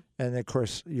 And of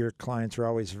course, your clients are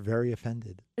always very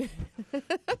offended.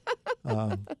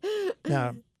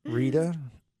 Now, Rita.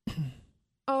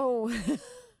 Oh,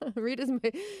 Rita's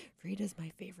my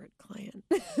favorite client.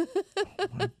 Oh,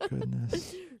 my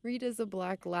goodness. Rita's a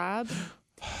black lab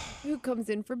who comes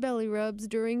in for belly rubs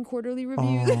during quarterly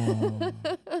reviews. Oh.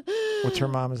 What's her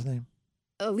mama's name?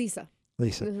 Lisa.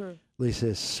 Lisa. Lisa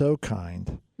is so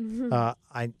kind.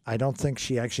 I don't think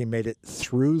she actually made it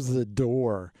through the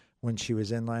door when she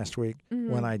was in last week,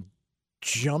 when I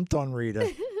jumped on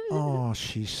Rita. Oh,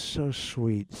 she's so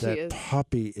sweet. That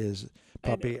puppy is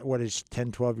what is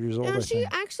 10, 12 years old? No,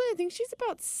 I think she's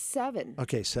about 7.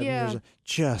 Okay, 7 years old.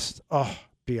 Just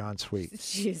beyond sweet.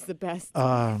 She is the best.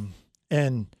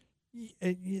 And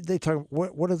they talk.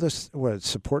 What are the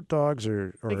support dogs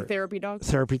or like therapy dogs?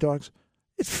 Therapy dogs.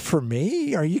 It's for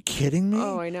me. Are you kidding me?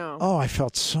 Oh, I know. Oh, I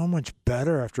felt so much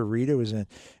better after Rita was in,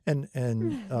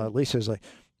 and Lisa's like,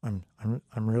 I'm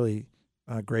really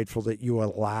grateful that you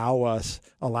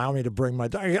allow me to bring my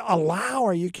dog.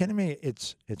 Are you kidding me?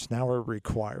 It's now a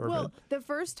requirement. Well, the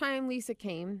first time Lisa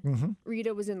came,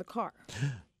 Rita was in the car.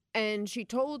 And she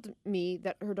told me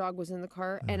that her dog was in the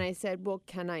car, and I said, "Well,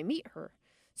 can I meet her?"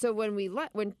 So when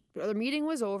the meeting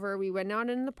was over, we went out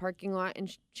in the parking lot,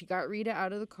 and she got Rita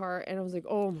out of the car, and I was like,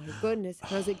 "Oh my goodness!"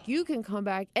 And I was like, "You can come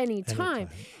back anytime."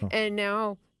 Oh. And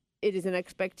now it is an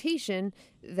expectation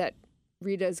that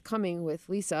Rita is coming with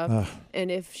Lisa,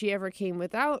 and if she ever came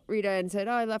without Rita and said,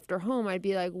 "Oh, I left her home," I'd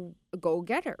be like, "Go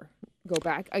get her." Go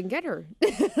back and get her.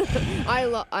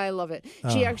 I love it.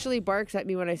 She actually barks at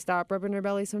me when I stop rubbing her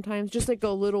belly sometimes, just like a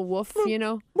little woof,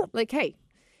 like, hey.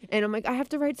 And I'm like, I have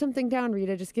to write something down,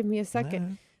 Rita. Just give me a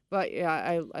second. But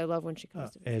yeah, I love when she comes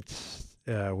to me.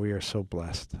 We are so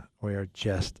blessed. We are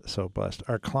just so blessed.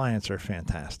 Our clients are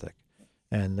fantastic,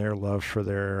 and their love for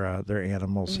their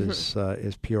animals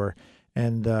is pure.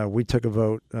 And we took a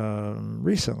vote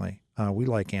recently. We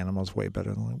like animals way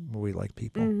better than we like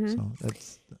people. Mhm. So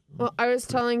that's. Well, I was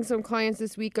telling some clients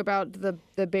this week about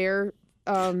the bear.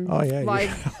 Yeah.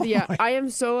 Live. Yeah, I am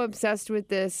so obsessed with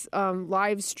this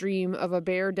live stream of a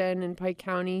bear den in Pike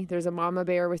County. There's a mama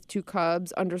bear with 2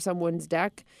 cubs under someone's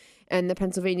deck, and the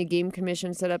Pennsylvania Game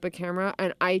Commission set up a camera,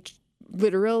 and I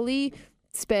literally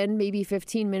spend maybe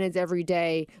 15 minutes every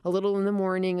day, a little in the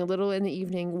morning, a little in the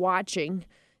evening, watching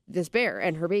this bear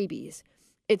and her babies.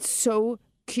 It's so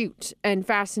cute and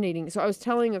fascinating. So I was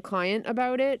telling a client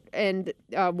about it, and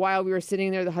while we were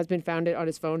sitting there, the husband found it on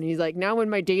his phone. He's like, now when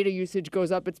my data usage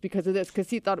goes up, it's because of this, because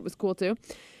he thought it was cool too.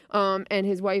 And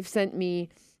his wife sent me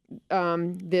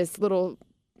this little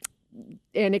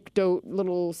anecdote,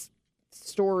 little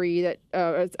story that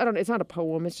it's not a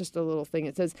poem, it's just a little thing.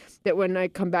 It says that when I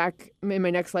come back in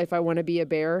my next life, I want to be a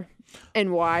bear,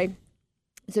 and why.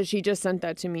 So she just sent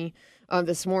that to me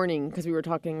this morning because we were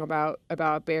talking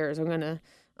about bears. I'm gonna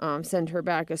send her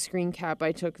back a screen cap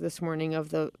I took this morning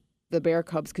of the bear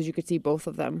cubs, because you could see both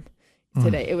of them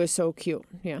today. It was so cute.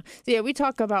 Yeah. So yeah, we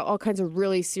talk about all kinds of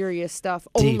really serious stuff.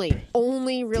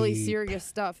 Only really serious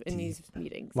stuff in these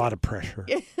meetings. A lot of pressure.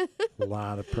 A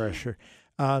lot of pressure.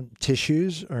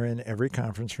 Tissues are in every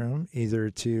conference room, either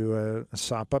to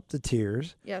sop up the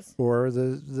tears, yes, or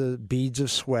the beads of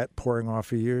sweat pouring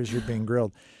off of you as you're being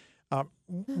grilled.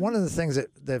 One of the things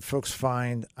that folks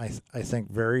find, I think,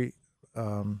 very,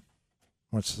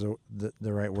 what's the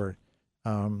right word?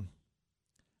 I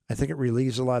think it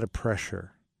relieves a lot of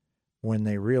pressure when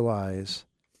they realize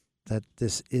that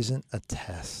this isn't a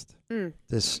test.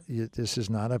 This is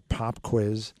not a pop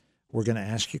quiz. We're going to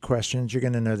ask you questions. You're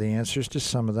going to know the answers to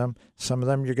some of them. Some of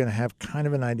them you're going to have kind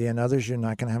of an idea, and others you're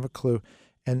not going to have a clue,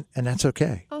 and that's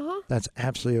okay. That's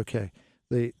absolutely okay.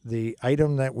 The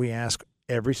item that we ask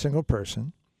every single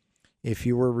person, if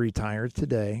you were retired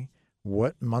today,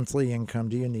 what monthly income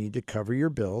do you need to cover your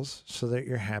bills so that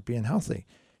you're happy and healthy?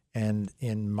 And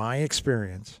in my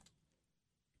experience,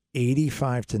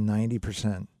 85 to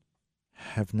 90%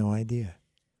 have no idea.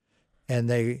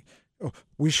 And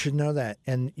we should know that.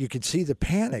 And you can see the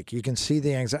panic. You can see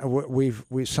the anxiety.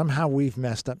 We've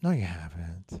messed up. No, you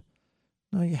haven't.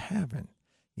 No, you haven't.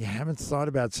 You haven't thought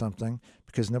about something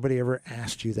because nobody ever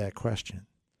asked you that question.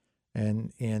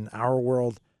 And in our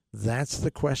world, that's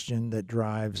the question that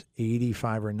drives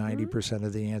 85 or 90%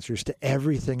 of the answers to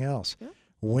everything else. Yeah.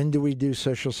 When do we do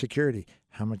Social Security?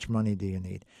 How much money do you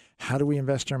need? How do we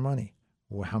invest our money?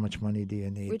 Well, how much money do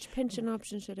you need? Which pension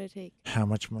option should I take? How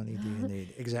much money do you need?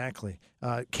 Exactly.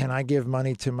 Can I give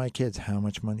money to my kids? How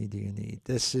much money do you need?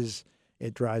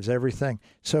 It drives everything.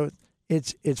 So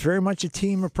it's very much a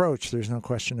team approach. There's no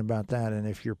question about that. And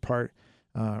if you're part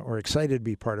or excited to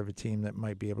be part of a team that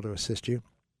might be able to assist you,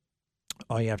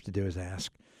 all you have to do is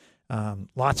ask.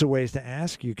 Lots of ways to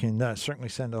ask. You can certainly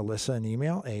send Alyssa an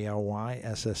email,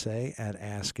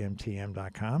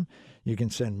 alyssa@askmtm.com. You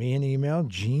can send me an email,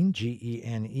 Gene,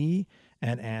 Gene,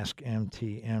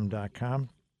 @askmtm.com.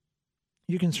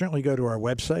 You can certainly go to our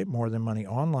website,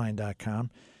 morethanmoneyonline.com,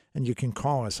 and you can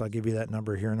call us. I'll give you that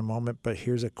number here in a moment, but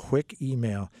here's a quick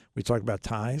email. We talk about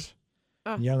ties.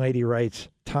 Young lady writes,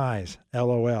 ties,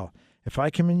 LOL. If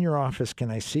I come in your office, can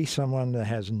I see someone that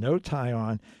has no tie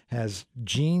on, has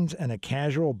jeans and a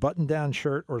casual button-down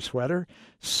shirt or sweater?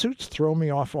 Suits throw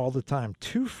me off all the time.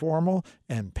 Too formal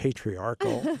and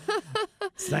patriarchal.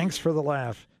 Thanks for the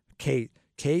laugh. Kate,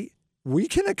 we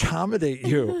can accommodate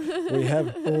you. We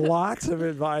have lots of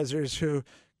advisors who,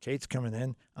 Kate's coming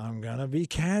in, I'm going to be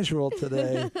casual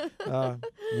today.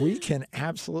 We can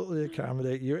absolutely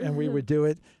accommodate you, and we would do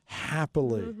it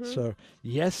happily. So,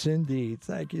 yes, indeed.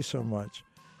 Thank you so much.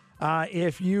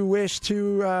 If you wish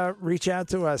to reach out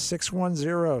to us,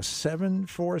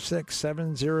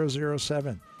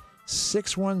 610-746-7007.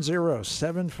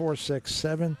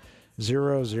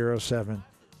 610-746-7007.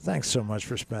 Thanks so much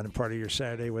for spending part of your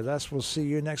Saturday with us. We'll see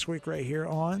you next week right here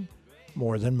on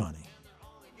More Than Money.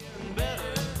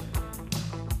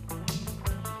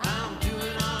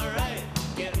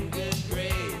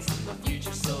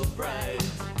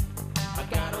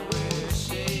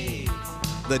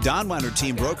 The Don Wenner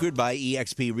team, brokered by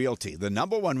eXp Realty, the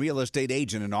 #1 real estate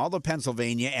agent in all of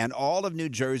Pennsylvania and all of New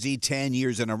Jersey 10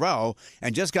 years in a row,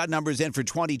 and just got numbers in for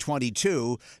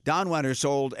 2022. Don Wenner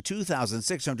sold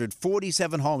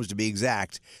 2,647 homes to be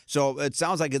exact. So it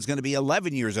sounds like it's going to be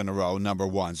 11 years in a row,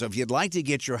 #1. So if you'd like to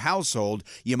get your house sold,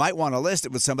 you might want to list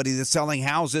it with somebody that's selling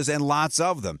houses and lots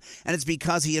of them. And it's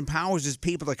because he empowers his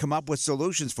people to come up with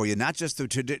solutions for you, not just the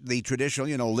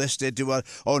traditional, listed to an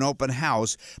open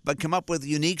house, but come up with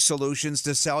unique unique solutions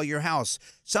to sell your house.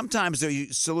 Sometimes there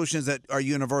are solutions that are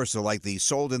universal, like the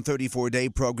Sold in 34-Day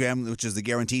program, which is the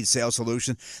guaranteed sale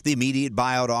solution, the immediate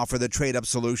buyout offer, the trade-up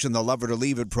solution, the Love It or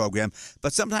Leave It program.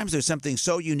 But sometimes there's something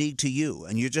so unique to you,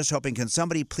 and you're just hoping, can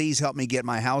somebody please help me get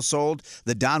my house sold?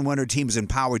 The Don Winter team is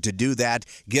empowered to do that.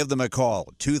 Give them a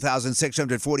call.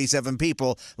 2,647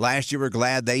 people last year were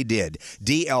glad they did.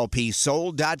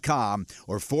 DLPsold.com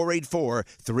or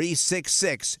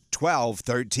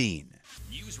 484-366-1213.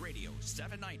 News Radio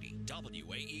 790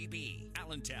 WAEB,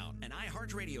 Allentown, an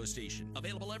iHeart radio station.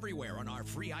 Available everywhere on our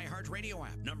free iHeart radio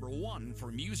app. #1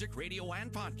 for music, radio, and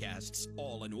podcasts,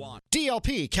 all in one.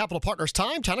 DLP Capital Partners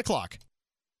time, 10 o'clock.